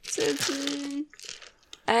 2.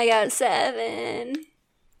 I got 7.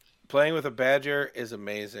 Playing with a badger is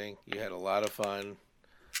amazing. You had a lot of fun.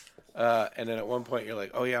 And then at one point you're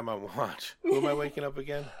like, oh yeah, I'm on watch. Who am I waking up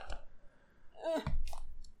again?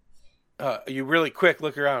 You really quick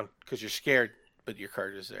look around because you're scared, but your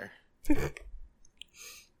card is there.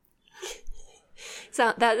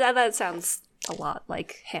 So that sounds a lot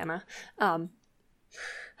like Hannah.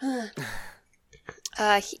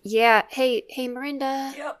 Yeah. Hey,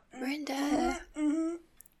 Miranda. Yep. Miranda. Mm-hmm.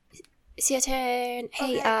 It's your turn.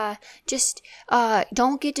 Hey, Okay. just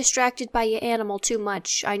don't get distracted by your animal too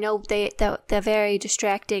much. I know they're very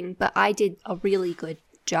distracting, but I did a really good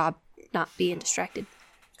job not being distracted.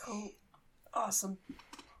 Cool. Awesome.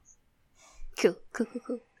 Cool.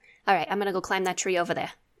 All right, I'm gonna go climb that tree over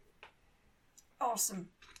there. Awesome.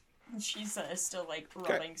 She's still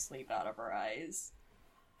rubbing sleep out of her eyes.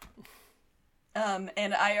 And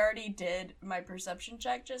I already did my perception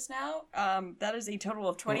check just now. That is a total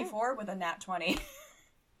of 24 with a nat 20.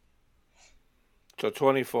 So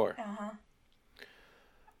 24. Uh-huh.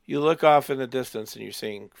 You look off in the distance and you're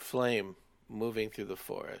seeing flame moving through the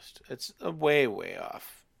forest. It's way, way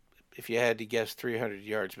off. if you had to guess 300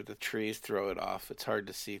 yards, but the trees throw it off. It's hard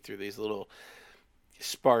to see through these little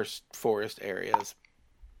sparse forest areas.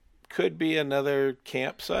 Could be another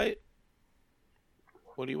campsite.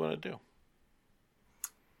 What do you want to do?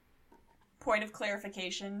 Point of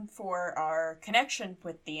clarification for our connection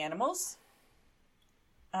with the animals.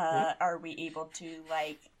 Are we able to,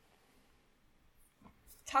 like,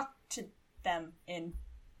 talk to them in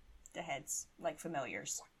the heads, like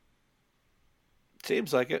familiars?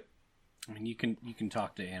 Seems like it. I mean, you can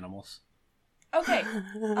talk to animals. Okay.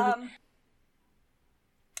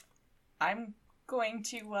 I'm going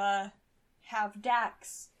to have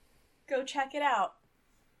Dax go check it out.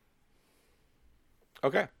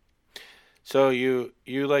 Okay. So you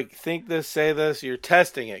like think this, say this, you're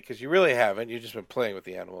testing it because you really haven't. You've just been playing with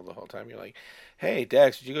the animal the whole time. You're like, hey,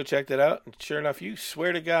 Dax, did you go check that out? And sure enough, you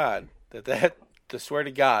swear to God to swear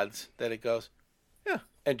to gods that it goes, yeah,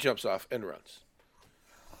 and jumps off and runs.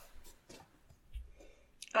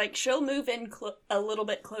 Like, she'll move in a little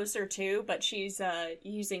bit closer too, but she's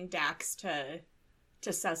using Dax to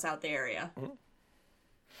suss out the area. Mm-hmm.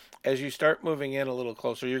 As you start moving in a little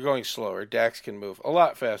closer, you're going slower. Dax can move a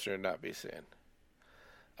lot faster and not be seen.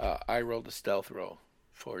 I rolled a stealth roll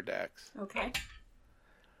for Dax. Okay.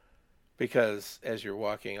 Because as you're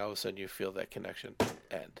walking, all of a sudden you feel that connection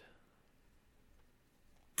end.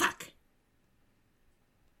 Fuck.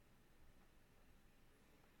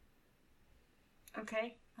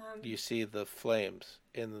 Okay. You see the flames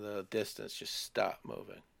in the distance just stop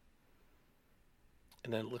moving.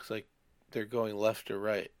 And then it looks like they're going left or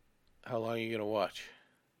right. How long are you going to watch?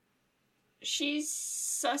 She's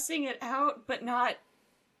sussing it out, but not...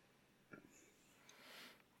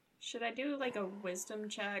 Should I do, like, a wisdom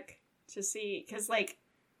check to see? Because, like,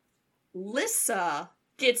 Lissa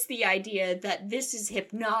gets the idea that this is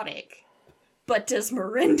hypnotic, but does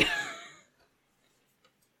Miranda?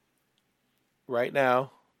 Right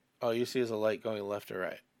now, all you see is a light going left or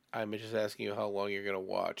right. I'm just asking you how long you're going to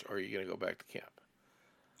watch, or are you going to go back to camp?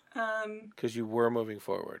 Because you were moving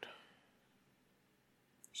forward.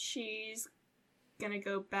 She's gonna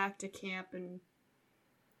go back to camp and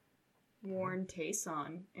warn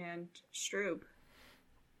Tayson and Stroob.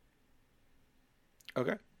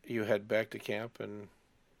 Okay. You head back to camp and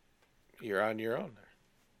you're on your own there.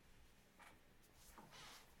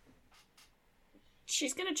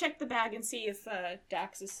 She's gonna check the bag and see if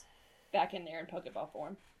Dax is back in there in Pokeball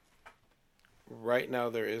form. Right now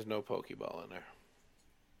there is no Pokeball in there.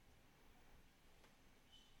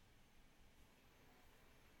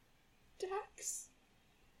 Dax?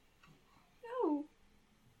 No.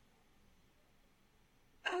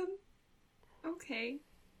 Okay.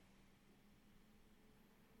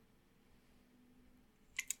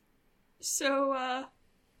 So, I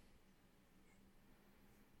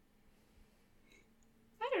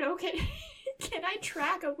don't know, can I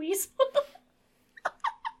track a weasel?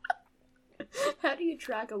 How do you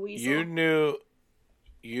track a weasel? You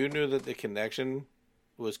knew that the connection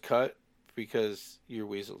was cut because your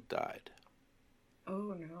weasel died.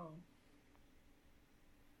 Oh no.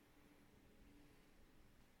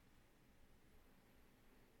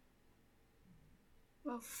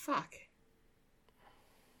 Well, fuck.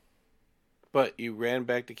 But you ran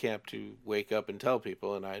back to camp to wake up and tell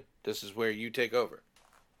people, and this is where you take over.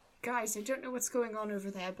 Guys, I don't know what's going on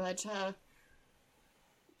over there, but,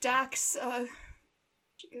 Dax,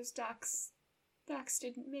 she goes, Dax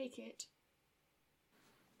didn't make it.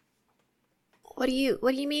 What do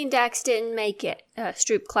you mean Dax didn't make it?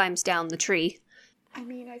 Stroop climbs down the tree. I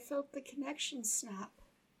mean, I felt the connection snap.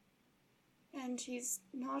 And he's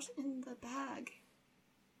not in the bag.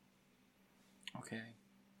 Okay.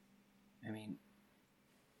 I mean,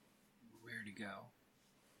 where'd he go?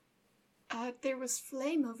 There was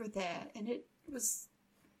flame over there, and it was...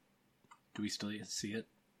 Do we still see it?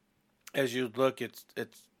 As you look, it's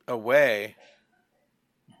away.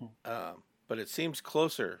 But it seems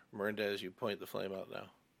closer, Miranda, as you point the flame out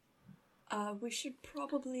now. We should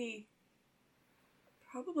probably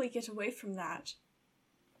get away from that.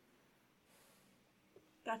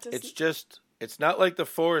 That doesn't... It's not like the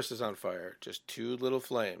forest is on fire, just two little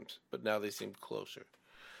flames, but now they seem closer.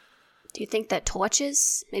 Do you think that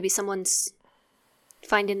torches? Maybe someone's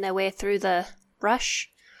finding their way through the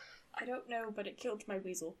brush? I don't know, but it killed my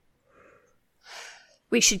weasel.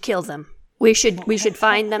 We should kill them. We should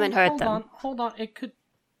find them and hurt them. Hold on.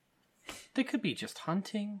 They could be just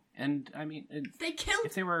hunting, and I mean, they killed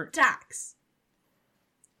if they were Dax.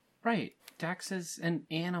 Right, Dax is an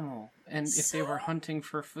animal, and if they were hunting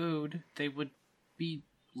for food, they would be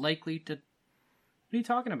likely to. What are you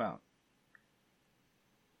talking about?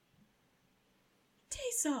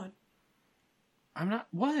 Tayson. I'm not.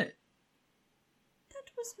 What?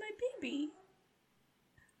 was my baby.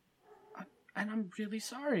 And I'm really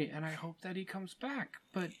sorry, and I hope that he comes back.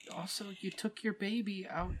 But also, you took your baby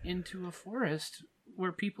out into a forest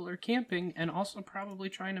where people are camping and also probably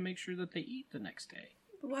trying to make sure that they eat the next day.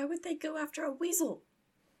 Why would they go after a weasel?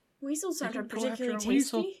 Weasels aren't didn't go particularly after a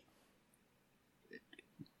weasel. tasty.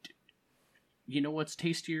 You know what's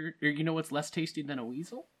tastier, or you know what's less tasty than a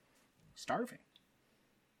weasel? Starving.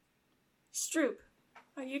 Stroop,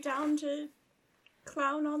 are you down to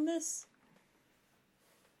clown on this?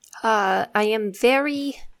 I am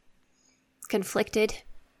very conflicted.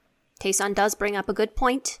 Tayson does bring up a good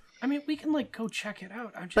point. I mean, we can, go check it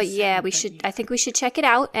out. But yeah, I think we should check it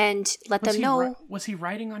out and let them know. Was he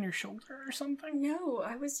riding on your shoulder or something? No,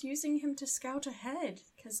 I was using him to scout ahead,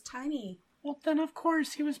 because Tiny... Well, then of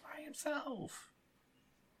course he was by himself.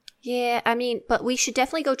 Yeah, I mean, but we should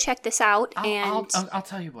definitely go check this out I'll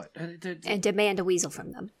tell you what. and demand a weasel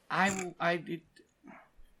from them. I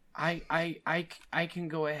can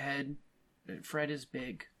go ahead. Fred is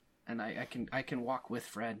big, and I can walk with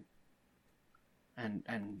Fred. And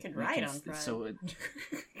You can ride on Fred. So,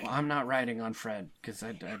 I'm not riding on Fred because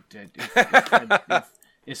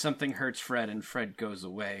if something hurts Fred and Fred goes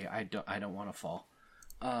away, I don't want to fall.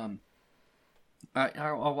 I'll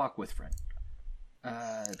walk with Fred.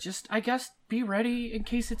 Just I guess be ready in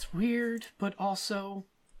case it's weird, but also,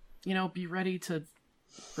 be ready to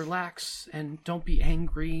relax and don't be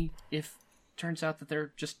angry if it turns out that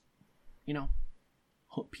they're just,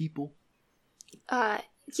 people.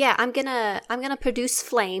 Yeah, I'm gonna produce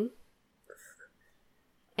flame,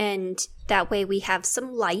 and that way we have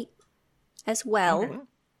some light as well, Okay.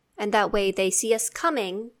 and that way they see us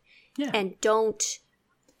coming, and don't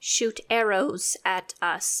shoot arrows at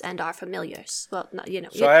us and our familiars. Well, no,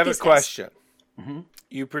 So I have a these guys. question. Mm-hmm.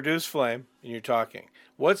 You produce flame, and you're talking.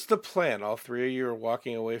 What's the plan? All three of you are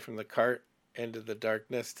walking away from the cart into the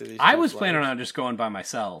darkness to these. I two was flames? planning on just going by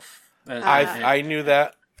myself. I knew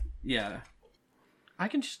that. Yeah. I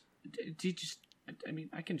can just.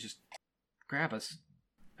 I can just grab us.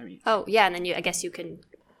 Oh yeah, and then I guess you can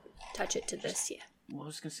touch it to this. Yeah. Well, I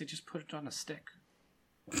was gonna say just put it on a stick.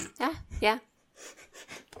 Yeah.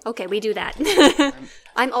 Okay, we do that.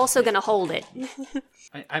 I'm also gonna hold it.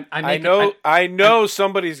 I know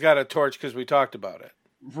somebody's got a torch because we talked about it.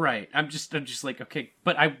 Right. I'm just like, okay,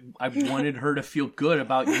 but I wanted her to feel good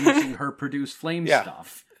about using her produce flame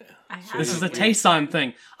stuff. This is a Tayson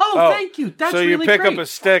thing. Oh, thank you. That's so you really pick great. up a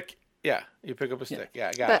stick. Yeah, you pick up a stick. Yeah,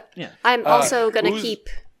 I got it. Yeah. I'm also gonna keep.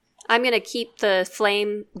 I'm gonna keep the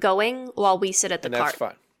flame going while we sit at the And cart.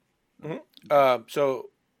 that's fine. Mm-hmm. So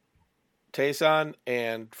Tayson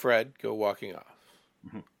and Fred go walking off.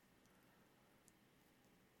 Mm-hmm.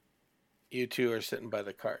 You two are sitting by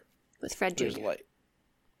the cart. With Fred There's Jr. light.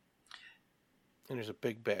 And there's a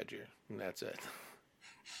big badger, and that's it.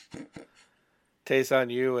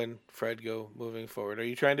 Tayson, you and Fred go moving forward. Are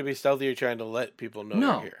you trying to be stealthy or trying to let people know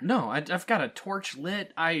you're here? No. I've got a torch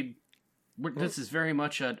lit. This is very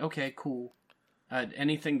much okay, cool.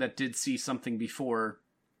 Anything that did see something before,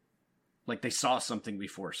 like they saw something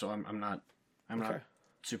before, so I'm not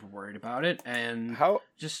super worried about it. And How?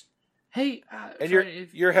 just hey, And Fred,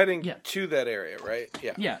 you're heading Yeah. to that area, right?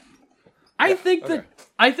 Yeah. yeah. I think okay.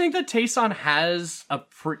 that Tayson has a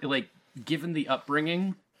given the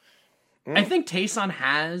upbringing. I think Tayson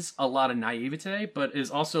has a lot of naivete, but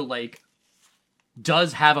is also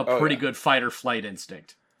does have a pretty good fight or flight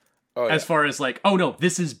instinct. Oh, yeah. As far as oh no,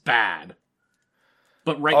 this is bad.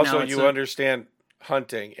 But right also, now, you understand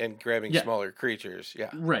hunting and grabbing Yeah. smaller creatures. Yeah.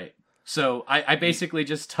 right. So I basically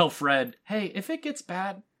just tell Fred, hey, if it gets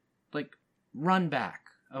bad, run back,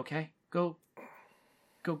 okay? Go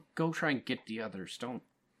try and get the others. Don't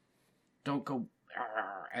go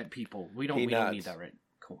at people. We don't need that, right?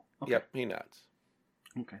 Cool. Okay. Yep, he nods.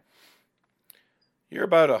 Okay. You're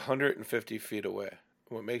about 150 feet away.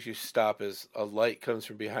 What makes you stop is a light comes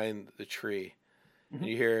from behind the tree. Mm-hmm.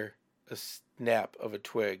 You hear a snap of a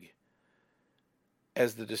twig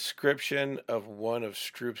as the description of one of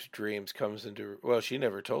Stroop's dreams comes into... Well, she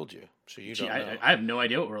never told you, so you don't know. I have no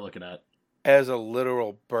idea what we're looking at. As a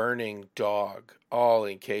literal burning dog, all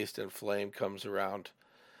encased in flame, comes around.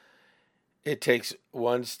 It takes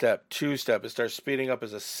one step, two steps. It starts speeding up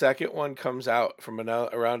as a second one comes out from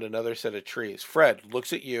around another set of trees. Fred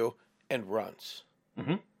looks at you and runs.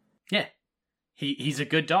 Mm-hmm. Yeah. He's a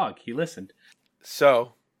good dog. He listened.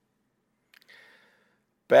 So,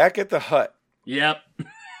 back at the hut, Yep.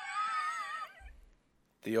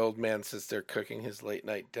 the old man sits there cooking his late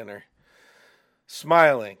night dinner,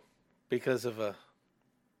 smiling because of a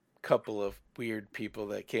couple of weird people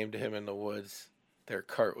that came to him in the woods. Their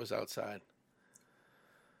cart was outside.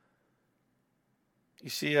 You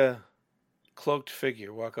see a cloaked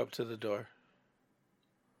figure walk up to the door.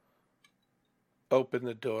 Open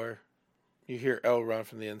the door. You hear Elrond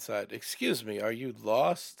from the inside. "Excuse me, are you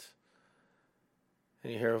lost?"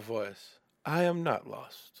 And you hear a voice. "I am not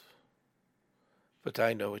lost. But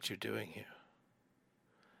I know what you're doing here.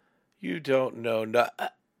 You don't know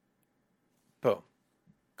Boom.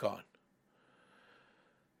 Gone.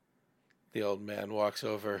 The old man walks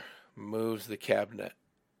over, moves the cabinet,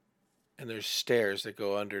 and there's stairs that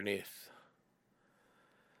go underneath.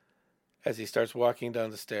 As he starts walking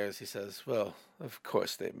down the stairs, he says, "Well, of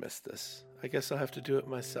course they missed this. I guess I'll have to do it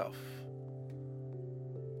myself."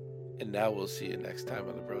 And now we'll see you next time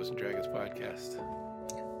on the Bros and Dragons podcast.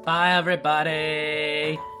 Bye,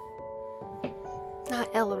 everybody.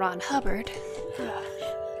 Not Elrond Hubbard.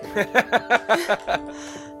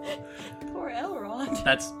 Poor Elrond.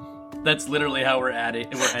 That's literally how we're ending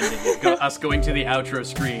it. Us going to the outro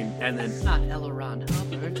screen and then not Elrond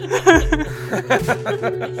Hubbard.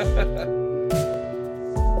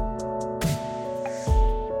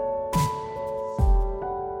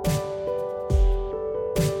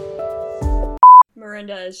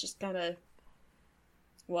 Miranda is just kind of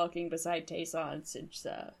walking beside Tayson, since,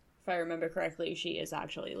 if I remember correctly, she is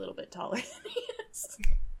actually a little bit taller than he is.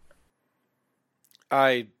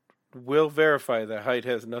 I will verify that height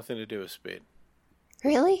has nothing to do with speed.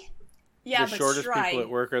 Really? Yeah, The but shortest stride. people at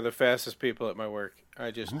work are the fastest people at my work.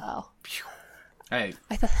 I just... Oh. Hey,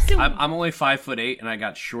 I thought. I'm only 5'8" and I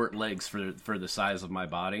got short legs for the size of my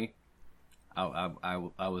body. I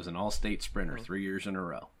was an all-state sprinter 3 years in a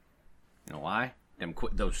row. You know why?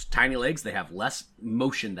 Those tiny legs, they have less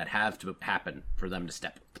motion that have to happen for them to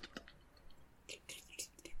step.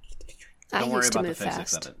 I Don't worry used to about the move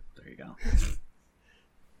physics fast. of it. There you go.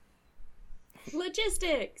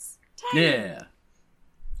 Logistics. Timing. Yeah.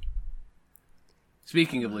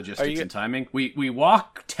 Speaking of logistics you- and timing, we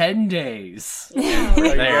walk 10 days. Yeah,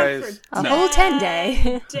 we're There. gone for A whole 10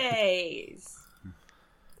 day. days.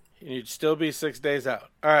 You'd still be 6 days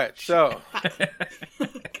out. All right, so...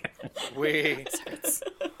 we...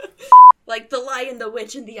 Like the Lion, the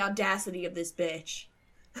Witch, and the audacity of this bitch.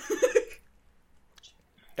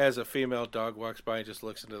 As a female dog walks by and just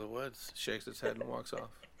looks into the woods, shakes its head and walks off.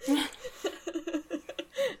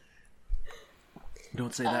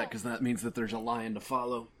 Don't say that because that means that there's a lion to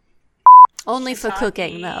follow. Only for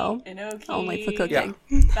cooking, though. Inoki, Only for cooking.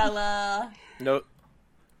 Bella. No,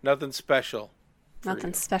 nothing special.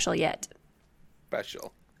 Nothing special yet.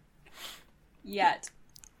 Special. Yet.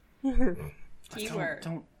 Keyword.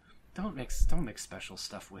 Don't mix special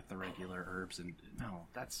stuff with the regular herbs and no,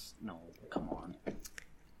 come on.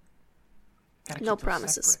 Gotta keep No those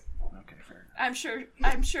promises. separate. Okay, fair. I'm sure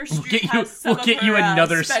We'll Street get you has some we'll get of you her,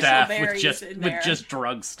 another special staff with berries just in with there. just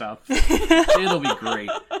drug stuff. It'll be great.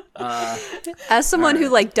 As someone who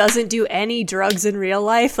like doesn't do any drugs in real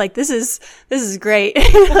life, like this is great.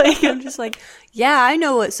 Like I'm just like, yeah, I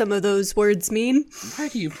know what some of those words mean. Why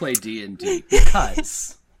do you play D&D?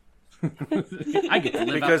 Because I get to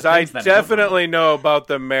live Because out the I things that don't definitely know about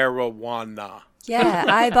the marijuana. Yeah,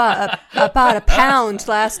 I bought a pound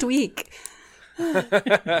last week.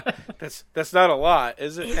 That's not a lot,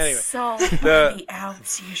 is it? Anyway, So the- many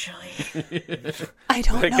ounce usually. I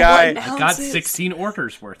don't The know guy- what I an got ounce is. 16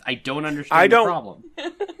 orders worth. I don't understand I don't- the problem.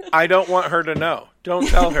 I don't want her to know. Don't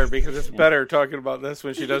tell her because it's better talking about this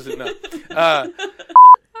when she doesn't know.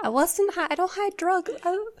 I wasn't. I don't hide drugs.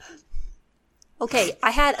 Okay, I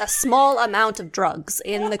had a small amount of drugs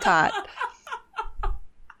in the cot.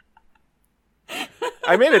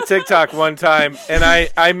 I made a TikTok one time, and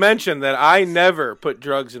I mentioned that I never put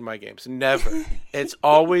drugs in my games. Never. It's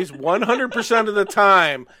always 100% of the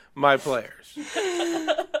time my players.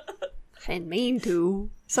 I didn't mean to.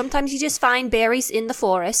 Sometimes you just find berries in the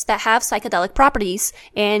forest that have psychedelic properties,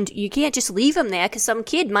 and you can't just leave them there because some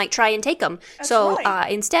kid might try and take them. So right.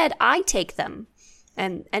 instead, I take them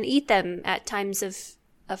and eat them at times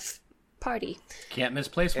of party. Can't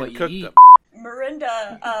misplace what And you cook eat. them.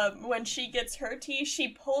 Miranda, when she gets her tea, she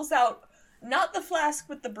pulls out not the flask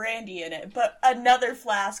with the brandy in it, but another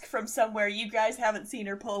flask from somewhere you guys haven't seen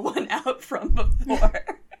her pull one out from before.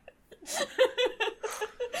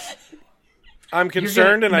 I'm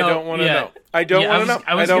concerned, and I don't want to know. I don't want to know.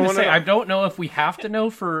 I was don't going to want say, to I know. don't know if we have to know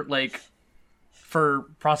for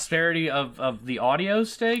prosperity of the audio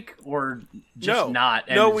stake or just No, not.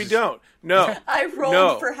 and no, it's we just- don't. No, I rolled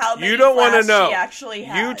no. for how many You don't want to flasks know. she actually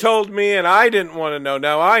has. You told me, and I didn't want to know.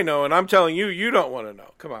 Now I know, and I'm telling you, you don't want to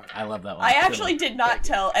know. Come on. I love that one. I actually did not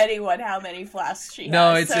tell anyone how many flasks she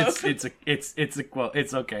No, has. it's so.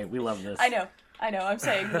 it's okay. We love this. I know. I know, I'm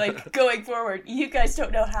saying, like, going forward, you guys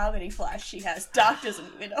don't know how many flash she has. Doc doesn't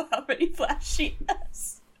even know how many flash she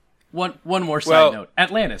has. One more side note.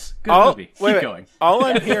 Atlantis. Good movie. Keep going. All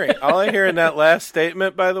I'm hearing in that last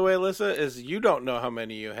statement, by the way, Alyssa, is you don't know how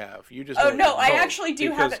many you have. You just Oh, no, I actually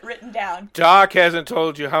do have it written down. Doc hasn't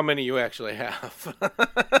told you how many you actually have.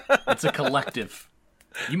 It's a collective.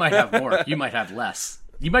 You might have more. You might have less.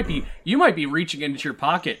 You might be reaching into your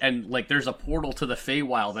pocket and, like, there's a portal to the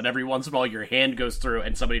Feywild that every once in a while your hand goes through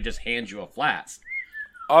and somebody just hands you a flask.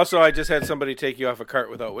 Also, I just had somebody take you off a cart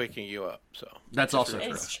without waking you up, so. That's also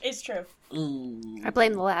true. It's true. I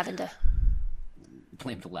blame the lavender.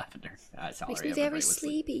 Blame the lavender. Sorry, Makes me very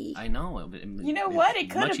sleepy. I know. You know what?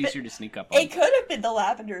 It could have been... much easier to sneak up on. It could have been the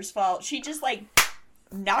lavender's fault. She just, like,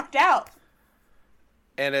 knocked out.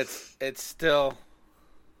 And it's still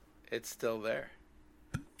there.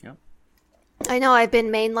 Yep. I know, I've been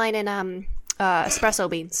mainlining espresso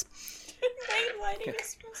beans. Mainlining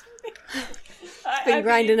espresso beans. Been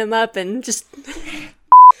grinding them up and just...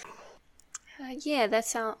 yeah, that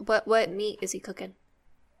sound... What meat is he cooking?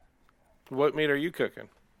 What meat are you cooking?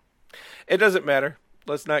 It doesn't matter.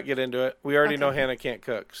 Let's not get into it. We already know Hannah can't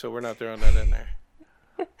cook, so we're not throwing that in there.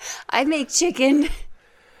 I make chicken.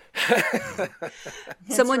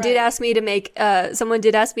 Someone did ask me to make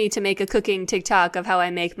a cooking TikTok of how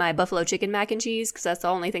I make my buffalo chicken mac and cheese, because that's the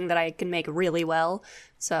only thing that I can make really well.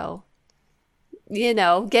 So, you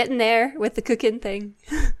know, getting there with the cooking thing.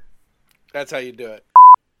 That's how you do it.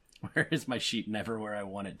 Where is my sheet? Never where I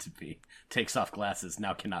want it to be. Takes off glasses,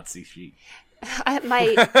 now cannot see sheet.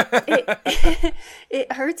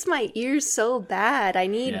 It hurts my ears so bad. I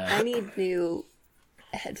need new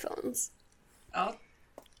headphones. Oh.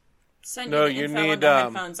 Send No, you you the info need on the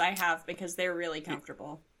headphones I have because they're really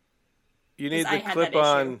comfortable. You need the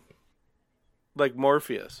clip-on, like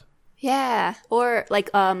Morpheus. Yeah, or like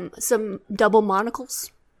some double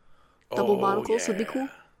monocles. Double monocles would be cool.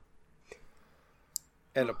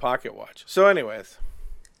 And a pocket watch. So, anyways,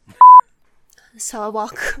 so I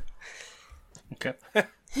walk. Okay.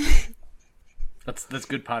 That's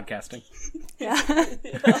good podcasting. Yeah.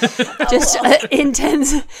 Just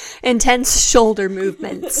intense shoulder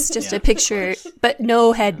movements. Just a picture, but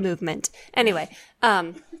no head movement. Anyway,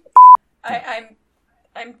 I'm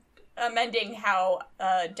amending how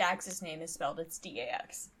Dax's name is spelled. It's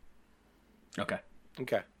Dax. Okay.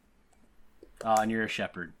 okay. And you're a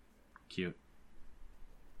shepherd. Cute.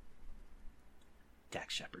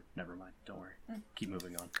 Dax Shepherd. Never mind. Don't worry. Keep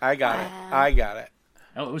moving on. I got it.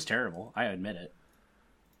 Oh, it was terrible. I admit it.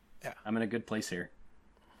 Yeah. I'm in a good place here.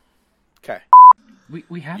 Okay.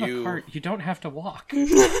 We have a cart. You don't have to walk.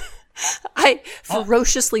 I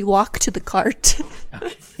ferociously walk to the cart.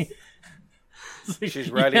 She's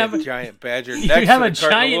riding a giant badger. You next have to a the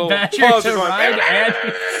cart, giant badger to ride and...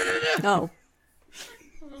 No.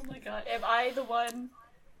 Oh my god, am I the one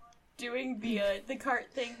doing the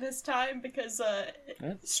cart thing this time because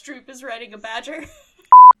Stroop is riding a badger?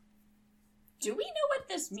 Do we know what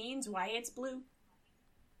this means? Why it's blue?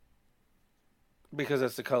 Because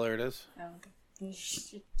that's the color it is. Oh, okay. You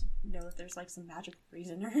should know if there's like some magic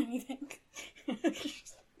reason or anything.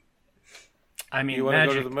 I mean, you want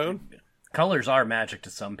to go to the moon? Colors are magic to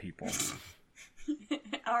some people.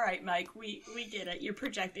 All right, Mike, we get it. You're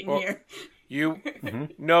projecting here.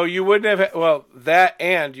 No, you wouldn't have. Well, that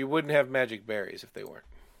and you wouldn't have magic berries if they weren't.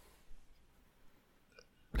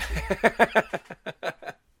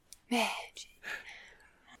 Magic.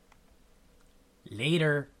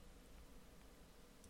 Later.